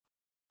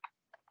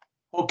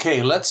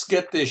Okay, let's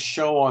get this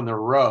show on the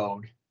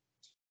road.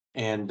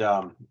 And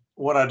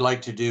what I'd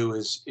like to do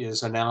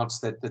is announce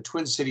that the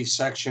Twin Cities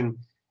section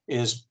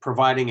is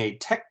providing a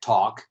tech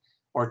talk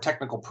or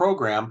technical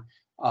program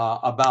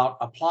about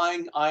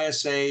applying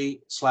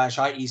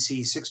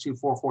ISA/IEC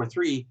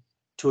 62443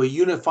 to a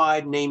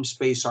unified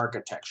namespace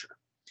architecture.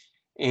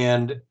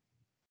 And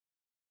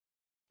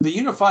the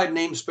unified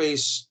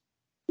namespace,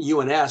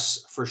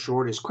 UNS for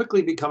short, is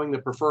quickly becoming the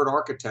preferred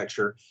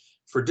architecture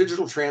for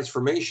digital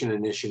transformation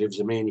initiatives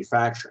in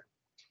manufacturing.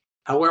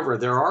 However,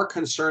 there are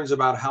concerns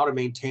about how to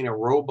maintain a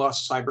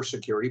robust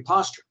cybersecurity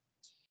posture.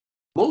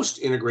 Most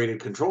integrated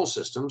control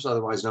systems,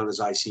 otherwise known as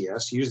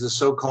ICS, use the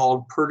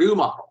so-called Purdue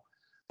model.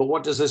 But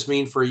what does this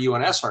mean for a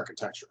UNS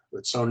architecture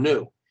that's so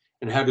new?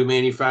 And how do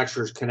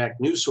manufacturers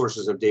connect new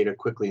sources of data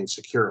quickly and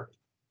securely?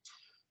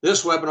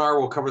 This webinar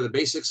will cover the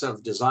basics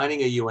of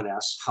designing a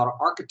UNS, how to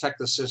architect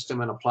the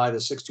system and apply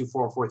the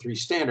 62443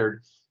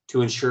 standard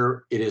to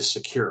ensure it is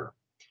secure.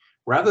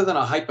 Rather than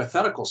a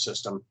hypothetical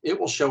system, it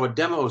will show a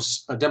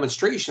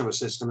demonstration of a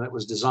system that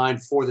was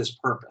designed for this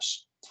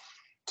purpose.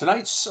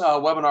 Tonight's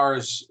webinar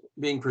is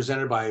being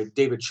presented by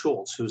David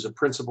Schultz, who's a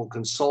principal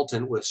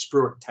consultant with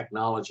Spruik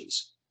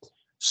Technologies.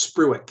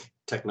 Spruik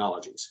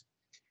Technologies.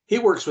 He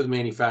works with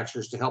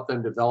manufacturers to help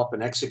them develop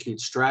and execute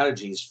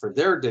strategies for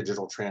their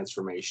digital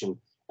transformation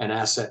and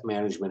asset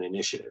management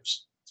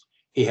initiatives.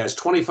 He has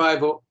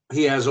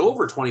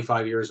over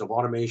 25 years of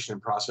automation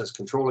and process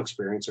control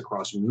experience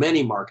across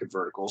many market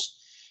verticals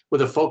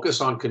with a focus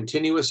on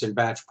continuous and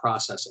batch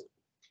processing.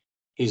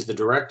 He's the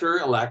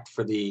director-elect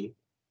for the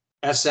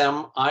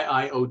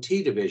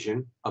SMIIoT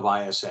Division of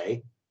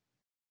ISA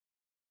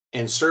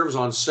and serves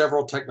on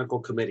several technical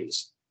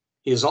committees.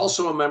 He is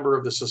also a member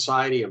of the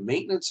Society of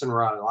Maintenance and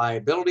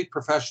Reliability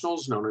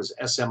Professionals, known as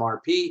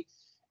SMRP,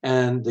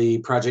 and the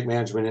Project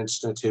Management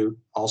Institute,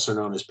 also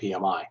known as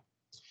PMI.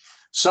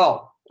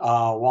 So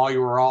while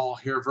you are all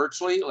here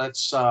virtually,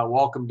 let's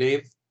welcome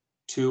Dave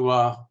to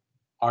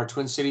our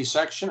Twin Cities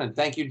section. And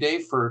thank you,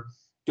 Dave, for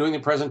doing the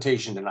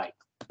presentation tonight.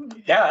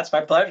 Yeah, it's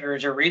my pleasure.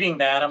 As you're reading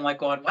that, I'm like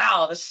going,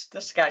 wow,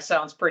 this guy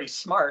sounds pretty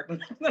smart.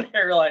 And then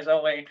I realized,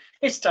 oh, wait,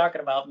 he's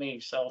talking about me.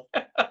 So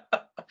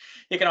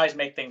you can always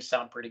make things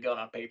sound pretty good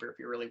on paper if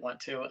you really want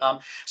to.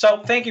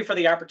 So thank you for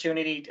the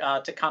opportunity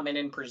to come in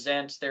and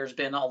present. There's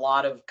been a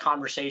lot of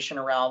conversation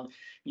around,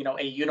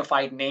 a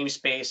unified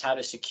namespace, how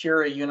to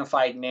secure a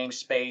unified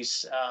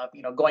namespace,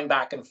 going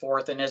back and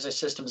forth. And as a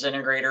systems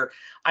integrator,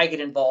 I get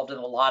involved in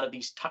a lot of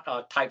these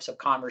types of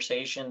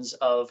conversations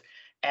of,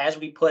 as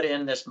we put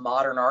in this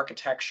modern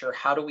architecture,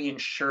 how do we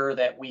ensure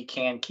that we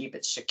can keep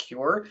it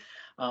secure?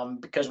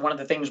 Because one of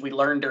the things we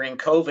learned during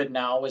COVID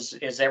now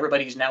is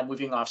everybody's now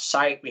moving off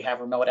site. We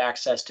have remote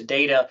access to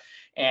data,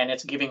 and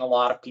it's giving a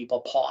lot of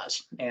people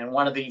pause. And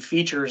one of the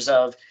features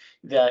of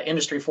the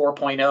Industry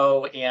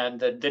 4.0 and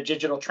the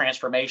digital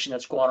transformation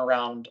that's going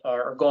around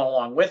or going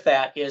along with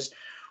that is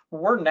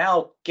we're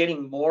now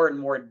getting more and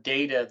more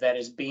data that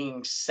is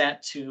being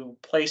sent to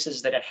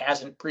places that it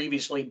hasn't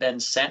previously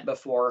been sent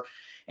before.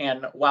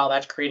 And while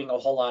that's creating a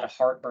whole lot of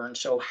heartburn,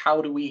 so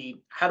how do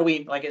we,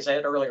 like I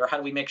said earlier, how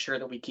do we make sure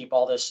that we keep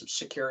all this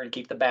secure and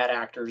keep the bad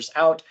actors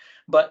out,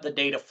 but the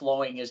data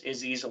flowing as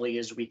easily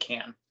as we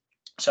can?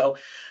 So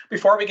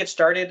before we get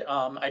started,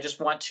 I just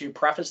want to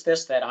preface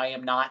this that I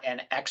am not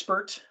an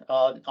expert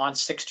on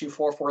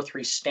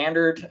 62443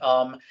 standard.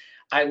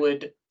 I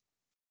would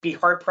be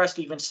hard pressed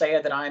to even say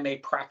that I'm a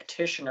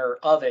practitioner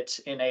of it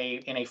in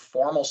a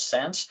formal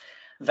sense.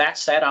 That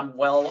said, I'm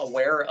well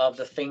aware of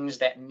the things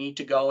that need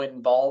to go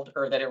involved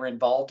or that are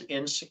involved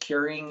in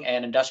securing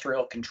an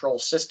industrial control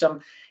system.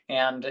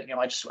 And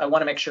I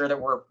want to make sure that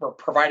we're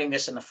providing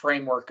this in the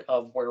framework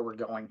of where we're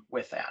going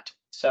with that.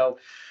 So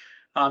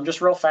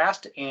just real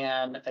fast,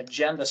 an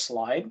agenda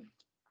slide.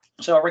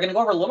 So we're going to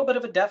go over a little bit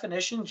of a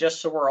definition just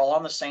so we're all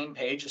on the same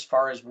page as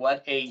far as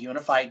what a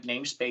unified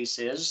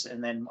namespace is,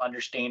 and then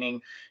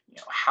understanding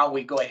how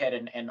we go ahead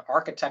and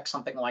architect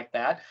something like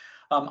that.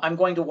 I'm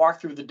going to walk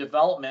through the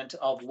development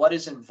of what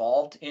is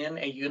involved in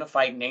a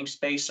unified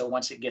namespace. So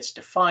once it gets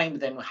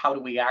defined, then how do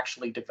we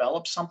actually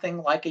develop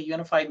something like a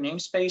unified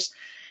namespace?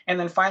 And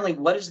then finally,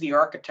 what is the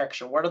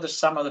architecture? What are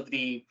some of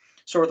the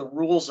sort of the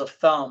rules of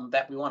thumb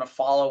that we want to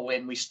follow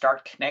when we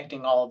start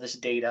connecting all of this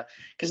data?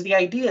 Because the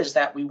idea is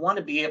that we want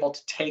to be able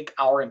to take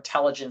our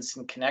intelligence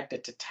and connect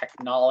it to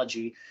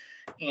technology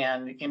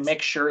and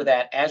make sure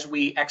that as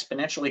we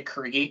exponentially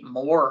create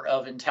more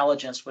of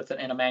intelligence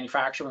in a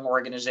manufacturing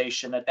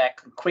organization, that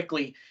can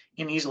quickly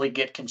and easily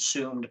get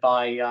consumed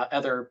by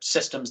other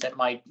systems that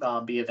might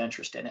be of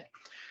interest in it.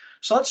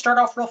 So let's start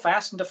off real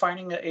fast in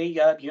defining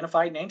a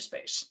unified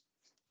namespace.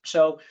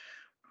 So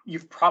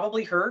you've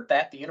probably heard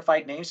that the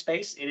unified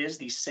namespace, it is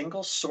the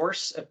single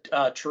source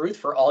of truth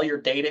for all your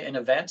data and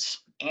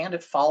events, and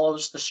it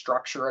follows the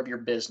structure of your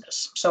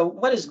business. So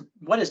what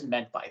is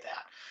meant by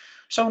that?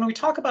 So when we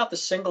talk about the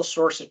single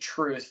source of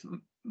truth,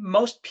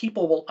 most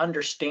people will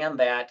understand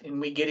that, and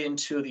we get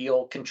into the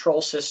old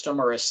control system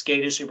or a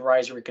SCADA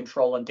supervisory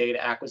control and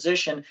data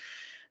acquisition,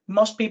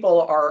 most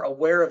people are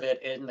aware of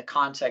it in the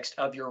context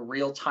of your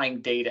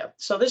real-time data.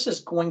 So this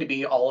is going to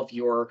be all of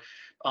your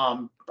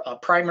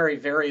primary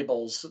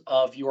variables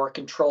of your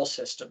control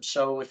system.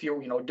 So if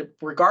you're,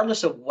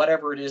 regardless of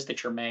whatever it is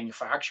that you're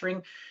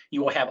manufacturing,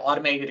 you will have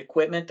automated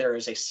equipment. There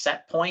is a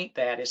set point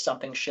that is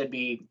something should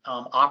be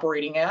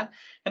operating at.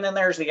 And then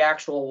there's the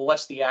actual,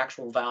 what's the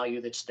actual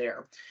value that's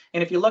there.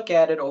 And if you look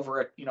at it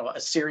over a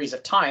series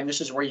of time,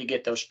 this is where you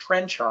get those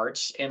trend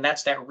charts, and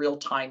that's that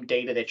real-time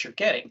data that you're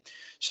getting.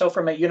 So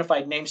from a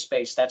unified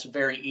namespace, that's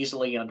very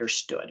easily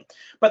understood.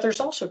 But there's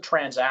also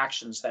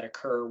transactions that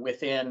occur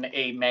within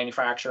a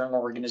manufacturing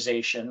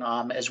organization,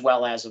 as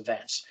well as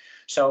events.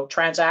 So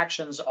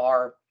transactions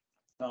are,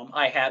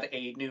 I have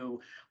a new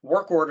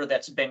work order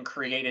that's been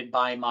created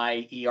by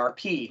my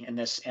ERP in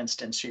this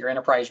instance, your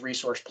enterprise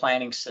resource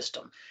planning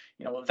system.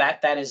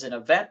 That is an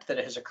event that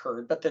has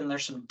occurred, but then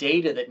there's some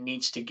data that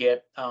needs to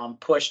get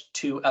pushed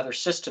to other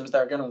systems that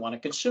are going to want to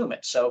consume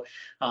it. So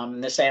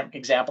in this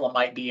example, it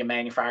might be a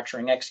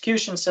manufacturing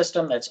execution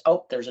system that's,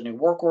 oh, there's a new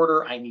work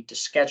order. I need to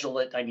schedule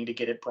it. I need to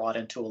get it brought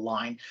into a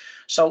line.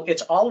 So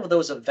it's all of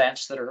those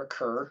events that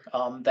occur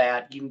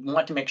that you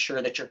want to make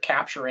sure that you're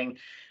capturing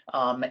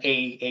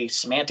a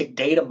semantic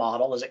data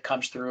model as it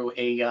comes through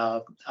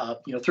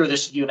through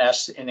this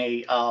UNS in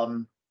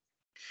a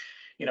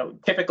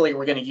typically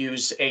we're going to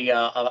use an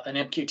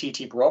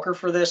MQTT broker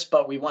for this,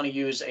 but we want to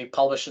use a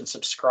publish and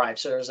subscribe.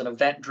 So there's an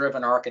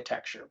event-driven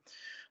architecture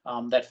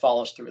that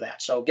follows through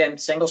that. So again,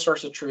 single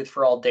source of truth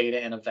for all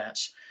data and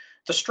events.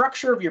 The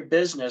structure of your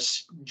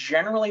business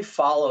generally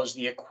follows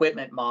the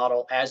equipment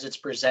model as it's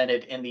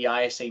presented in the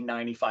ISA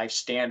 95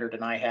 standard.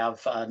 And I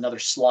have another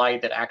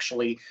slide that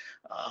actually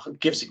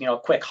gives a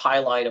quick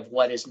highlight of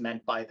what is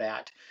meant by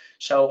that.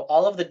 So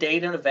all of the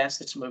data and events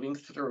that's moving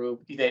through,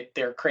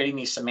 they're creating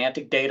these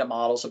semantic data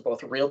models of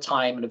both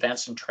real-time and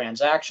events and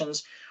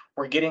transactions.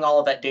 We're getting all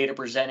of that data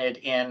presented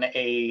in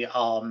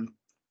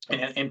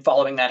in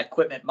following that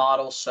equipment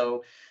model.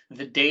 So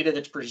the data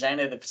that's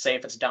presented, if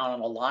it's down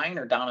on a line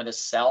or down at a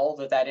cell,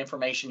 that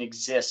information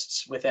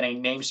exists within a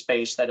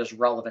namespace that is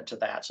relevant to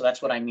that. So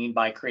that's what I mean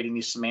by creating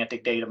these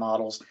semantic data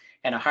models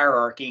and a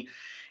hierarchy.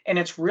 And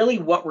it's really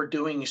what we're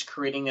doing is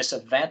creating this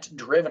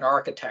event-driven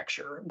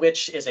architecture,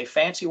 which is a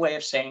fancy way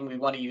of saying we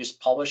want to use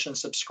publish and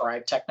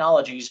subscribe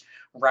technologies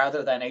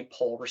rather than a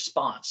pull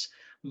response.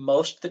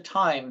 Most of the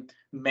time,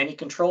 many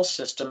control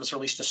systems, or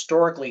at least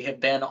historically, have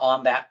been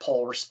on that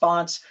pull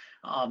response.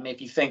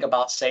 If you think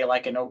about, say,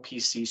 like an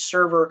OPC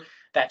server,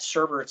 that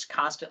server, it's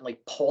constantly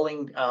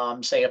pulling,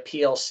 say, a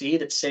PLC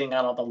that's sitting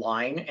out on the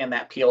line, and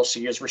that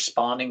PLC is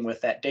responding with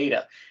that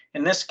data.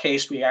 In this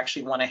case, we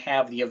actually want to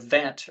have the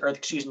event, or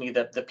excuse me,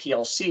 the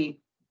PLC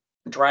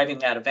driving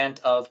that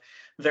event of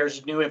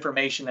there's new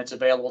information that's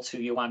available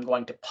to you. I'm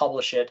going to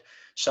publish it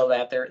so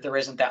that there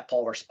isn't that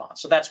pull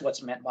response. So that's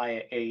what's meant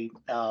by a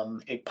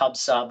pub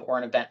sub or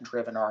an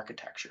event-driven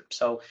architecture.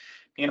 So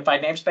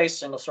unified namespace,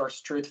 single source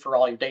of truth for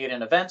all your data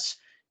and events.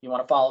 You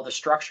want to follow the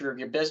structure of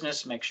your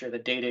business, make sure the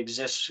data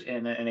exists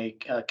in a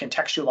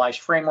contextualized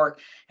framework,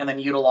 and then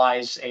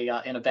utilize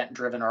an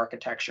event-driven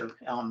architecture.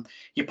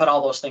 You put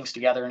all those things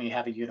together and you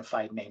have a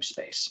unified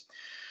namespace.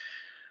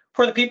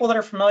 For the people that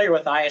are familiar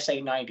with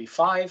ISA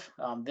 95,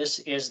 this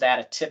is that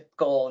a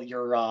typical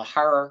your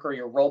hierarchy or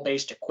your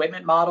role-based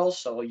equipment model.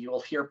 So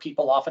you'll hear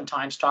people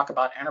oftentimes talk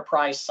about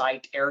enterprise,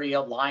 site, area,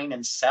 line,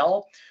 and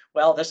cell.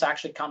 Well, this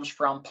actually comes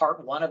from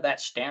part 1 of that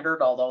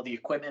standard, although the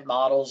equipment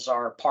models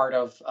are part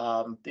of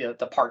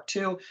the part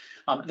 2.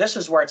 This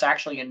is where it's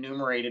actually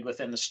enumerated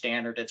within the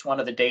standard. It's one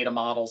of the data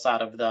models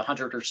out of the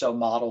 100 or so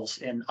models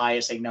in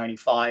ISA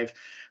 95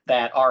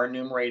 that are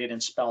enumerated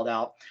and spelled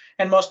out.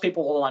 And most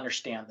people will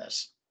understand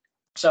this.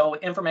 So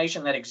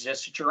information that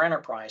exists at your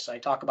enterprise. I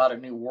talk about a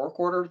new work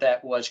order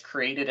that was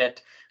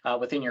created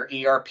within your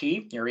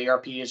ERP. Your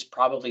ERP is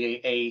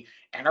probably a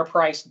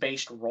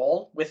enterprise-based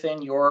role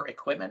within your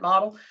equipment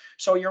model.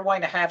 So you're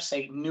going to have,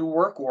 say, new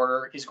work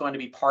order is going to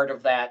be part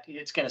of that.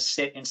 It's going to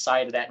sit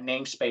inside of that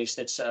namespace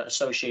that's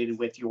associated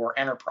with your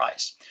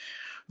enterprise.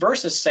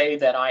 Versus say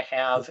that I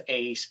have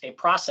a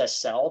process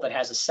cell that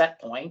has a set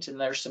point and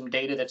there's some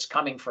data that's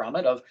coming from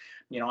it of,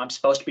 I'm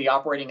supposed to be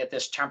operating at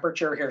this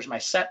temperature. Here's my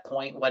set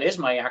point. What is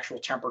my actual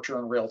temperature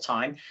in real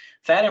time?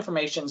 That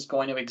information is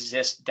going to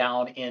exist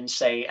down in,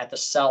 say, at the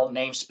cell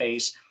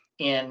namespace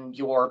in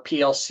your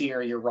PLC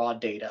or your raw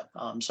data.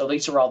 So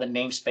these are all the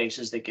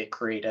namespaces that get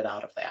created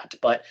out of that.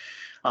 But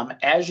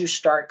as you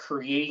start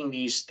creating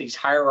these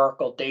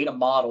hierarchical data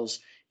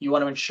models, you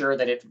want to ensure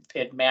that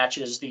it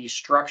matches the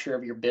structure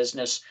of your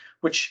business,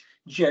 which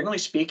generally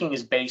speaking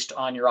is based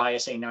on your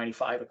ISA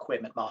 95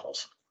 equipment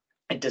models.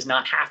 It does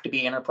not have to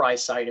be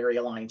enterprise, site,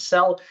 area, line,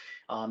 cell.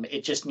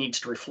 It just needs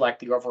to reflect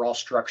the overall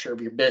structure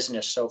of your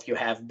business. So if you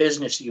have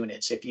business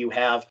units, if you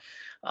have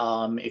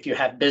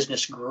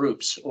business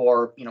groups,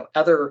 or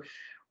other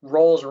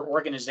roles or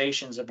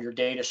organizations of your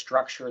data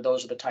structure,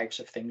 those are the types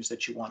of things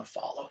that you want to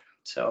follow.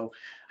 So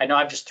I know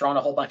I've just thrown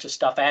a whole bunch of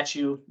stuff at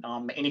you.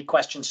 Any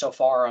questions so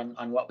far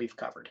on what we've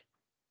covered?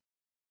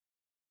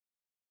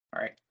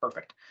 All right,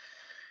 perfect.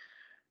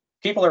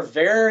 People are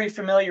very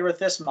familiar with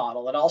this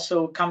model. It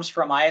also comes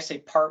from ISA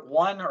Part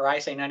 1 or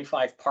ISA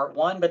 95 Part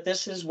 1, but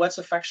this is what's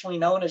affectionately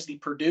known as the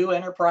Purdue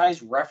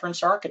Enterprise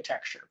Reference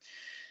Architecture.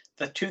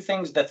 The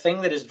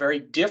thing that is very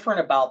different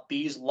about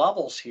these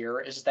levels here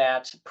is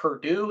that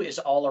Purdue is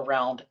all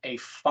around a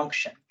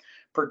function.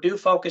 Purdue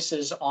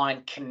focuses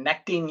on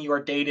connecting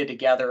your data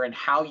together and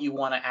how you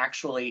want to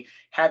actually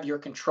have your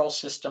control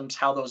systems,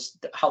 how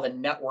the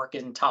network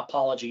and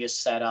topology is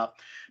set up.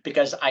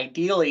 Because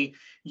ideally,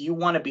 you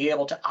want to be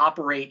able to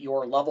operate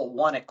your level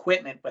 1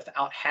 equipment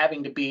without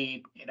having to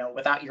be,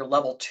 without your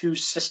level 2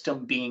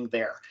 system being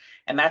there.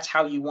 And that's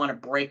how you want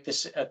to break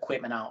this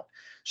equipment out.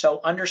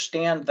 So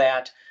understand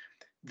that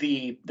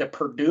the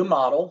Purdue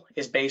model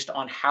is based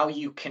on how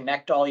you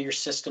connect all your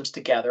systems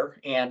together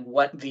and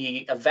what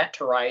the event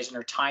horizon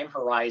or time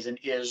horizon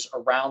is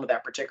around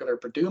that particular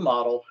Purdue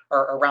model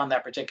or around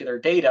that particular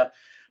data.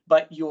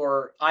 But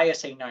your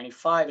ISA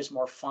 95 is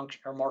more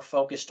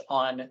focused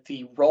on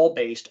the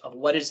role-based of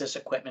what is this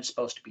equipment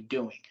supposed to be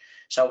doing.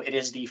 So it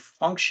is the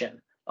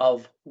function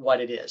of what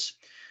it is.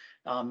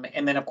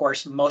 And then, of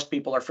course, most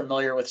people are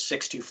familiar with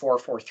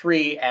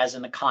 62443 as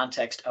in the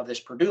context of this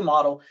Purdue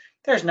model.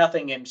 There's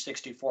nothing in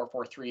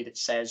 62443 that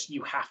says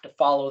you have to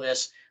follow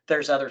this.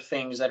 There's other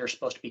things that are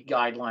supposed to be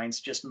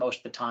guidelines, just most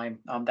of the time.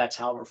 That's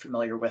how we're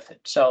familiar with it.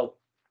 So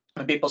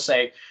when people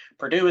say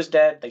Purdue is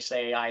dead, they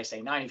say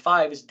ISA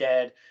 95 is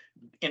dead.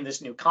 In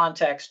this new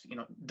context,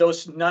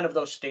 none of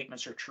those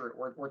statements are true.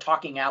 We're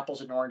talking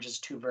apples and oranges,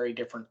 two very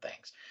different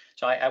things.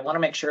 So I want to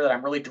make sure that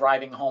I'm really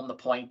driving home the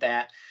point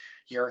that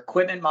your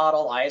equipment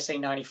model, ISA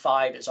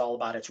 95, is all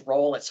about its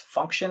role, its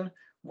function,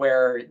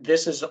 where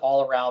this is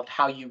all around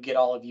how you get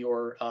all of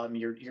your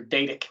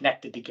data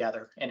connected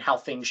together and how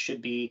things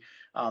should be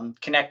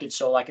connected.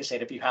 So like I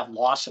said, if you have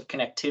loss of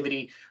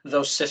connectivity,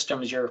 those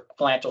systems, your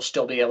plant will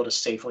still be able to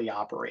safely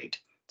operate.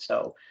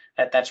 So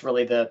that's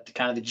really the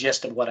kind of the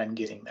gist of what I'm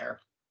getting there.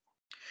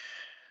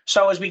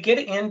 So as we get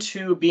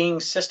into being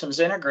systems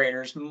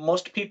integrators,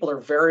 most people are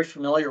very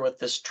familiar with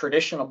this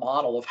traditional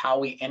model of how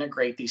we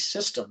integrate these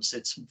systems.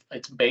 It's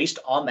based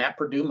on that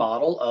Purdue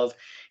model of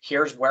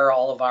here's where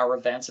all of our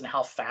events and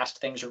how fast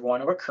things are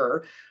going to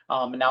occur.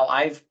 Now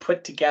I've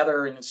put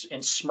together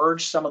and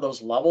smudged some of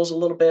those levels a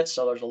little bit,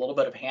 so there's a little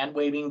bit of hand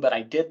waving, but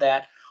I did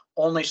that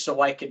only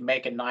so I could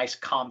make a nice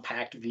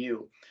compact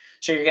view.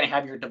 So you're going to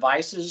have your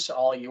devices,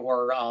 all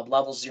your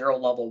level 0,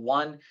 level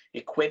 1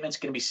 equipment's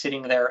going to be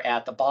sitting there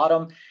at the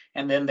bottom,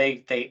 and then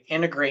they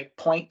integrate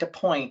point to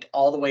point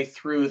all the way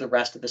through the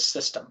rest of the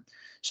system.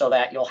 So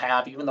that you'll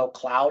have, even though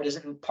cloud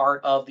isn't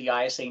part of the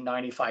ISA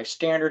 95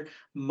 standard,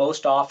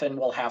 most often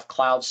we'll have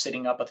cloud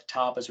sitting up at the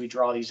top as we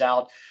draw these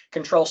out.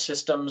 Control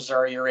systems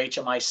are your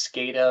HMI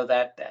SCADA,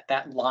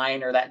 that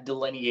line or that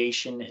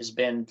delineation has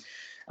been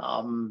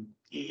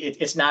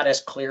it's not as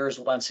clear as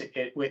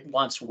it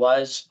once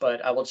was, but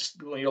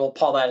we'll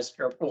call that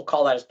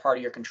as part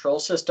of your control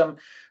system.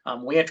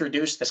 We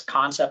introduced this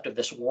concept of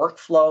this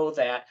workflow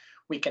that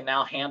we can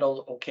now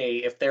handle. Okay,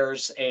 if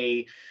there's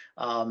a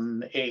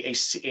downtime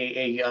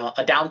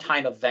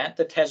event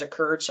that has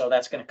occurred, so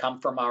that's going to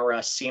come from our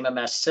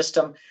CMMS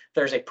system.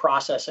 There's a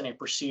process and a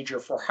procedure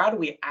for how do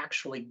we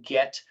actually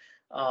get,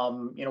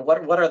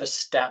 what are the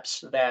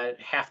steps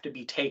that have to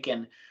be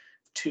taken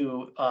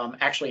to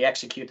actually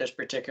execute this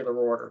particular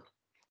order.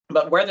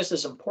 But where this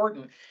is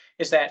important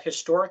is that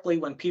historically,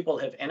 when people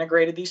have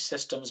integrated these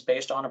systems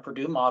based on a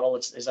Purdue model,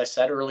 it's, as I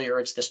said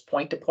earlier, it's this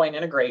point-to-point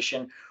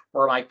integration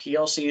where my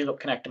PLC will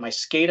connect to my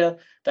SCADA,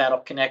 that'll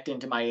connect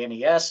into my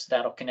NES,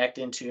 that'll connect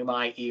into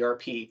my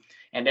ERP.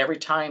 And every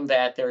time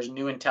that there's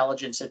new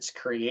intelligence that's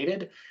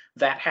created,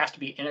 that has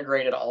to be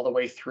integrated all the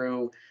way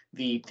through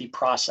the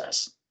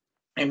process.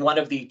 And one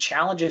of the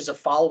challenges of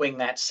following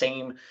that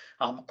same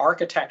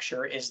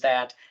architecture is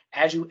that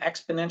as you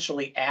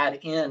exponentially add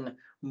in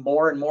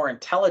more and more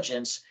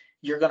intelligence,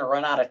 you're going to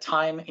run out of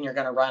time and you're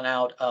going to run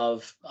out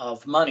of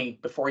money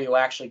before you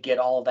actually get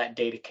all of that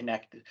data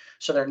connected.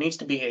 So there needs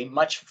to be a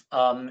much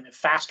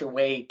faster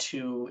way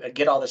to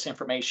get all this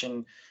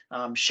information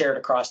shared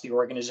across the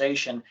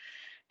organization.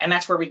 And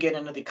that's where we get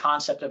into the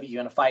concept of a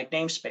unified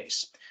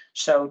namespace.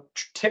 So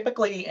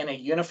typically in a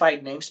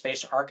unified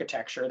namespace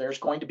architecture, there's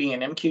going to be an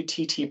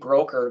MQTT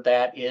broker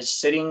that is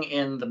sitting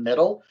in the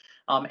middle,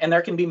 and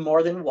there can be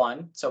more than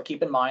one. So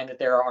keep in mind that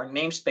there are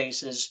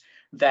namespaces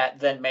that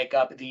then make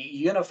up the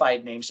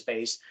unified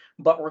namespace,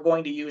 but we're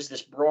going to use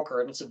this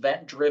broker and its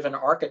event-driven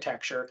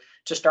architecture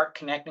to start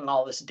connecting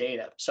all this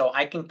data. So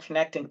I can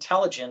connect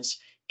intelligence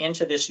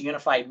into this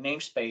unified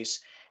namespace,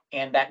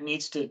 and that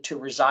needs to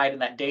reside,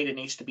 and that data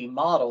needs to be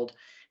modeled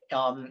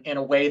in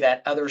a way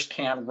that others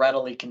can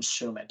readily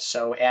consume it.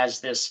 So as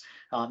this,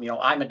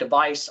 I'm a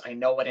device, I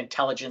know what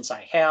intelligence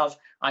I have,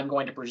 I'm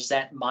going to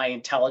present my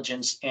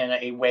intelligence in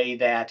a way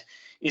that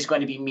is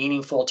going to be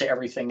meaningful to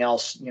everything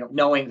else,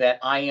 knowing that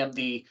I'm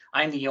the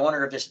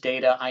owner of this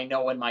data, I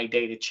know when my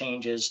data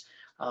changes.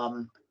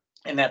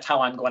 And that's how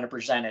I'm going to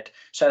present it,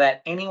 so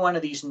that any one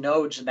of these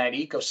nodes in that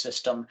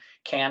ecosystem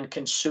can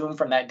consume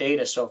from that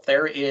data. So if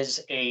there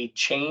is a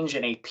change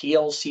in a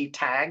PLC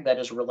tag that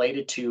is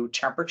related to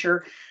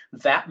temperature,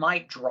 that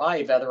might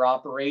drive other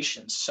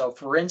operations. So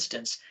for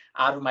instance,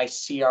 out of my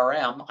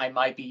CRM, I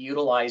might be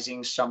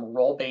utilizing some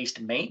role-based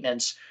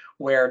maintenance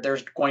where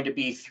there's going to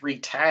be 3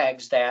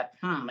 tags that,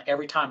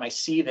 every time I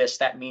see this,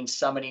 that means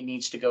somebody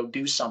needs to go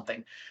do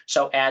something.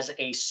 So as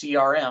a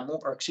CRM,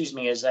 or excuse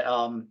me, as a,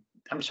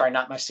 I'm sorry,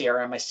 not my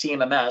CRM, my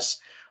CMMS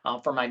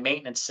for my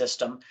maintenance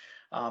system,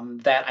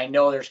 that I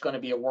know there's going to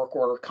be a work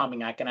order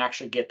coming, I can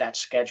actually get that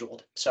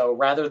scheduled. So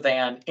rather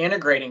than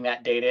integrating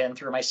that data in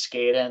through my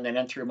SCADA and then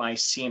in through my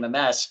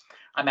CMMS,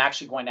 I'm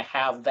actually going to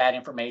have that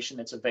information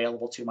that's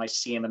available to my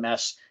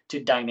CMMS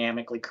to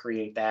dynamically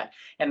create that.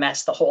 And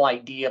that's the whole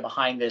idea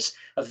behind this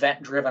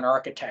event-driven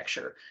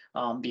architecture,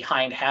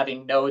 behind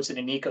having nodes in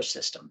an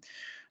ecosystem.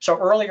 So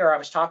earlier I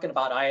was talking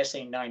about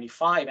ISA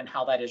 95 and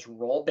how that is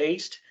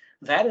role-based.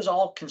 That is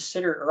all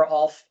considered, or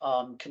all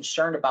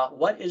concerned about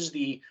what is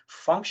the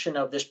function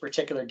of this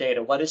particular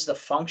data, what is the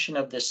function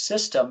of this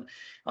system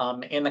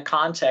in the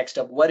context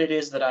of what it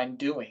is that I'm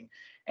doing.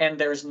 And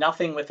there's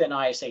nothing within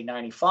ISA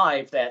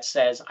 95 that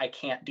says I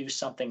can't do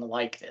something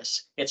like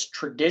this. It's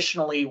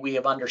traditionally, we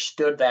have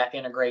understood that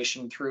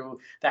integration through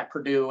that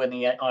Purdue and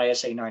the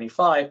ISA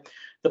 95.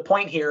 The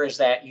point here is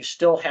that you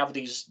still have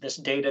this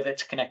data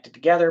that's connected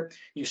together.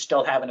 You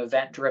still have an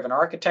event-driven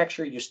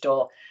architecture. You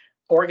still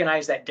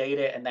organize that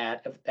data and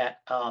that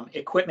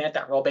equipment,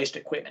 that role-based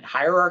equipment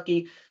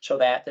hierarchy, so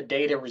that the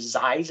data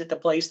resides at the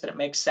place that it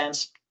makes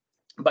sense,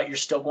 but you're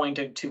still going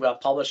to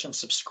publish and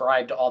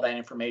subscribe to all that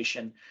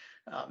information,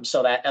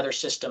 so that other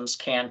systems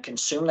can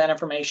consume that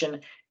information,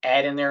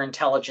 add in their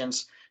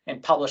intelligence,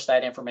 and publish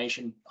that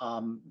information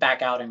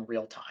back out in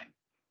real time.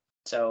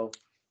 So,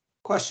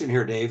 question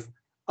here, Dave.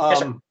 Yes,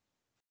 sir.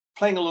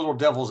 Playing a little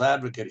devil's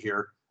advocate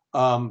here.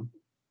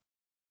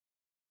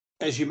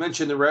 As you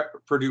mentioned, the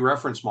Purdue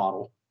reference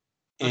model,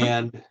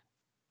 and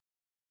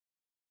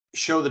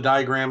show the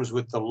diagrams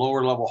with the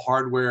lower level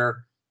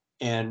hardware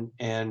and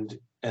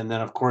then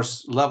of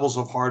course levels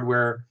of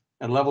hardware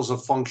and levels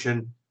of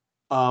function.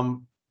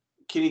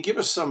 Can you give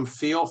us some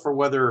feel for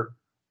whether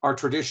our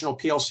traditional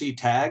PLC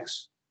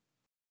tags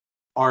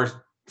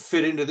are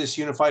fit into this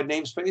unified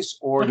namespace,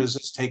 or does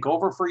this take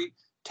over for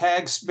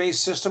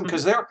tags-based system?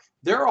 Because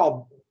they're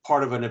all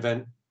part of an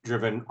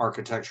event-driven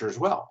architecture as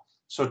well.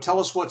 So tell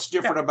us what's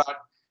different about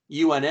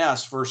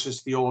UNS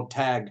versus the old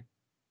tag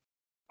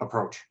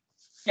approach.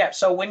 Yeah,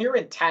 so when you're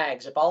in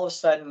tags, if all of a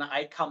sudden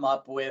I come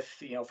up with,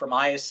 from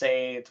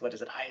ISA, what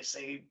is it,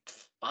 ISA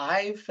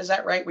 5, is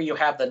that right? Where you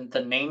have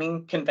the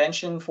naming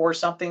convention for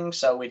something.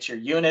 So it's your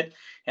unit,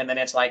 and then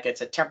it's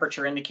a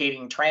temperature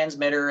indicating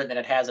transmitter, and then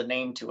it has a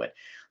name to it.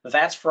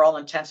 That's for all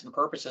intents and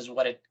purposes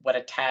what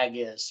a tag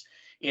is.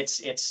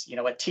 It's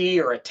a T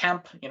or a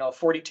temp,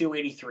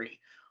 4283.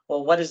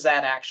 Well, what does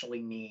that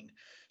actually mean?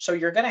 So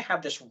you're going to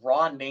have this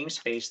raw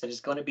namespace that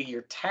is going to be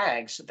your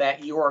tags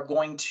that you are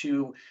going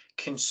to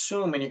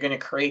consume, and you're going to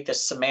create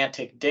this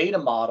semantic data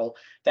model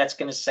that's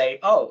going to say,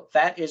 oh,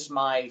 that is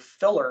my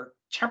filler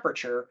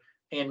temperature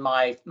in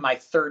my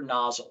third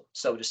nozzle,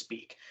 so to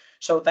speak.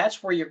 So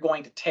that's where you're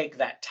going to take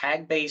that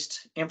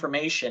tag-based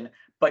information,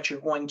 but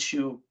you're going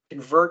to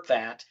convert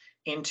that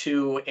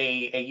into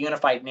a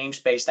unified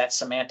namespace, that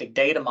semantic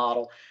data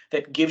model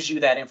that gives you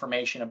that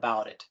information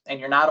about it. And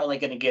you're not only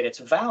going to get its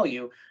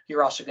value,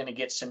 you're also going to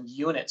get some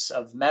units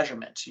of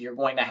measurement. You're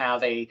going to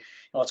have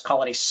let's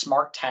call it a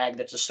smart tag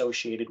that's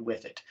associated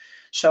with it.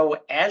 So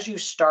as you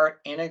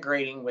start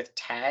integrating with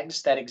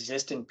tags that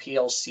exist in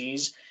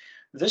PLCs,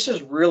 this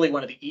is really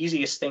one of the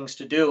easiest things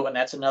to do, and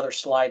that's another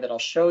slide that I'll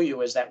show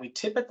you, is that we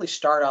typically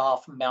start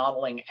off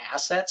modeling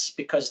assets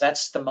because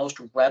that's the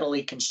most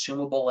readily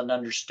consumable and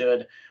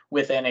understood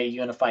within a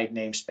unified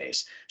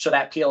namespace. So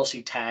that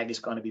PLC tag is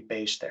going to be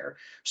based there.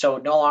 So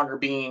no longer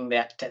being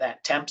that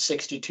temp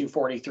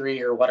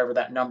 6243 or whatever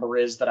that number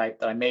is that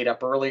I made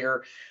up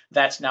earlier,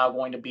 that's now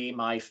going to be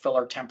my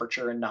filler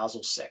temperature in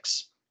nozzle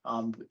 6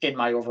 in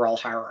my overall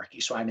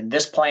hierarchy. So I'm in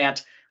this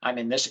plant, I'm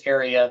in this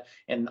area,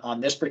 and on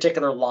this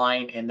particular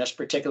line, in this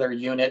particular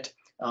unit,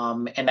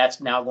 and that's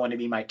now going to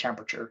be my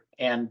temperature,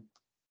 and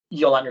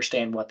you'll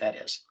understand what that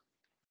is.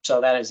 So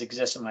that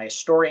exists in my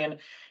historian.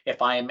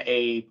 If I'm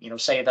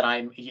say that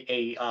I'm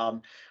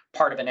a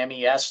part of an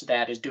MES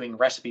that is doing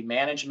recipe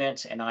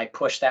management, and I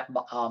push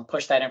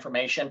that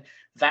information,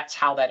 that's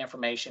how that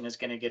information is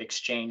going to get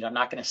exchanged. I'm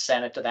not going to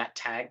send it to that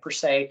tag per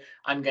se.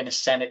 I'm going to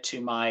send it to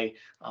my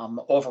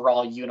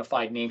overall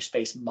unified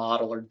namespace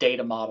model or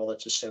data model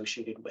that's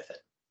associated with it.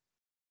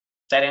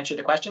 Does that answer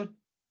the question?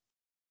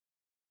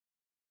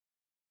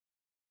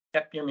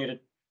 Yep, you're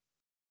muted.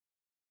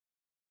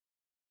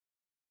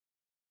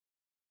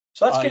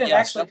 So let's get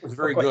yes, that was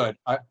very good.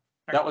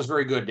 That was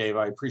very good, Dave.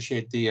 I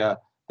appreciate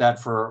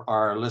that for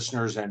our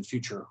listeners and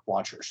future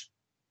watchers.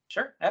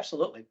 Sure,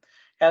 absolutely.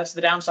 Yeah, that's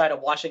the downside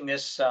of watching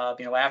this,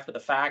 after the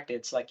fact.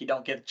 It's like you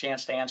don't get a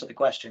chance to answer the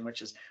question,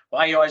 which is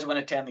why you always want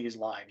to attend these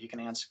live. You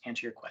can answer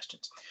your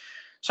questions.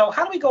 So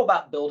how do we go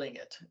about building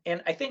it?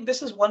 And I think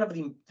this is one of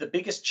the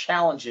biggest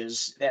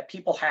challenges that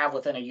people have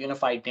within a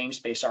unified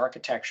namespace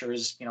architecture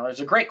is, there's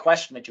a great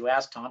question that you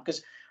asked, Tom,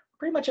 because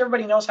pretty much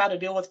everybody knows how to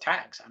deal with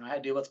tags. I know how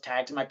to deal with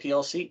tags in my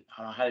PLC.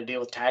 I know how to deal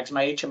with tags in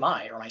my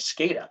HMI or my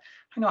SCADA.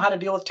 I know how to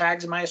deal with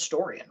tags in my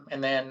historian.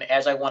 And then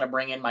as I want to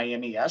bring in my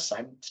MES,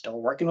 I'm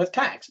still working with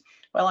tags.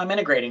 Well, I'm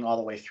integrating all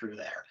the way through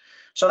there.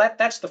 So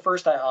that's the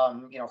first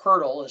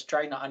hurdle, is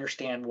trying to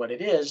understand what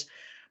it is.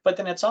 But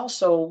then it's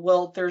also,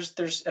 well, there's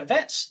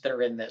events that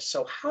are in this.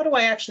 So how do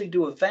I actually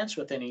do events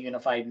within a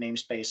unified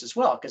namespace as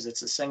well? Because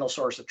it's a single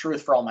source of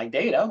truth for all my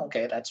data.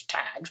 Okay, that's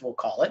tags, we'll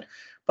call it.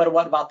 But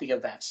what about the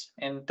events?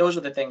 And those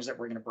are the things that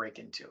we're going to break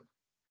into.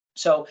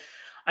 So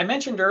I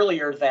mentioned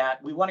earlier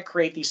that we want to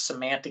create these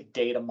semantic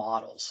data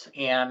models,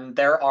 and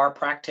there are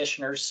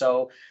practitioners.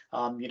 So,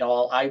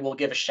 I will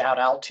give a shout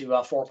out to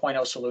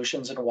 4.0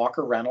 Solutions and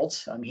Walker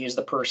Reynolds. He's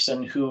the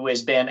person who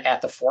has been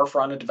at the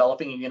forefront of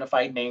developing a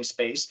unified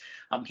namespace.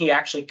 He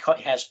actually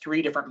has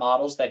 3 different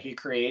models that he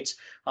creates.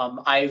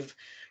 I've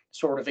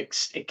sort of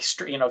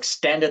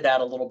extended that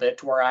a little bit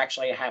to where I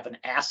actually have an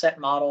asset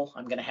model.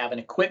 I'm going to have an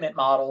equipment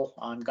model.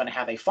 I'm going to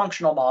have a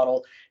functional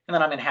model, and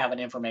then I'm going to have an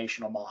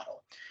informational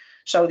model.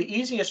 So the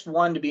easiest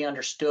one to be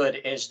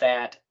understood is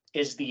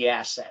the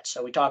asset.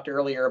 So we talked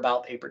earlier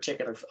about a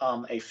particular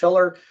a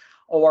filler,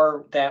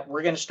 or that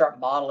we're going to start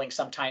modeling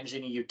sometimes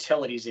in a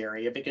utilities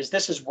area, because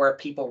this is where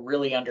people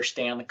really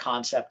understand the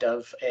concept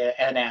of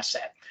an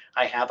asset.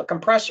 I have a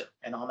compressor,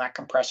 and on that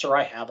compressor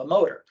I have a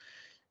motor.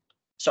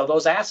 So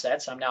those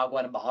assets I'm now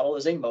going to model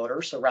as a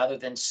motor. So rather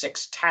than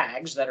 6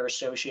 tags that are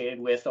associated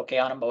with, okay,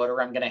 on a motor,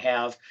 I'm going to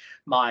have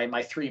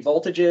my 3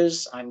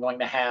 voltages, I'm going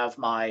to have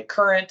my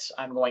current,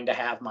 I'm going to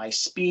have my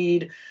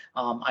speed,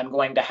 I'm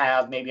going to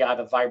have, maybe I have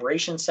a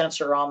vibration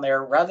sensor on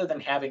there. Rather than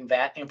having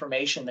that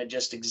information that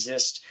just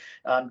exists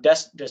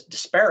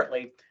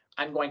disparately,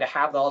 I'm going to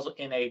have those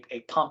in a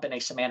pump in a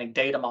semantic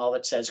data model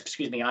that says,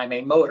 excuse me, I'm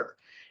a motor.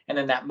 And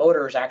then that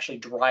motor is actually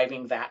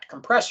driving that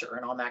compressor.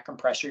 And on that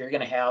compressor, you're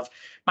going to have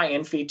my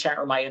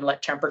or my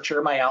inlet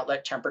temperature, my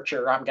outlet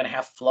temperature. I'm going to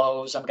have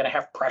flows. I'm going to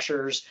have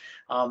pressures,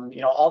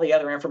 all the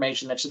other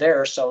information that's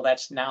there. So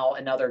that's now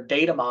another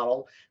data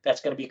model that's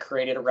going to be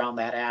created around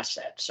that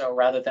asset. So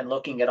rather than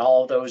looking at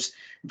all those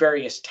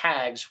various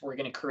tags, we're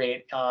going to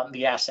create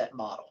the asset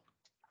model.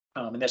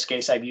 In this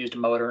case, I've used a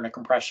motor and a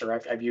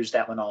compressor. I've used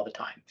that one all the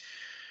time.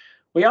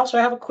 We also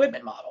have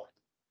equipment model.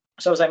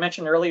 So as I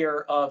mentioned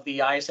earlier of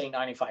the ISA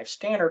 95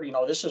 standard,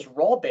 this is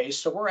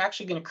role-based. So we're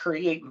actually going to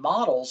create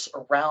models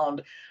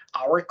around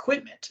our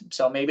equipment.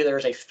 So maybe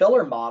there's a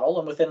filler model,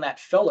 and within that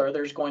filler,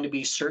 there's going to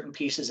be certain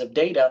pieces of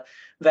data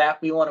that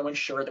we want to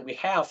ensure that we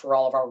have for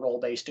all of our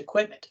role-based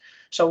equipment.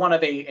 So one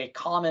of a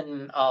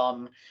common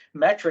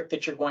metric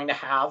that you're going to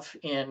have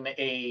in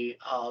a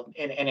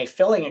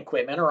filling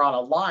equipment or on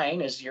a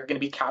line is you're going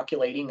to be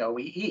calculating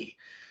OEE.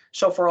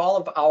 So for all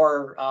of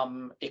our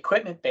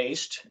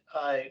equipment-based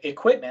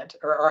equipment,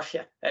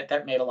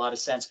 that made a lot of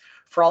sense.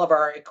 For all of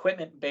our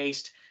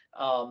equipment-based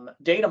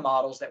data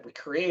models that we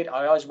create,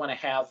 I always want to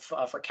have,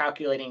 for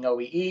calculating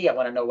OEE, I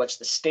want to know what's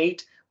the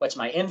state, what's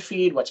my in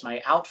feed, what's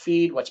my out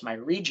feed, what's my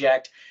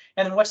reject,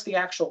 and then what's the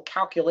actual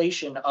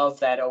calculation of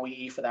that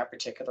OEE for that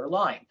particular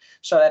line.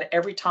 So that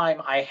every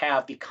time I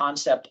have the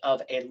concept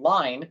of a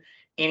line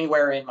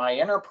anywhere in my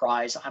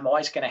enterprise, I'm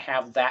always going to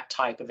have that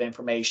type of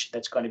information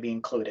that's going to be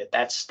included.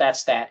 That's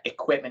that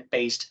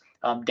equipment-based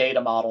data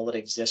model that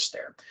exists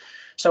there.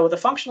 So the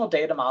functional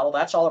data model,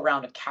 that's all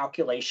around a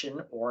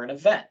calculation or an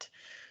event.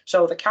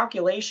 So the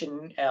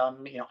calculation,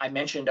 I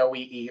mentioned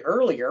OEE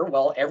earlier.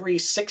 Well, every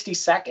 60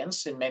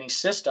 seconds in many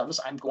systems,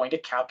 I'm going to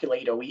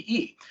calculate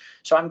OEE.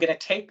 So I'm going to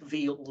take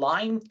the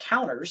line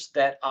counters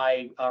that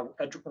I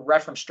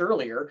referenced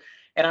earlier,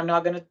 and I'm now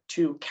going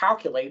to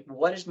calculate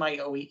what is my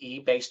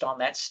OEE based on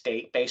that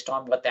state, based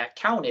on what that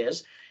count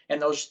is,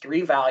 and those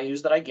 3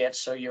 values that I get,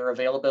 so your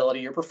availability,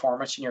 your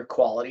performance, and your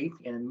quality,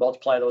 and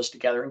multiply those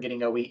together and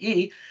getting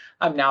OEE,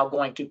 I'm now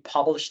going to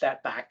publish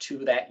that back to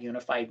that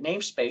unified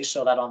namespace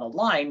so that on the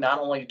line, not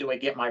only do I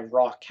get my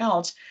raw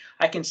counts,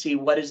 I can see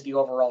what is the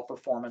overall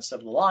performance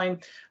of the line.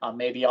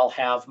 Maybe I'll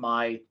have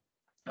my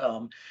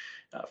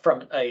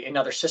from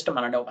another system,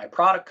 and I know what my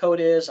product code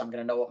is. I'm going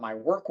to know what my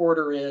work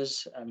order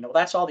is.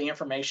 That's all the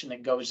information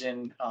that goes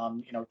in,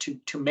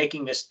 to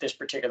making this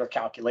particular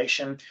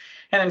calculation.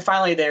 And then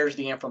finally, there's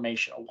the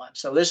informational one.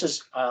 So this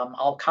is,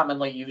 I'll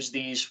commonly use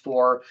these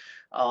for,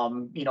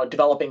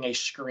 developing a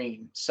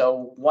screen.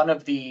 So one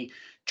of the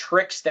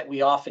tricks that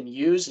we often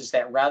use is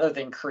that rather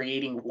than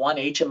creating one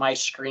HMI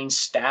screen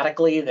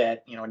statically,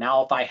 that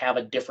now if I have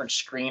a different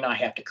screen, I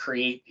have to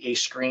create a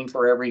screen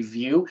for every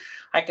view,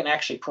 I can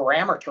actually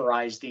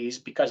parameterize these,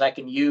 because I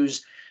can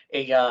use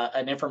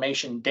an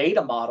information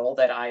data model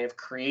that I have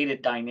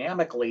created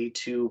dynamically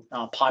to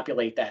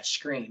populate that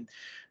screen.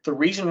 The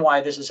reason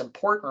why this is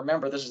important,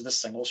 remember, this is the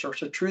single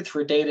source of truth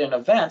for data and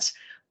events.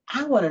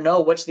 I want to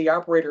know what's the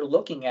operator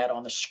looking at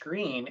on the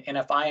screen. And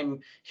if I'm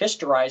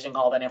historizing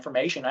all that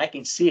information, I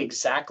can see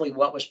exactly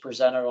what was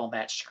presented on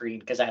that screen,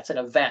 because that's an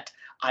event.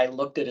 I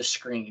looked at a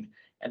screen.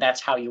 And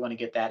that's how you want to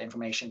get that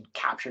information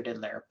captured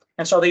in there.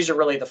 And so these are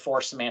really the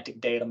 4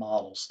 semantic data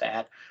models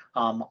that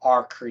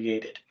are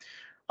created.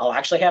 I'll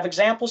actually have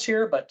examples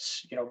here, but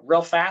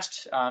real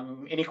fast,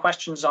 any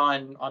questions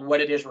on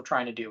what it is we're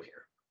trying to do here?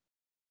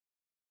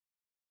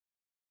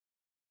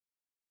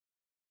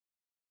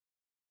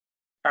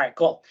 All right,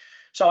 cool.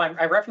 So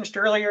I referenced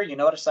earlier, you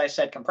notice I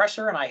said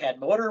compressor and I had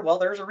motor. Well,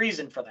 there's a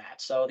reason for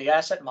that. So the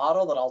asset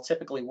model that I'll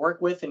typically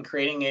work with in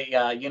creating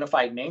a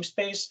unified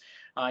namespace,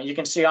 you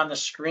can see on the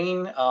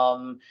screen,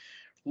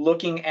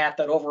 looking at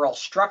that overall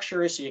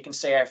structure. So you can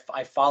say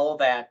I follow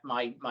that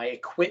my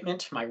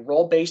equipment, my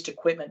role-based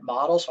equipment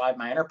model. So I have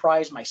my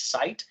enterprise, my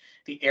site,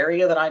 the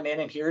area that I'm in,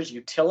 and here's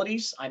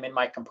utilities. I'm in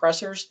my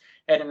compressors,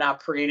 and I've now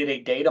created a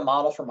data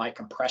model for my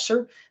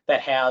compressor that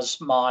has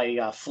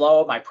my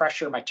flow, my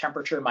pressure, my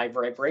temperature, my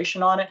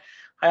vibration on it.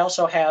 I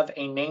also have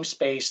a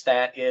namespace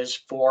that is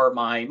for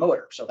my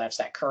motor. So that's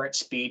that current,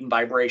 speed, and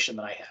vibration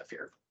that I have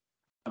here.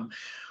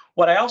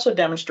 What I also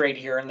demonstrate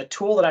here, and the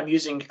tool that I'm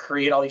using to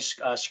create all these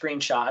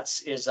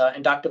screenshots is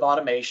inductive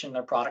automation,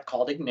 a product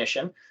called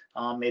Ignition.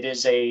 It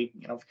is a,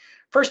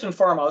 first and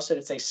foremost,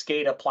 it's a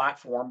SCADA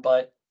platform,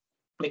 but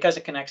because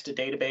it connects to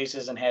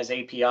databases and has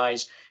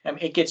APIs,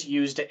 it gets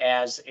used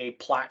as a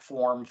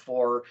platform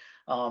for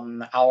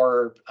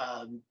our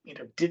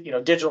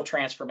digital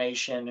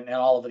transformation and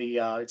all of the.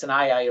 It's an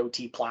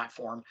IIoT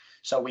platform,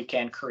 so we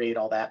can create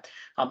all that.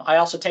 I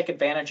also take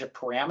advantage of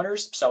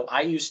parameters, so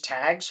I use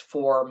tags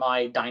for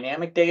my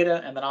dynamic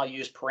data, and then I'll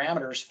use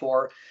parameters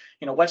for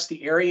what's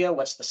the area,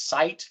 what's the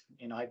site.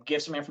 I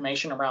give some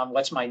information around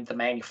what's the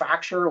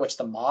manufacturer, what's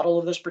the model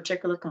of this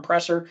particular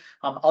compressor.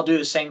 I'll do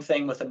the same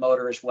thing with the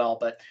motor as well,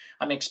 but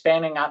I'm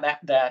expanding on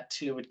that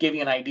to give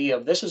you an idea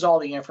of this is all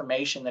the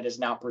information that is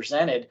now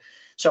presented.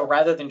 So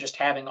rather than just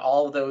having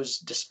all of those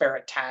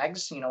disparate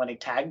tags, in a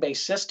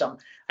tag-based system,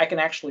 I can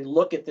actually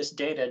look at this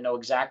data and know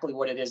exactly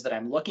what it is that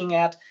I'm looking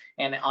at.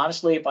 And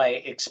honestly, if I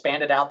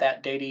expanded out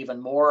that data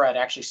even more, I'd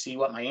actually see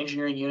what my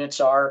engineering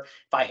units are.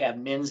 If I have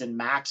mins and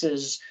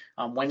maxes,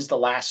 when's the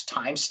last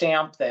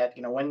timestamp that,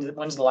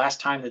 when's the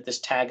last time that this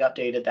tag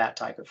updated, that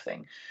type of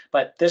thing.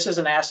 But this is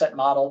an asset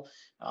model.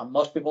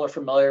 Most people are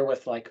familiar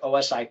with like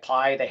OSI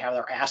Pi. They have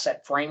their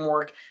asset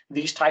framework,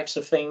 these types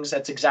of things.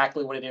 That's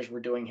exactly what it is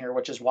we're doing here,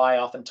 which is why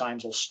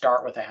oftentimes we'll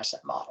start with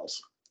asset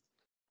models.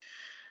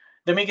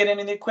 Then we get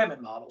into the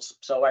equipment models.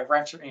 So I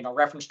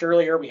referenced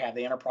earlier, we have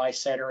the enterprise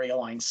set area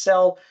line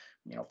cell.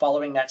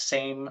 Following that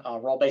same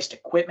role-based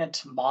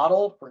equipment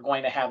model, we're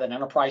going to have an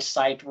enterprise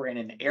site. We're in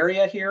an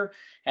area here,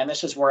 and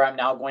this is where I'm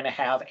now going to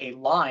have a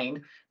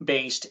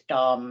line-based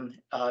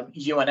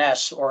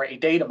UNS or a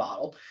data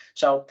model.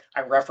 So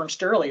I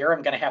referenced earlier,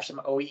 I'm going to have some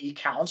OEE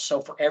counts.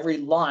 So for every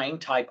line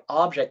type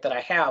object that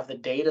I have, the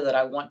data that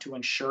I want to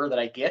ensure that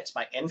I get is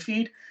my in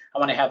feed. I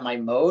want to have my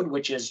mode,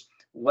 which is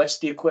what's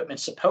the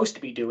equipment supposed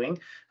to be doing.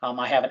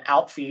 I have an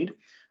out feed.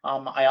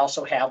 I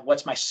also have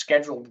what's my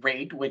scheduled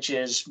rate, which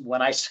is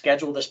when I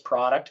schedule this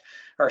product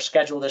or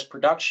schedule this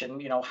production,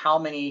 how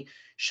many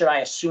should I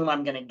assume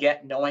I'm going to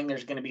get, knowing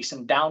there's going to be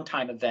some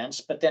downtime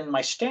events. But then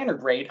my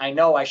standard rate, I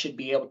know I should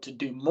be able to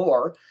do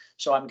more.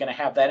 So I'm going to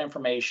have that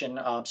information.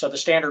 So the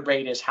standard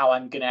rate is how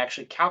I'm going to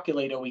actually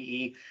calculate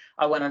OEE.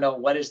 I want to know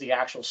what is the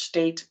actual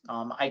state.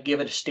 I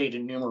give it a state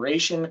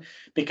enumeration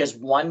because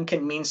one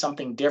can mean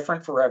something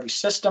different for every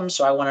system.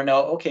 So I want to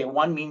know, okay,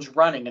 one means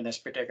running in this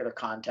particular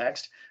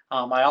context.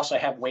 I also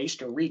have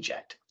waste or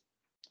reject.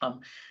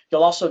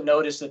 You'll also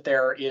notice that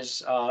there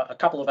is a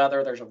couple of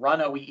there's a run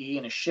OEE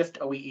and a shift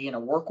OEE and a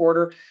work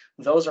order.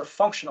 Those are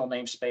functional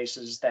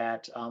namespaces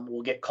that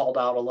will get called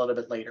out a little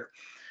bit later.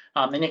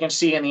 And you can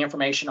see in the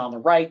information on the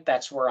right,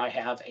 that's where I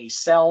have a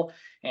cell.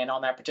 And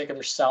on that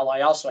particular cell,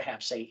 I also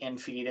have, say, in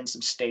feed and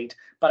some state,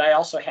 but I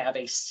also have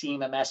a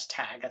CMMS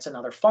tag. That's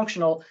another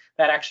functional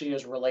that actually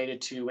is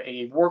related to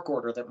a work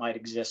order that might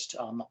exist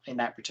in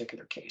that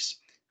particular case.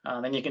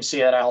 And you can see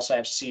that I also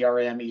have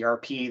CRM,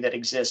 ERP that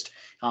exist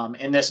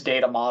in this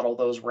data model.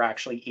 Those were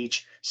actually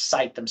each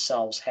site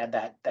themselves had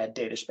that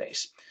data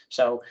space.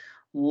 So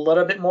a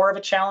little bit more of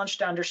a challenge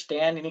to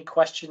understand. Any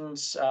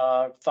questions,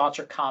 thoughts,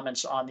 or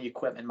comments on the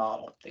equipment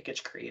model that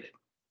gets created?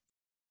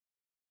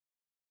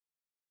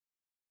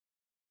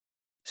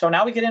 So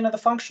now we get into the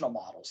functional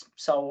models.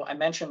 So I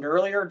mentioned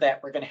earlier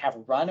that we're going to have a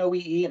run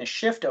OEE and a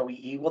shift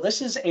OEE. Well,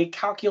 this is a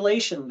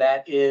calculation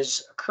that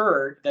is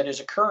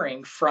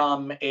occurring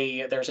from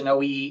there's an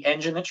OEE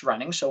engine that's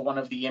running. So one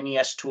of the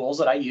MES tools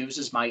that I use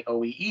is my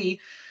OEE.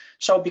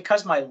 So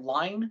because my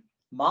line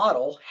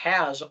model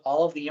has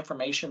all of the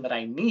information that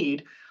I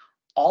need,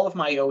 all of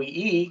my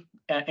OEE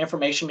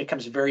information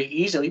becomes very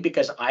easily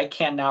because I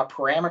can now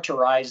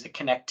parameterize the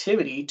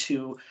connectivity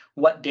to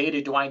what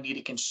data do I need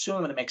to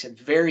consume, and it makes it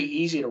very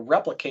easy to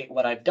replicate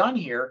what I've done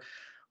here.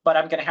 But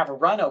I'm going to have a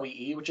run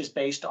OEE, which is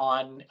based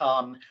on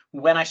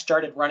when I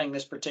started running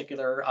this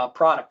particular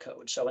product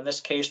code. So in this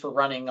case, we're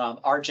running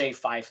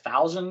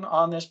RJ5000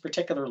 on this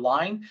particular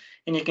line,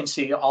 and you can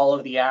see all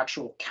of the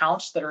actual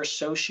counts that are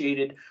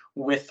associated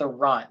with the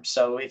run.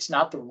 So it's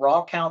not the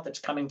raw count that's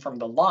coming from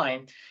the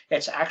line,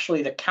 it's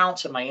actually the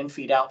counts of my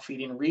in-feed, out-feed,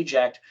 and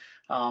reject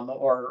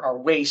or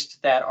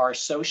waste that are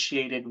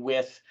associated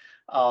with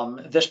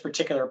this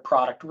particular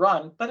product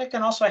run, but I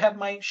can also have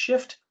my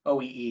shift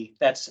OEE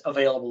that's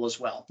available as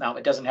well. Now,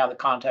 it doesn't have the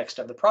context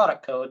of the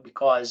product code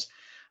because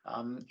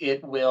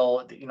it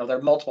will, there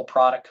are multiple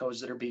product codes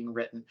that are being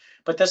written,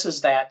 but this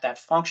is that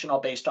functional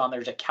based on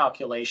there's a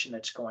calculation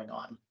that's going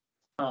on.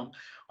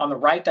 On the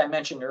right, I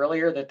mentioned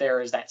earlier that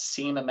there is that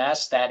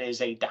CMMS, that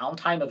is a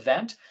downtime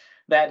event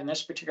that in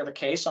this particular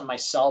case on my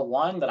cell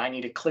 1 that I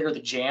need to clear the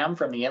jam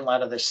from the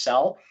inlet of this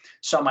cell.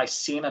 So my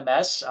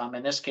CMMS,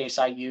 in this case,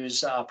 I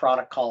use a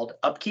product called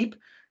Upkeep.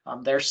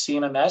 Their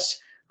CMMS,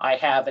 I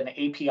have an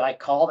API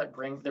call that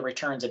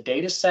returns a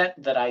data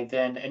set that I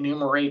then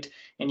enumerate,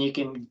 and you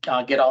can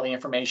get all the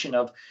information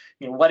of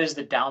what is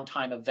the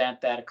downtime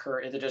event that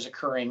is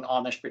occurring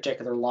on this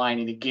particular line,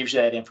 and it gives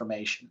you that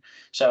information.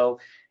 So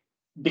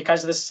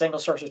because of this single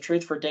source of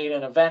truth for data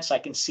and events, I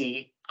can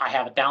see I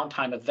have a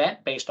downtime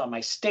event based on my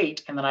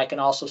state, and then I can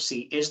also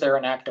see, is there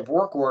an active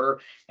work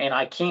order? And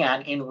I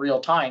can, in real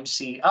time,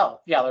 see, oh,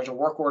 yeah, there's a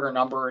work order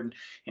number, and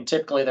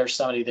typically there's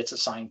somebody that's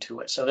assigned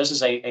to it. So this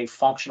is a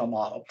functional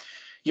model.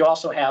 You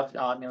also have,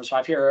 so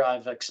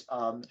I've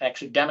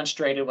actually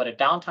demonstrated what a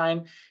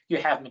downtime. You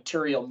have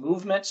material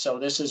movement. So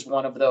this is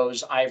one of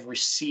those I've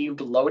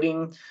received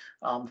loading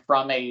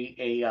from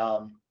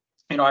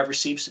I've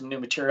received some new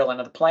material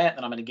into the plant,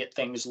 and I'm going to get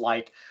things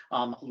like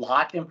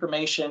lot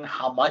information,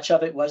 how much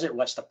of it was it,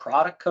 what's the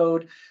product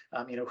code,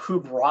 who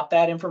brought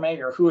that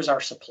information, or who is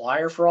our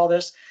supplier for all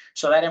this.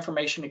 So that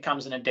information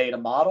becomes in a data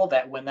model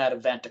that when that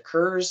event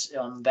occurs,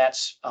 that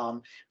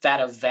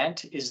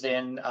event is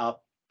then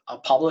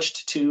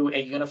published to a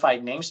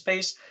unified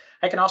namespace.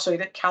 I can also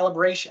get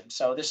calibration.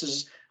 So this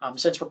is,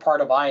 since we're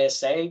part of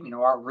ISA,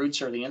 our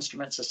roots are the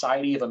Instrument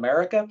Society of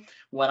America.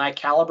 When I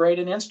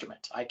calibrate an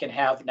instrument, I can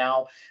have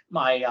now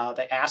my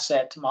the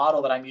asset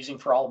model that I'm using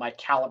for all of my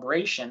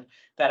calibration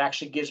that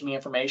actually gives me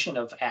information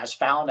of as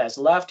found, as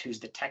left, who's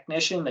the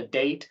technician, the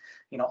date,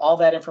 all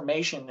that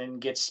information then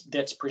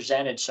gets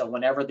presented. So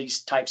whenever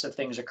these types of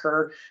things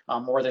occur,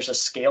 or there's a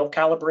scale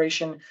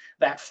calibration,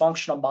 that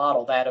functional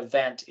model, that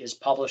event is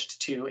published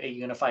to a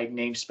unified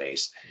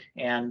namespace,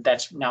 and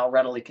that's now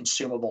readily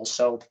consumable.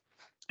 So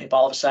if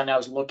all of a sudden I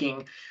was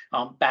looking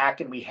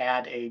back and we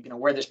had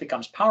where this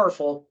becomes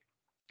powerful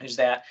is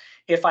that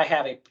if I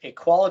have a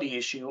quality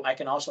issue, I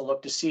can also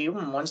look to see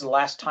when's the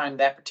last time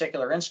that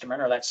particular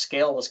instrument or that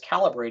scale was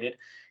calibrated,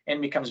 and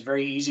it becomes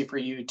very easy for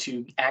you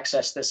to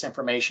access this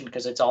information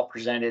because it's all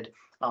presented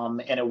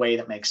in a way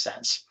that makes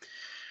sense.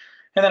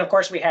 And then, of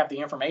course, we have the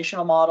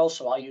informational model.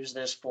 So I'll use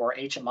this for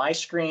HMI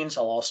screens.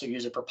 I'll also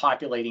use it for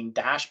populating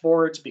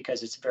dashboards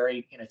because it's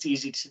it's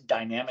easy to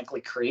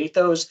dynamically create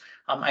those.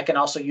 I can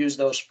also use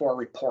those for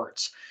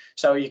reports.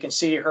 So you can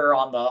see here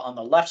on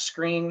the left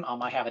screen,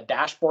 I have a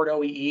dashboard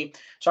OEE.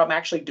 So I'm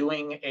actually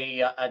doing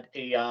an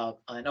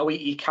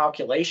OEE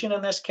calculation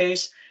in this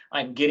case.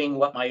 I'm getting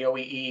what my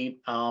OEE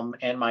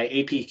and my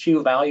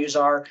APQ values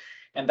are.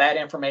 And that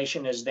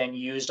information is then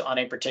used on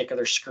a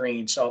particular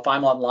screen. So if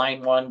I'm on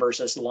line 1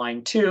 versus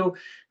line 2,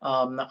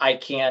 I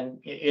can,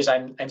 as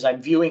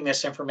I'm viewing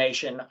this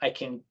information, I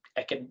can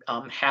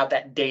have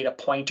that data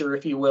pointer,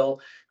 if you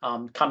will,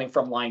 coming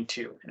from line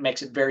 2. It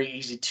makes it very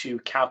easy to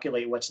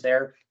calculate what's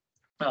there.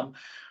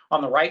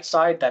 On the right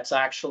side, that's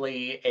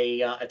actually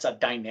it's a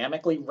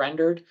dynamically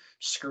rendered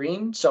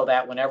screen, so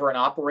that whenever an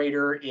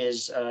operator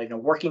is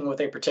working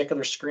with a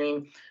particular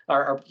screen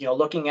or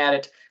looking at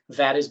it,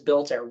 that is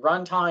built at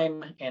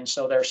runtime, and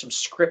so there's some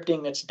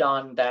scripting that's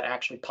done that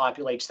actually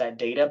populates that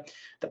data.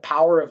 The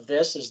power of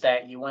this is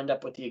that you end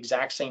up with the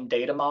exact same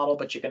data model,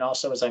 but you can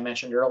also, as I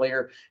mentioned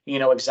earlier,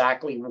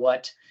 exactly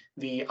what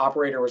the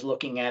operator was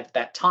looking at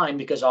that time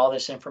because all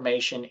this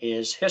information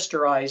is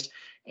historized,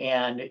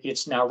 and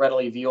it's now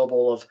readily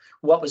viewable of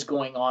what was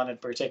going on at a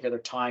particular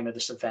time of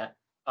this event.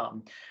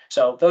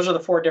 So those are the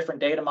 4 different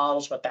data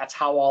models, but that's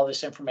how all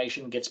this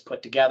information gets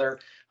put together.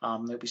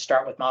 We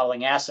start with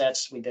modeling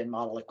assets, we then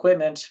model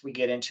equipment, we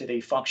get into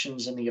the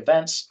functions and the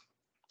events,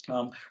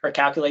 or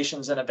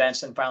calculations and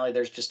events, and finally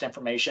there's just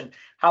information.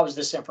 How is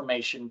this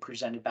information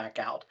presented back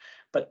out?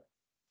 But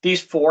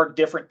these 4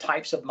 different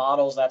types of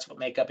models, that's what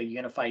make up a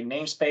unified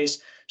namespace,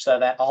 so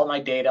that all my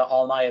data,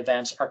 all my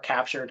events are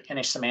captured in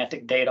a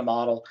semantic data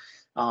model,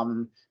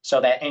 so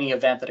that any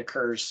event that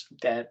occurs,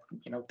 that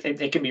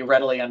they can be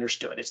readily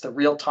understood. It's the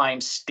real-time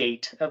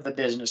state of the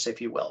business, if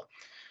you will.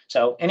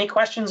 So any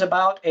questions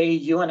about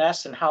a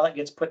UNS and how that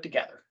gets put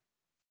together?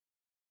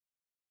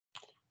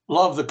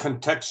 Love the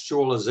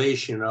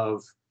contextualization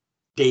of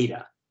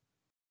data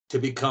to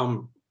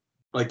become,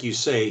 like you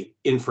say,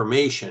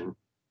 information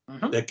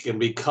that can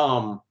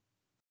become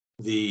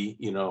the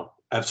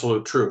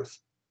absolute truth.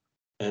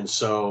 And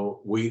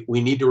so we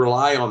need to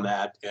rely on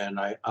that. And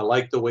I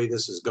like the way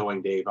this is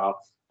going, Dave.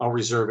 I'll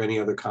reserve any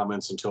other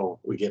comments until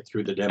we get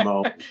through the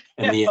demo.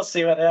 And we'll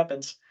see what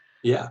happens.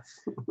 Yeah.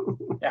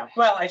 Yeah.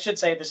 Well, I should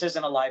say this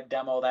isn't a live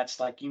demo. That's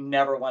like, you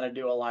never want to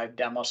do a live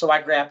demo. So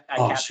I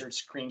captured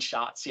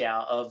screenshots,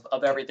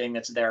 of everything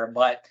that's there.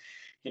 But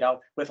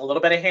with a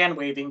little bit of hand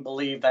waving,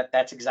 believe that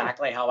that's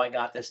exactly how I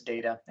got this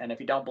data. And if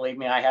you don't believe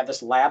me, I have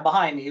this lab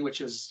behind me,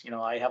 which is,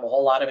 I have a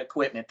whole lot of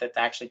equipment that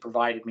actually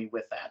provided me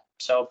with that.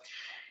 So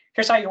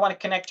here's how you want to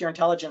connect your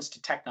intelligence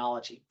to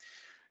technology.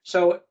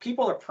 So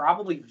people are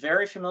probably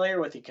very familiar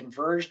with the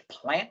converged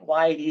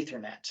plant-wide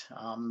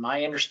Ethernet.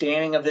 My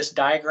understanding of this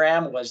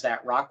diagram was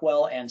that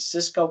Rockwell and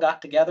Cisco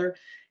got together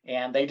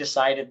and they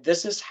decided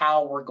this is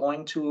how we're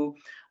going to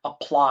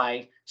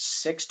apply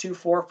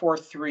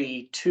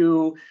 62443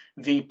 to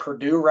the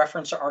Purdue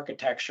reference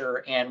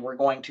architecture, and we're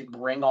going to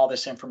bring all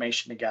this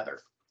information together.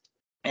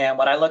 And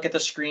when I look at the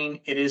screen,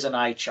 it is an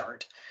eye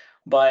chart,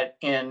 but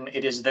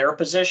it is their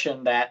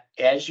position that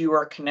as you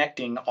are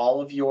connecting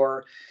all of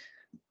your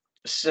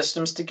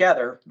systems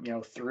together,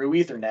 through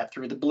Ethernet,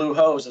 through the blue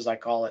hose, as I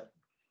call it,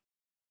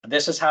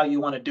 this is how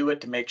you want to do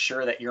it to make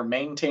sure that you're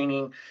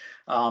maintaining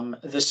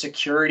the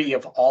security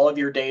of all of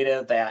your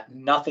data, that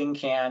nothing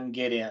can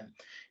get in.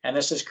 And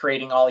this is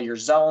creating all your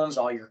zones,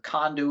 all your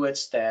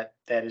conduits that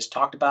is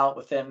talked about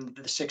within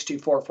the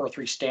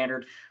 62443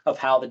 standard of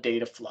how the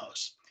data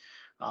flows.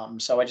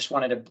 So I just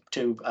wanted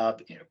to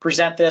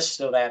present this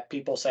so that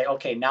people say,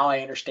 okay, now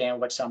I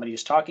understand what somebody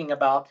is talking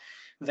about.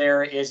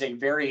 There is a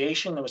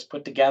variation that was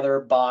put together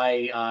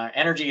by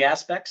Energy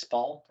Aspects,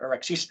 Paul, or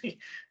excuse me,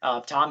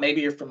 Tom,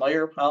 maybe you're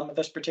familiar with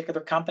this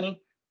particular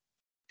company.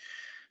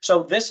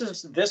 So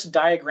this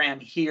diagram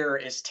here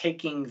is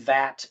taking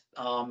that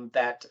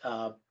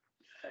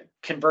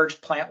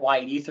converged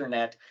plant-wide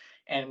Ethernet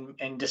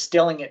and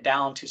distilling it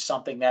down to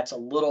something that's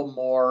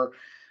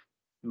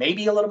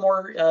maybe a little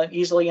more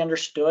easily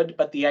understood.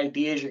 But the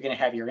idea is you're going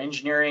to have your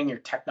engineering, your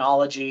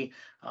technology,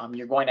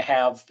 you're going to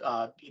have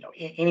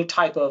any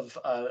type of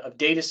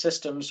data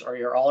systems,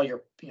 or all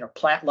your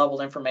plant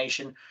level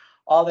information.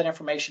 All that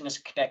information is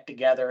connected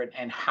together,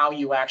 and how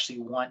you actually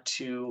want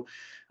to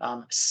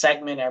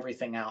segment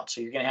everything out.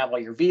 So you're going to have all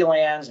your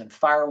VLANs and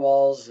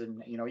firewalls,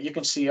 and you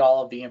can see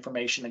all of the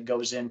information that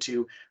goes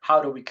into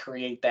how do we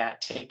create that,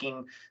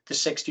 taking the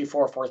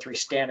 62443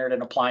 standard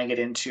and applying it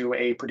into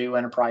a Purdue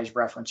Enterprise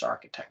Reference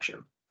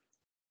Architecture.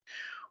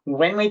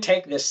 When we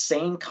take this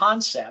same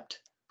concept,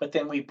 but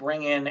then we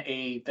bring in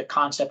the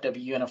concept of a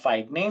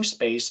unified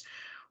namespace,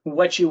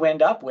 what you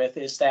end up with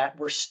is that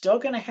we're still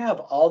going to have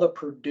all the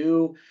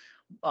Purdue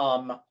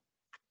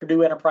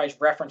Enterprise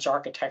Reference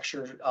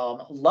Architecture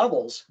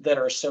levels that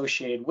are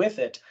associated with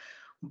it,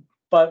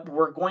 but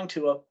we're going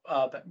to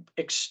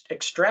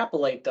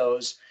extrapolate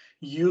those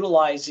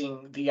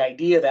utilizing the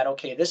idea that,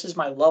 okay, this is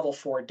my level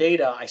 4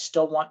 data. I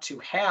still want to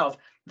have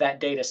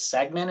that data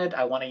segmented.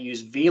 I want to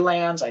use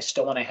VLANs. I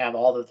still want to have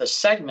all of the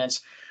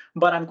segments,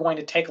 but I'm going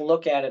to take a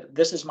look at it.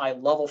 This is my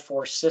level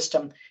 4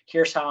 system.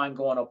 Here's how I'm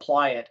going to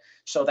apply it,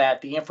 so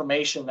that the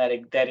information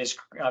that is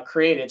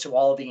created, so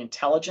all of the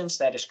intelligence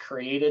that is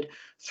created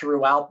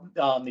throughout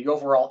the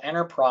overall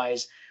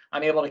enterprise,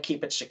 I'm able to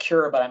keep it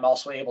secure, but I'm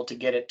also able to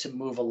get it to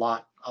move a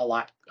lot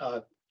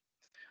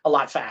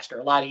faster,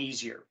 a lot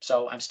easier.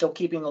 So I'm still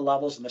keeping the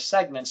levels and the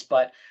segments,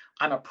 but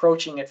I'm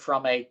approaching it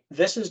from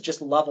this is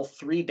just level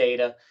 3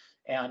 data,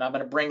 and I'm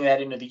going to bring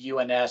that into the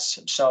UNS.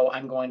 So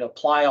I'm going to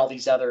apply all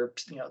these other,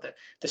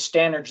 the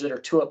standards that are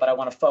to it, but I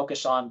want to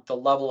focus on the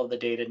level of the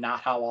data,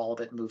 not how all of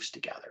it moves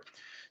together.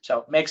 So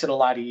it makes it a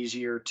lot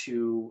easier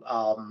to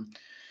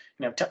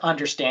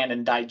understand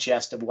and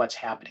digest of what's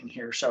happening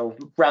here. So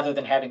rather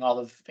than having all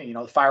of the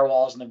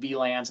firewalls and the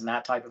VLANs and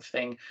that type of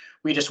thing,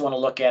 we just want to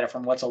look at it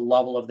from what's a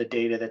level of the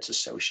data that's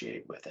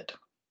associated with it.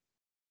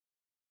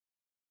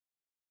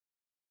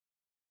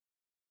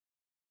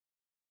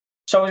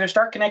 So as we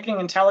start connecting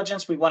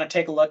intelligence, we want to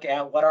take a look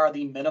at what are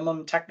the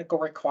minimum technical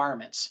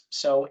requirements.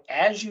 So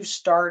as you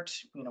start,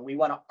 we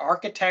want to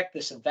architect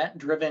this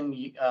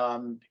event-driven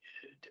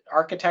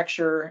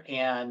architecture,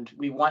 and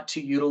we want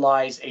to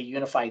utilize a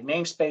unified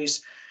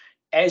namespace.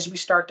 As we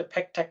start to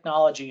pick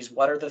technologies,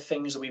 what are the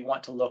things that we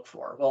want to look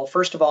for? Well,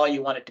 first of all,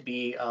 you want it to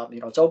be,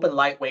 it's open,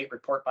 lightweight,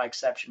 report by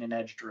exception, and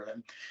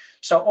edge-driven.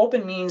 So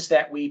open means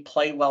that we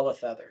play well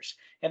with others.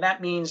 And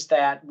that means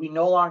that we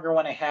no longer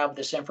want to have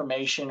this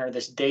information or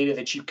this data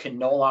that you can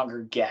no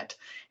longer get.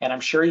 And I'm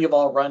sure you've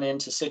all run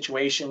into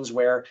situations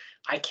where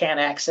I can't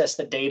access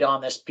the data on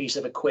this piece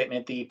of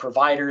equipment. The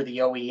provider, the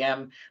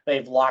OEM,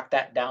 they've locked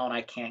that down.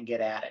 I can't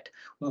get at it.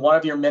 One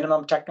of your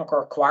minimum technical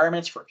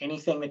requirements for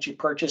anything that you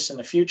purchase in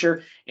the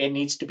future, it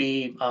needs to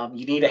be,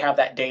 you need to have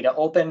that data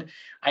open.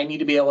 I need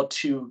to be able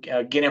to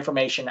get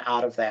information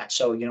out of that.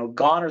 So,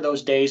 gone are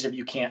those days if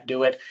you can't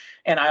do it.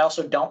 And I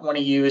also don't want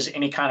to use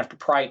any kind of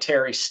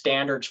proprietary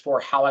standards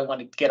for how I want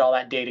to get all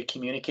that data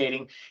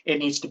communicating. It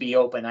needs to be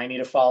open. I need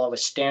to follow a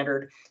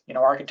standard,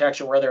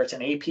 architecture, whether it's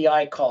an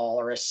API call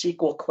or a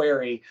SQL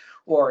query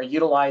or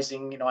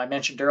utilizing, I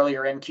mentioned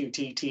earlier,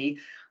 MQTT.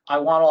 I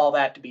want all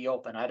that to be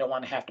open. I don't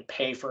want to have to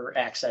pay for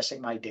accessing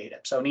my data.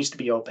 So it needs to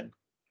be open.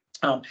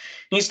 It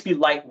needs to be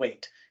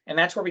lightweight. And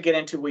that's where we get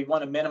into, we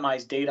want to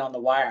minimize data on the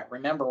wire.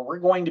 Remember, we're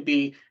going to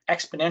be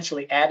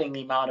exponentially adding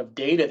the amount of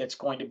data that's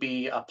going to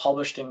be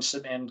published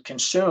and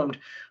consumed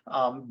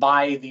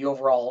by the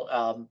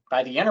overall,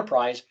 by the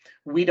enterprise.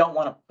 We don't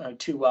want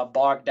to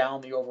bog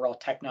down the overall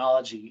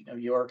technology.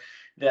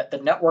 The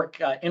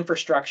network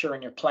infrastructure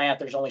in your plant,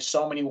 there's only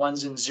so many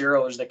ones and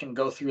zeros that can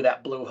go through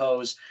that blue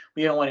hose.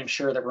 We don't want to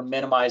ensure that we're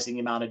minimizing the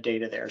amount of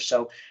data there.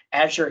 So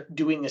as you're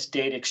doing this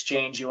data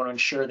exchange, you want to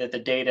ensure that the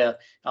data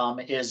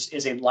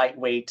is a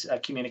lightweight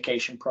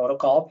communication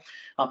protocol.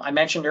 I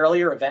mentioned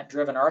earlier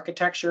event-driven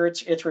architecture.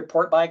 It's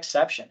report by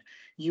exception.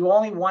 You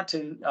only want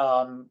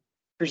to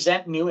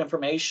present new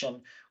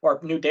information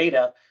or new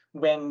data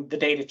when the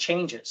data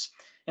changes.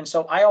 And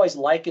so I always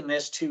liken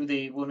this to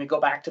when we go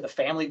back to the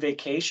family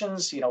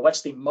vacations,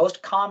 what's the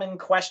most common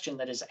question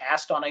that is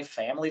asked on a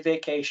family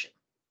vacation?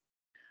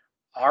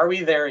 Are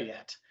we there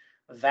yet?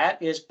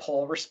 That is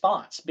poll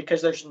response,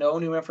 because there's no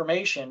new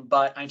information,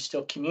 but I'm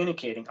still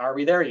communicating. Are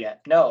we there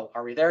yet? No.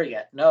 Are we there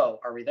yet? No.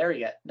 Are we there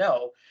yet?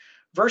 No.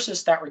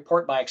 Versus that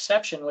report by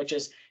exception, which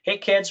is, hey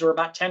kids, we're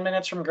about 10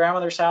 minutes from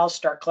grandmother's house.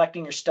 Start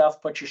collecting your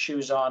stuff, put your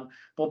shoes on.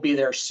 We'll be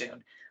there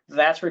soon.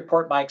 That's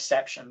report by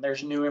exception.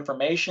 There's new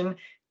information,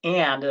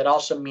 and it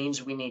also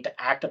means we need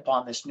to act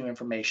upon this new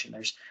information.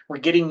 We're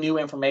getting new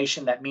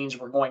information. That means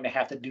we're going to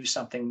have to do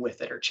something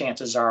with it, or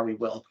chances are we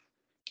will.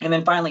 And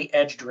then finally,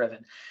 edge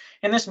driven.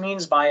 And this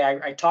means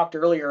I talked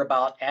earlier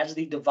about, as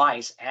the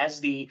device, as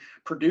the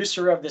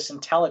producer of this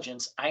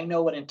intelligence, I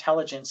know what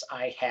intelligence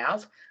I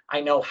have.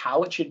 I know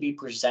how it should be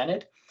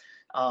presented.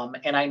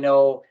 And I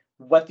know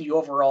what the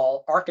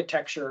overall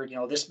architecture,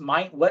 what is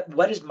my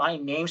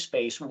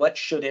namespace? What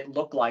should it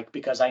look like?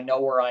 Because I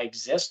know where I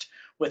exist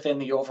within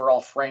the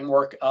overall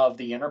framework of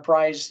the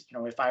enterprise.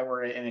 If I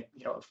were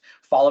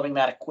following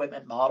that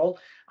equipment model,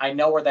 I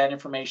know where that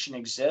information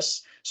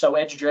exists. So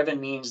edge driven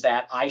means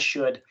that I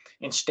should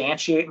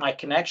instantiate my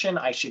connection.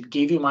 I should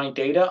give you my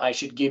data. I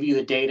should give you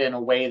the data in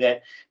a way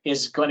that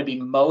is going to be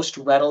most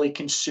readily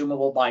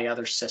consumable by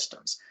other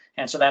systems.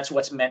 And so that's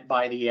what's meant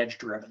by the edge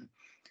driven.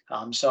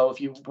 So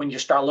when you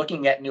start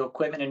looking at new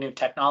equipment and new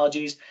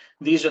technologies,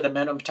 these are the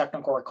minimum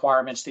technical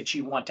requirements that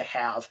you want to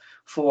have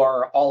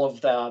for all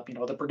of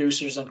the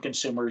producers and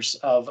consumers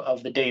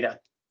of the data.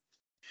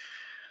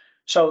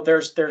 So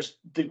there's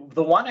the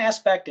one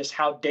aspect is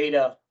how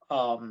data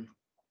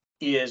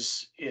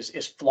is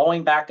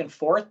flowing back and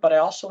forth, but I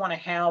also want to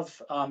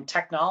have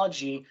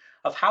technology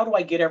of how do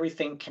I get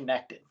everything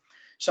connected.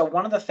 So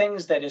one of the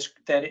things that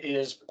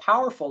is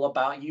powerful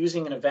about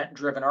using an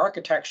event-driven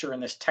architecture in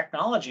this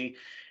technology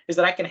is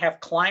that I can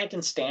have client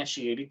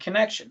instantiated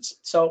connections.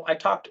 So I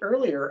talked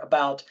earlier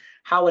about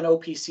how an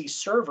OPC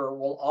server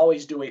will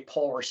always do a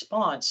poll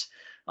response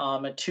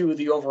to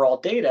the overall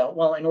data.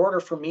 Well, in order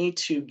for me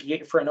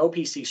for an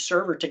OPC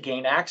server to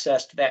gain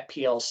access to that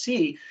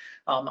PLC,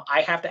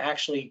 I have to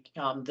actually,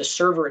 the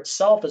server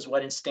itself is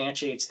what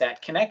instantiates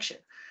that connection.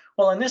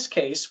 Well, in this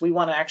case, we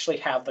want to actually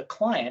have the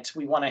client.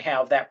 We want to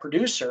have that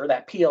producer,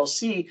 that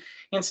PLC,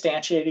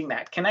 instantiating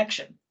that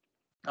connection,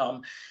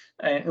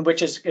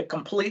 which is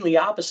completely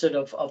opposite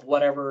of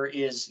whatever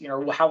is,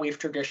 how we've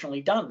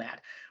traditionally done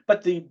that.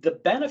 But the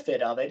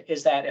benefit of it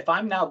is that if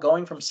I'm now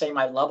going from, say,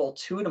 my level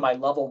 2 to my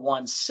level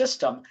 1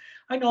 system,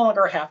 I no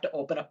longer have to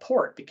open a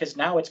port, because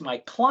now it's my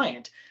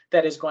client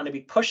that is going to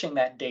be pushing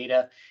that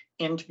data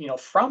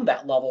from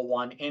that level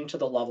 1 into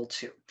the level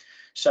 2.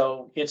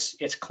 So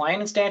it's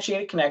client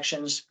instantiated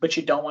connections, but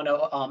you don't want to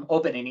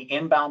open any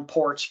inbound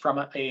ports from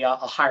a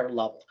higher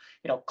level.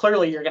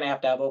 Clearly you're going to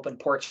have open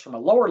ports from a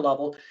lower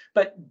level,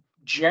 but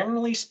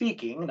generally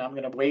speaking, and I'm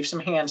going to wave some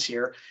hands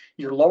here,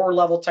 your lower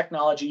level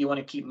technology you want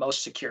to keep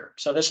most secure.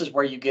 So this is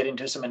where you get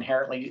into some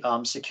inherently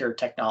secure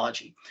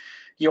technology.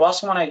 You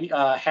also want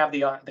to have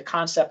the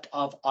concept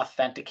of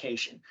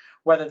authentication,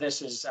 whether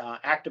this is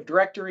Active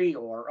Directory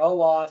or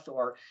OAuth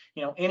or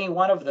any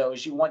one of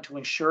those. You want to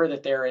ensure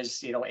that there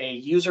is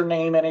a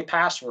username and a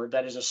password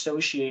that is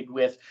associated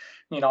with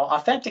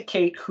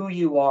authenticate who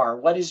you are.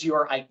 What is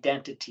your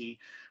identity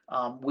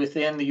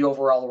within the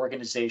overall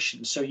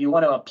organization? So you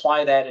want to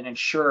apply that and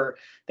ensure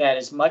that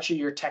as much of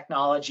your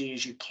technology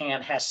as you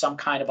can has some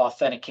kind of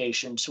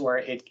authentication, so where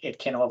it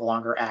can no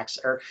longer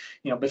access, or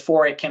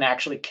before it can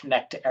actually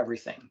connect to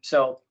everything.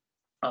 So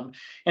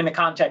in the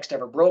context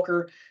of a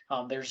broker,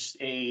 there's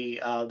a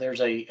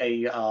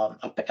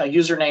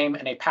username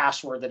and a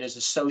password that is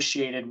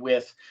associated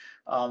with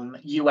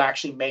you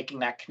actually making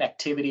that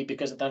connectivity,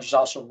 because there's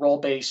also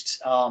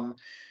role-based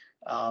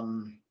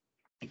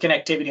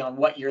connectivity on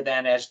what you're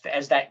then, as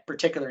that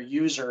particular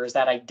user, as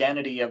that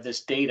identity of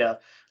this data,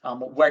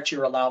 what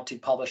you're allowed to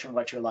publish and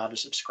what you're allowed to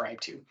subscribe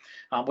to,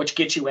 which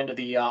gets you into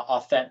the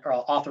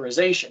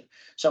authorization.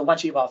 So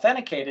once you've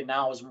authenticated,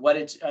 now is what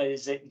is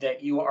it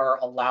that you are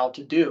allowed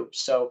to do.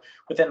 So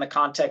within the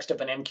context of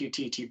an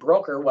MQTT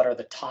broker, what are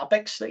the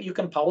topics that you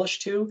can publish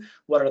to?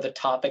 What are the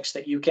topics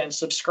that you can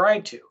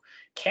subscribe to?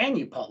 Can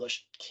you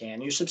publish?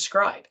 Can you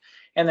subscribe?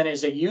 And then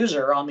as a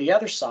user on the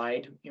other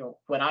side,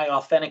 when I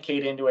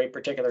authenticate into a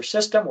particular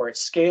system, where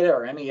it's SCADA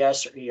or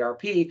MES or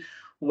ERP,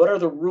 what are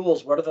the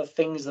rules? What are the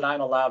things that I'm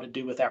allowed to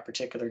do with that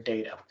particular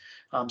data?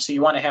 So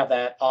you want to have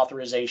that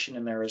authorization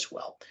in there as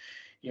well.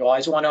 You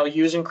always want to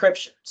use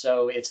encryption.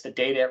 So it's the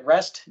data at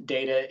rest,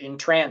 data in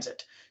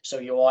transit. So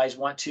you always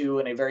want to,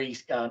 in a very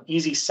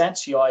easy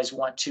sense, you always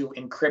want to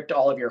encrypt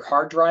all of your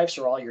hard drives,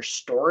 or all your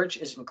storage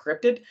is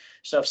encrypted.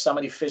 So if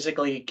somebody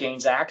physically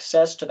gains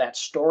access to that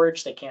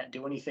storage, they can't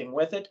do anything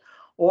with it.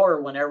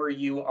 Or whenever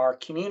you are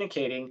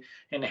communicating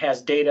and it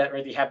has data, or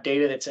you have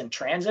data that's in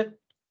transit,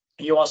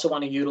 you also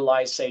want to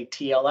utilize, say,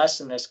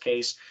 TLS in this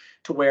case,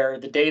 to where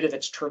the data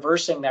that's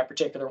traversing that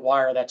particular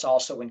wire, that's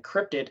also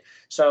encrypted,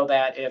 so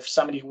that if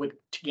somebody would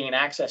gain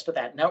access to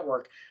that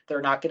network,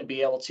 they're not going to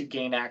be able to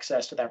gain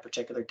access to that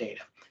particular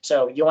data.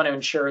 So you want to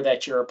ensure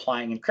that you're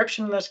applying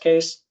encryption in this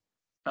case.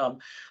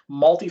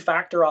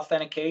 Multi-factor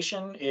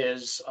authentication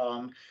is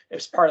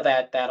part of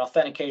that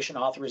authentication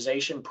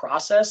authorization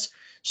process.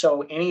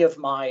 So any of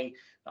my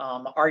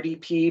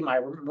RDP, my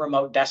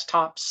remote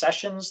desktop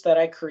sessions that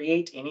I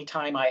create,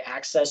 anytime I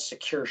access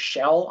secure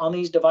shell on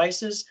these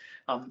devices,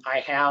 I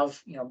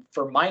have,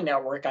 for my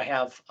network, I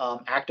have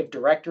Active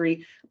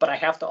Directory, but I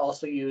have to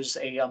also use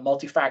a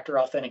multi-factor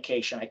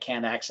authentication. I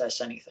can't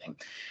access anything.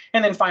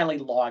 And then finally,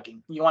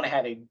 logging. You want to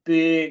have a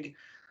big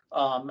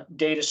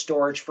data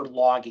storage for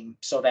logging,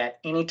 so that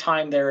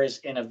anytime there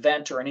is an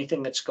event or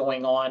anything that's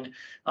going on,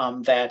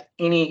 that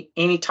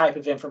any type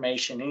of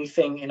information,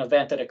 anything, an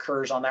event that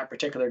occurs on that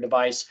particular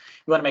device,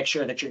 you want to make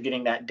sure that you're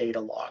getting that data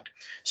logged.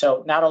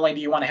 So not only do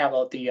you want to have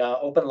the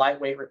open,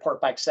 lightweight, report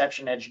by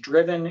exception, edge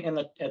driven in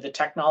the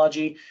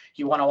technology,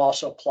 you want to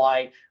also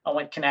apply, I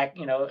want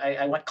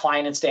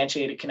client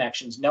instantiated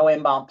connections, no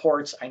inbound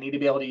ports. I need to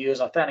be able to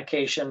use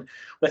authentication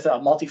with a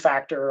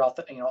multi-factor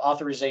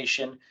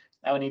authorization.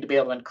 I would need to be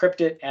able to encrypt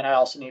it, and I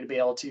also need to be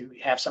able to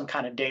have some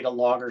kind of data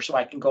logger, so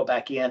I can go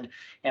back in,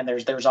 and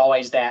there's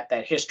always that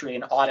history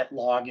and audit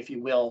log, if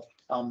you will,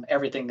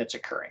 everything that's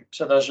occurring.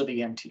 So those are the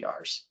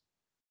MTRs.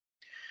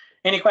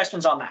 Any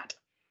questions on that?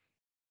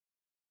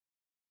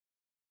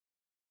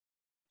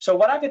 So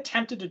what I've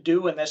attempted to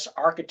do in this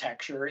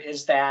architecture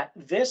is that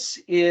this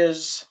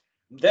is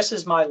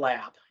my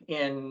lab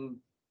in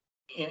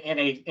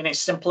a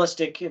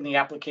simplistic, in the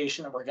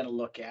application that we're going to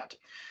look at.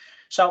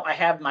 So I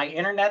have my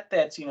internet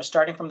that's,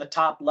 starting from the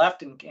top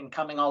left and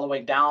coming all the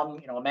way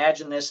down.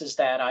 Imagine this is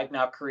that I've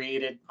now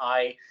created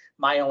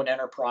my own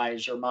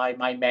enterprise, or my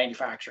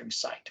manufacturing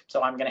site.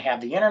 So I'm going to have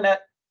the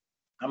internet.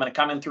 I'm going to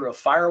come in through a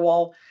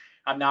firewall.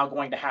 I'm now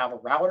going to have a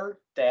router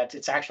that,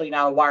 it's actually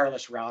not a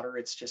wireless router.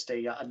 It's just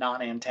a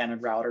non-antenna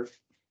router.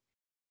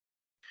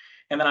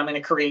 And then I'm going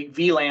to create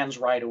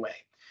VLANs right away.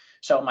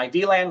 So my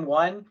VLAN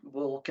 1,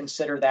 we'll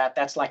consider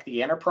that's like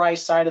the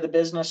enterprise side of the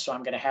business. So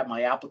I'm going to have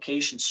my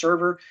application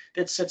server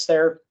that sits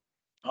there.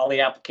 All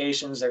the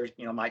applications, there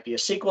might be a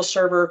SQL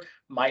server,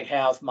 might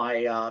have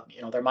my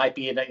there might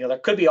be there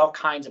could be all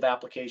kinds of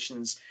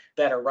applications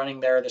that are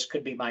running there. This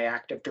could be my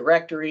Active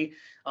Directory.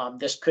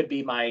 This could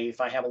be if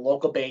I have a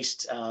local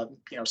based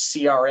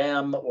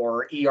CRM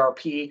or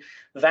ERP.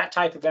 That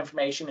type of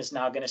information is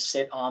now going to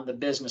sit on the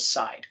business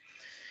side.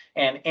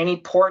 And any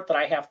port that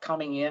I have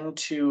coming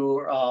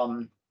into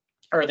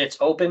or that's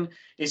open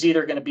is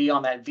either going to be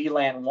on that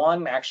VLAN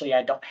 1. Actually,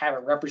 I don't have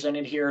it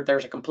represented here.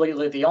 There's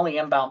the only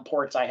inbound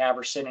ports I have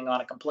are sitting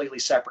on a completely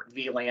separate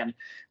VLAN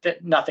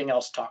that nothing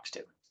else talks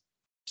to.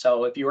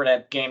 So if you were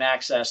to gain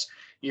access,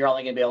 you're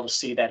only going to be able to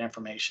see that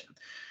information.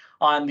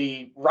 On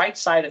the right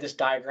side of this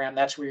diagram,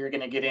 that's where you're going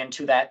to get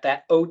into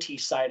that OT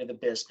side of the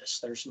business.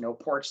 There's no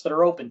ports that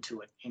are open to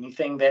it.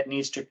 Anything that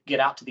needs to get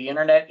out to the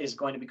internet is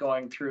going to be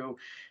going through,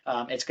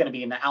 it's going to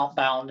be an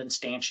outbound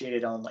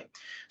instantiated only.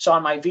 So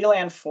on my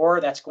VLAN 4,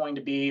 that's going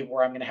to be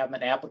where I'm going to have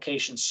an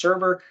application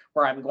server,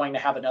 where I'm going to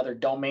have another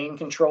domain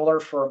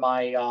controller for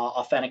my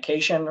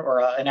authentication,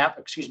 or an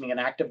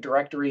Active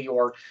Directory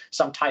or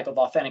some type of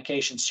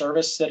authentication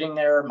service sitting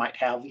there. Might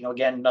have,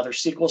 again, another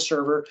SQL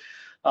server.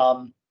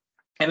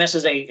 And this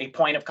is a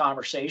point of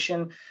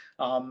conversation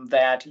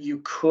that you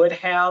could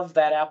have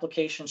that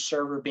application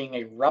server being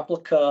a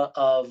replica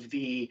of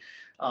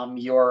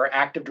your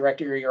Active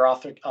Directory, or your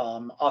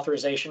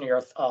authorization, or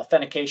your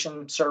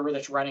authentication server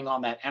that's running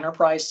on that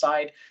enterprise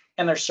side.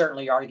 And there's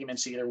certainly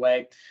arguments either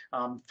way.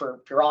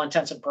 For all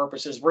intents and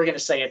purposes, we're going to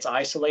say it's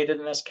isolated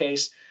in this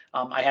case.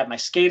 I have my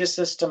SCADA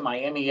system,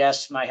 my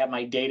MES, and I have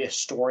my data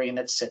historian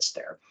that sits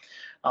there.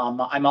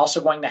 I'm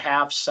also going to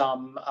have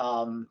some,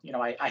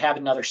 I have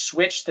another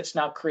switch that's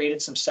now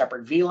created some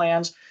separate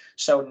VLANs.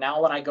 So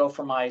now when I go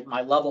from my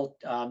level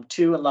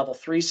 2 and level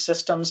 3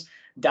 systems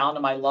down to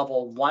my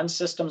level 1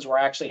 systems, where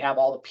I actually have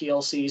all the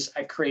PLCs,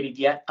 I created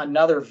yet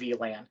another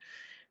VLAN.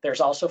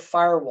 There's also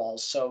firewalls,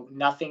 so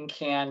nothing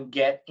can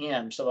get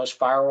in. So those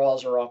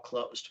firewalls are all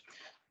closed.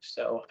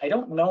 So I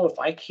don't know if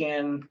I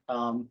can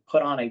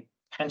put on a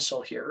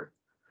pencil here,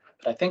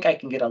 but I think I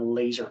can get a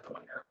laser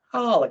pointer.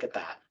 Oh, look at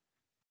that.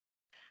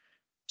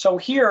 So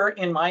here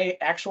in my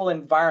actual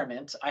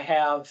environment, I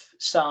have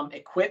some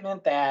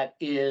equipment that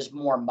is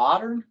more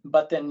modern,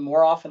 but then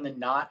more often than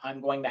not, I'm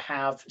going to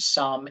have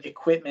some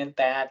equipment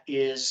that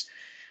is,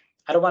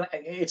 I don't want,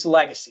 it's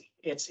legacy.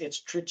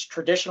 It's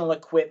traditional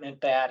equipment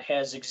that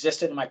has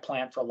existed in my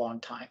plant for a long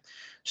time.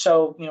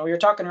 So, we were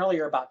talking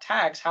earlier about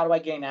tags. How do I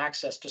gain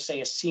access to,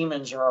 say, a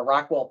Siemens or a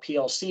Rockwell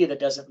PLC that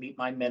doesn't meet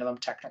my minimum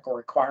technical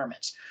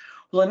requirements?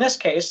 Well, in this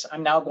case,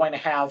 I'm now going to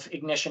have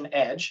Ignition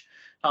Edge,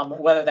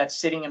 whether that's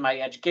sitting in my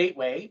Edge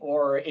gateway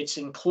or it's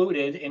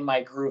included in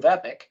my Groove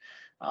Epic.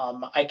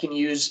 I can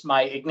use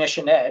my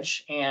Ignition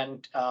Edge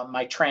and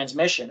my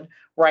transmission,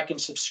 where I can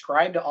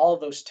subscribe to all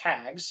of those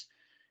tags,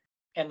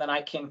 and then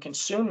I can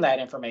consume that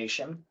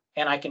information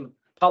and I can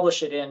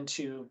publish it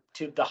into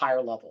the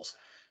higher levels.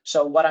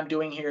 So what I'm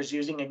doing here is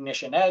using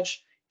Ignition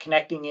Edge,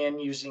 connecting in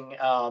using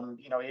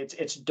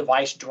its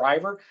device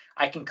driver.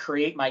 I can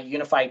create my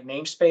unified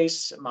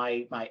namespace,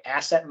 my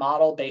asset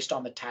model based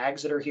on the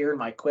tags that are here in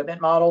my equipment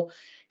model,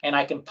 and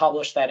I can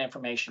publish that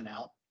information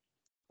out.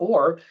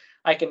 Or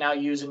I can now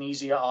use an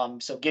easy,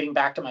 so getting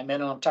back to my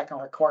minimum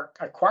technical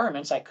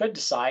requirements, I could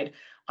decide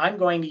I'm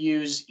going to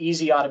use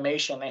Easy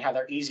Automation. They have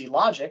their Easy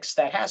Logics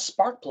that has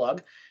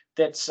Sparkplug.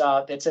 That's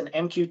an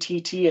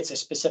MQTT. It's a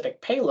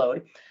specific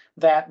payload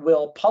that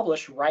will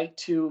publish right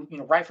to,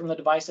 right from the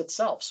device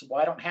itself. So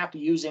I don't have to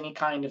use any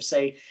kind of,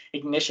 say,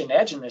 Ignition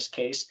Edge in this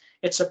case.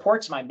 It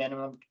supports my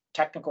minimum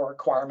technical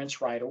requirements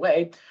right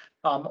away.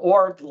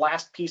 Or the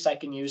last piece I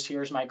can use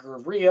here is my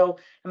Groove Rio,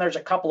 and there's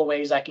a couple of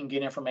ways I can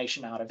get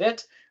information out of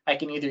it. I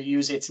can either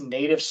use its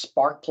native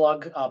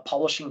Sparkplug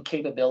publishing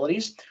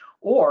capabilities,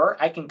 or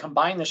I can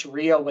combine this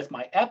Rio with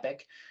my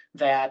Epic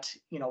that,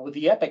 with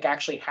the Epic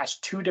actually has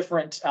two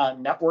different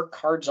network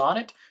cards on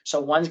it.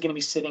 So one's going to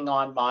be sitting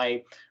on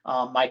my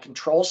my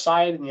control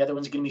side, and the other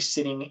one's going to be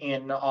sitting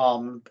in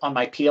on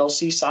my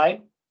PLC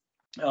side.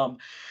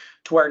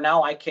 To where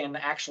now I can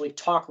actually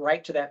talk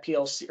right to that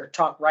PLC or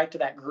talk right to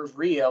that Groove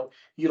Rio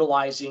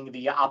utilizing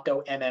the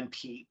Opto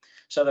MMP.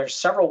 So there's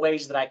several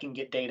ways that I can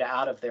get data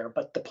out of there.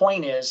 But the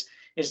point is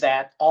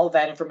that all of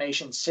that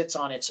information sits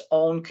on its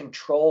own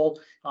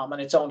control, on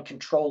its own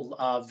control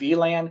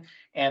VLAN,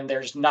 and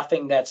there's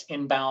nothing that's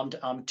inbound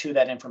to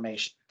that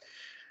information.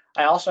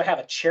 I also have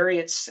a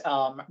Chariot's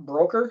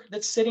broker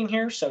that's sitting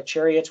here. So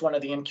Chariot's one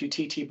of the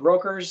MQTT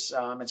brokers.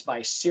 It's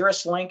by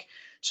Cirrus Link.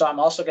 So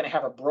I'm also going to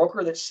have a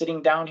broker that's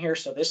sitting down here.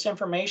 So this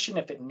information,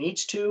 if it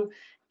needs to,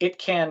 it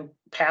can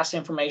pass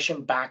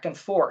information back and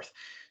forth.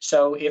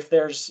 So if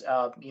there's,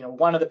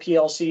 one of the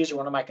PLCs or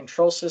one of my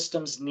control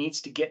systems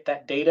needs to get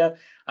that data,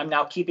 I'm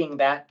now keeping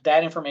that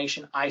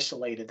information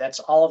isolated. That's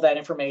all of that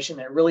information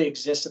that really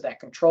exists at that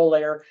control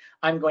layer.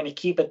 I'm going to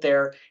keep it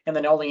there, and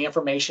then only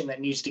information that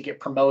needs to get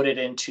promoted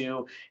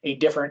into a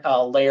different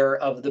layer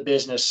of the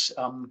business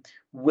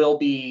will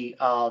be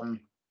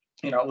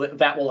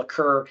that will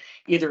occur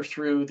either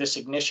through this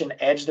Ignition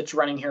Edge that's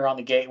running here on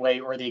the gateway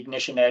or the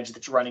Ignition Edge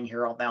that's running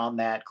here on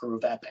that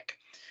Groove Epic.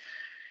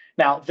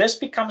 Now, this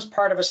becomes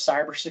part of a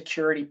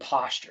cybersecurity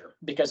posture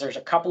because there's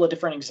a couple of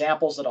different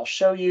examples that I'll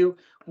show you.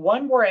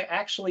 One where I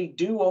actually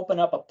do open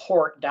up a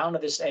port down to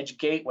this Edge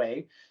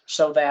gateway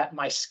so that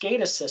my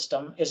SCADA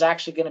system is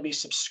actually going to be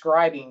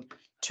subscribing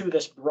to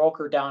this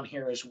broker down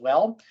here as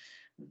well.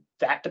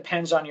 That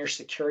depends on your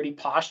security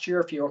posture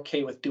if you're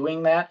okay with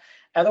doing that.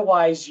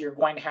 Otherwise, you're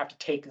going to have to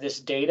take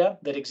this data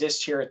that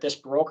exists here at this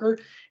broker,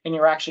 and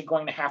you're actually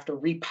going to have to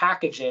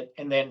repackage it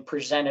and then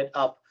present it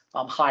up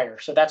higher.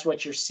 So that's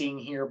what you're seeing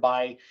here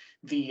by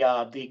the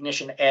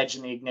Ignition Edge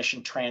and the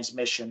Ignition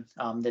Transmission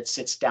that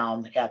sits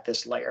down at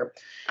this layer.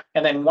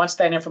 And then once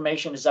that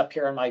information is up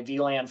here on my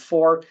VLAN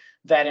 4,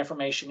 that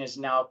information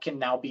can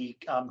now be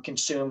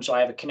consumed. So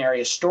I have a Canary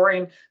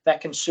historian that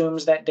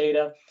consumes that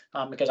data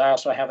because I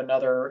also have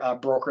another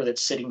broker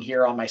that's sitting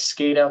here on my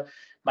SCADA.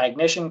 My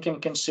Ignition can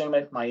consume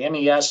it, my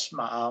MES,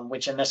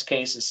 which in this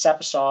case is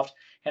Cepasoft,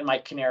 and my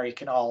Canary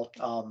can all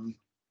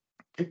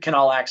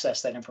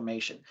access that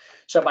information.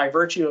 So by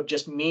virtue of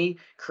just me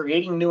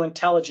creating new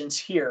intelligence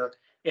here,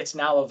 it's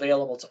now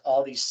available to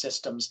all these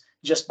systems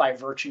just by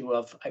virtue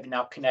of I've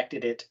now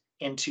connected it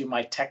into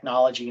my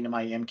technology, into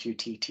my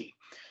MQTT.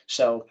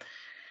 So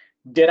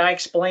did I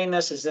explain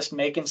this? Is this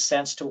making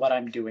sense to what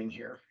I'm doing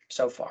here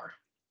so far?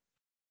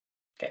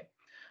 Okay.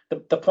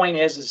 The point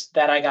is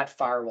that I got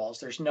firewalls.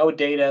 There's no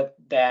data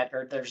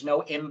there's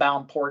no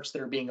inbound ports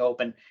that are being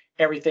opened.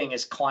 Everything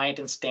is client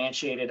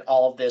instantiated.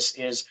 All of this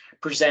is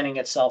presenting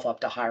itself up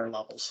to higher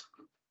levels.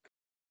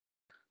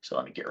 So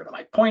let me get rid of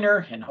my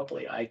pointer and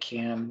hopefully I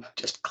can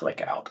just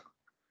click out.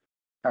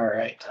 All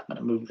right, I'm going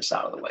to move this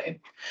out of the way.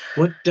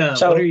 What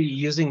are you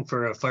using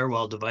for a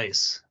firewall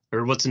device?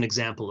 Or what's an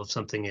example of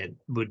something it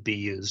would be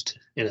used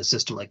in a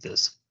system like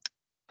this?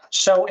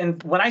 So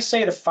when I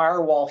say the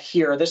firewall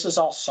here, this is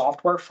all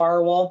software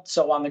firewall.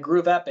 So on the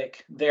Groove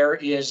Epic, there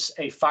is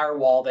a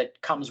firewall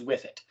that comes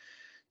with it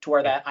to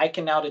where that I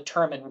can now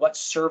determine what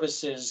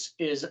services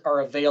are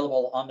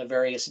available on the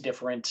various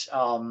different,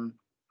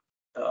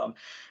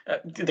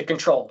 the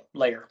control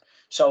layer.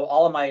 So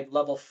all of my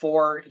level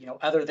 4,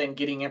 other than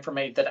getting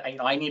information that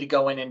I need to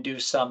go in and do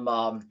some,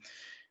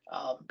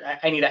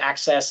 I need to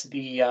access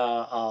the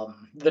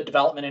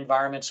development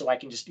environment so I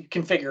can just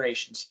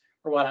configurations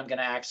for what I'm going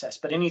to access.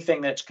 But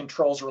anything that's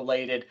controls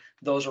related,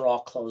 those are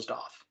all closed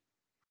off.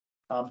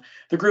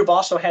 The group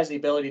also has the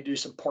ability to do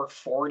some port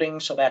forwarding.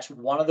 So that's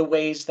one of the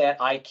ways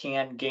that I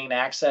can gain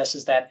access,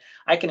 is that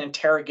I can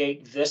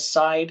interrogate this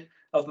side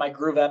of my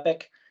Groove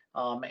Epic.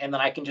 And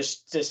then I can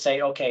just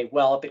say, okay,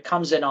 well, if it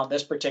comes in on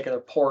this particular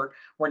port,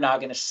 we're now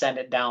going to send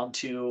it down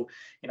to,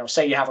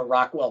 say you have a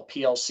Rockwell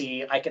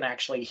PLC, I can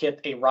actually hit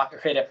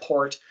a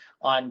port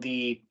on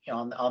the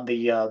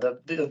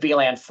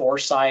VLAN 4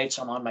 side.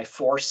 So I'm on my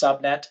 4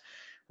 subnet.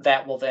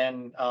 That will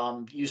then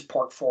use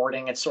port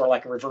forwarding. It's sort of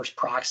like a reverse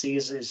proxy,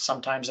 is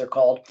sometimes they're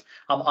called.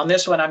 On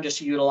this one, I'm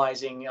just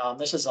utilizing,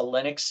 this is a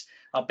Linux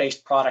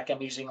based product.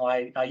 I'm using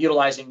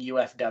utilizing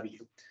UFW,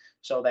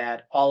 so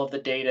that all of the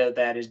data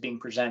that is being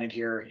presented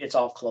here, it's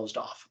all closed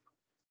off.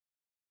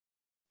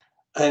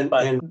 And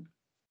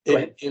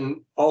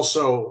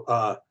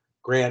also,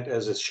 Grant,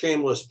 as a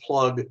shameless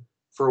plug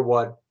for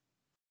what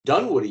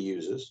Dunwoody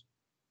uses,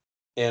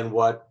 and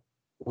what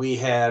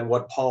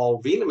Paul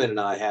Wieneman and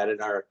I had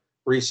in our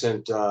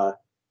recent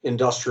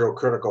industrial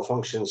critical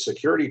function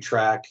security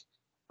track,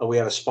 we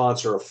had a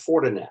sponsor of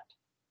Fortinet,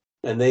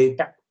 and they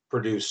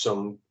produce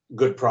some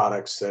good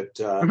products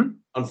that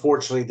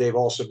unfortunately they've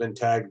also been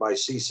tagged by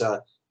CISA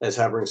as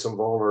having some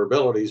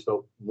vulnerabilities, but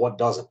what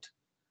doesn't?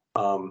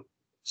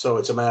 So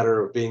it's a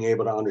matter of being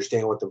able to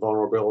understand what the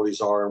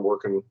vulnerabilities are and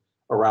working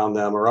around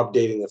them, or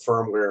updating the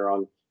firmware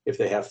on if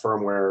they have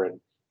firmware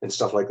and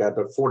stuff like that.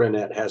 But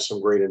Fortinet has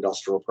some great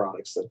industrial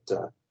products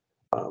that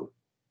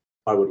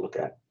I would look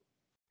at.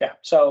 Yeah,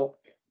 so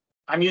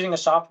I'm using a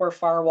software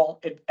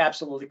firewall. It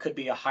absolutely could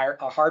be a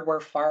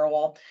hardware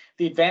firewall.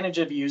 The advantage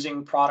of using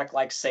a product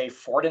like, say,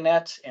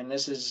 Fortinet, and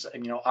this is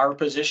our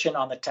position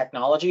on the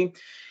technology,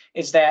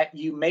 is that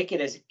you make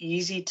it as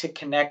easy to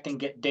connect and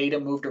get data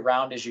moved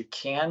around as you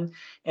can,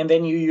 and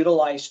then you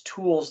utilize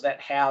tools that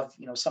have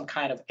some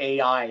kind of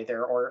AI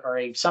there,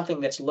 or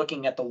something that's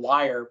looking at the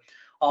wire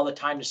all the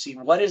time to see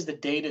what is the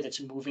data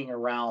that's moving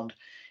around.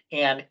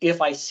 And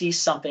if I see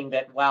something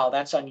that, wow,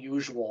 that's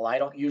unusual, I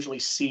don't usually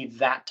see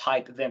that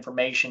type of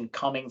information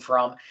coming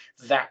from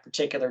that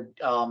particular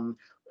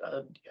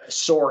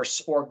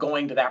source or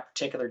going to that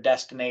particular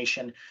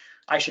destination,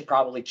 I should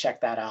probably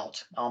check that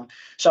out.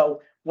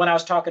 So when I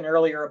was talking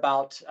earlier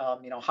about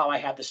how I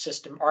have the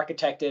system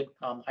architected,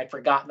 I'd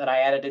forgotten that I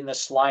added in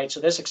this slide. So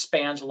this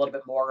expands a little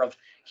bit more of,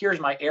 here's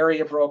my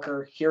area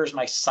broker, here's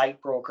my site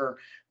broker,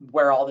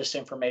 where all this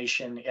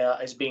information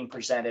is being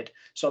presented.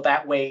 So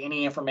that way,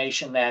 any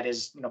information that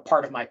is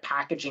part of my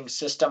packaging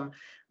system,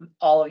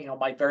 all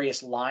my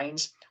various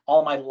lines,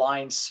 all my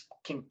lines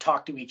can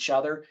talk to each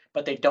other,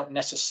 but they don't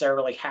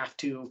necessarily have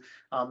to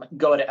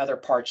go to other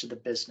parts of the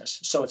business.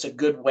 So it's a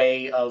good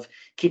way of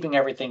keeping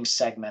everything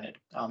segmented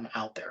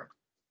out there.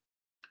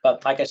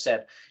 But like I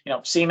said,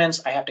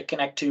 Siemens, I have to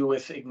connect to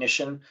with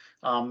Ignition.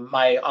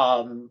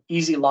 My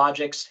Easy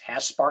Logics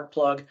has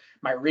Sparkplug.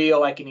 My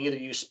Rio, I can either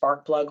use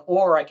Sparkplug,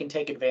 or I can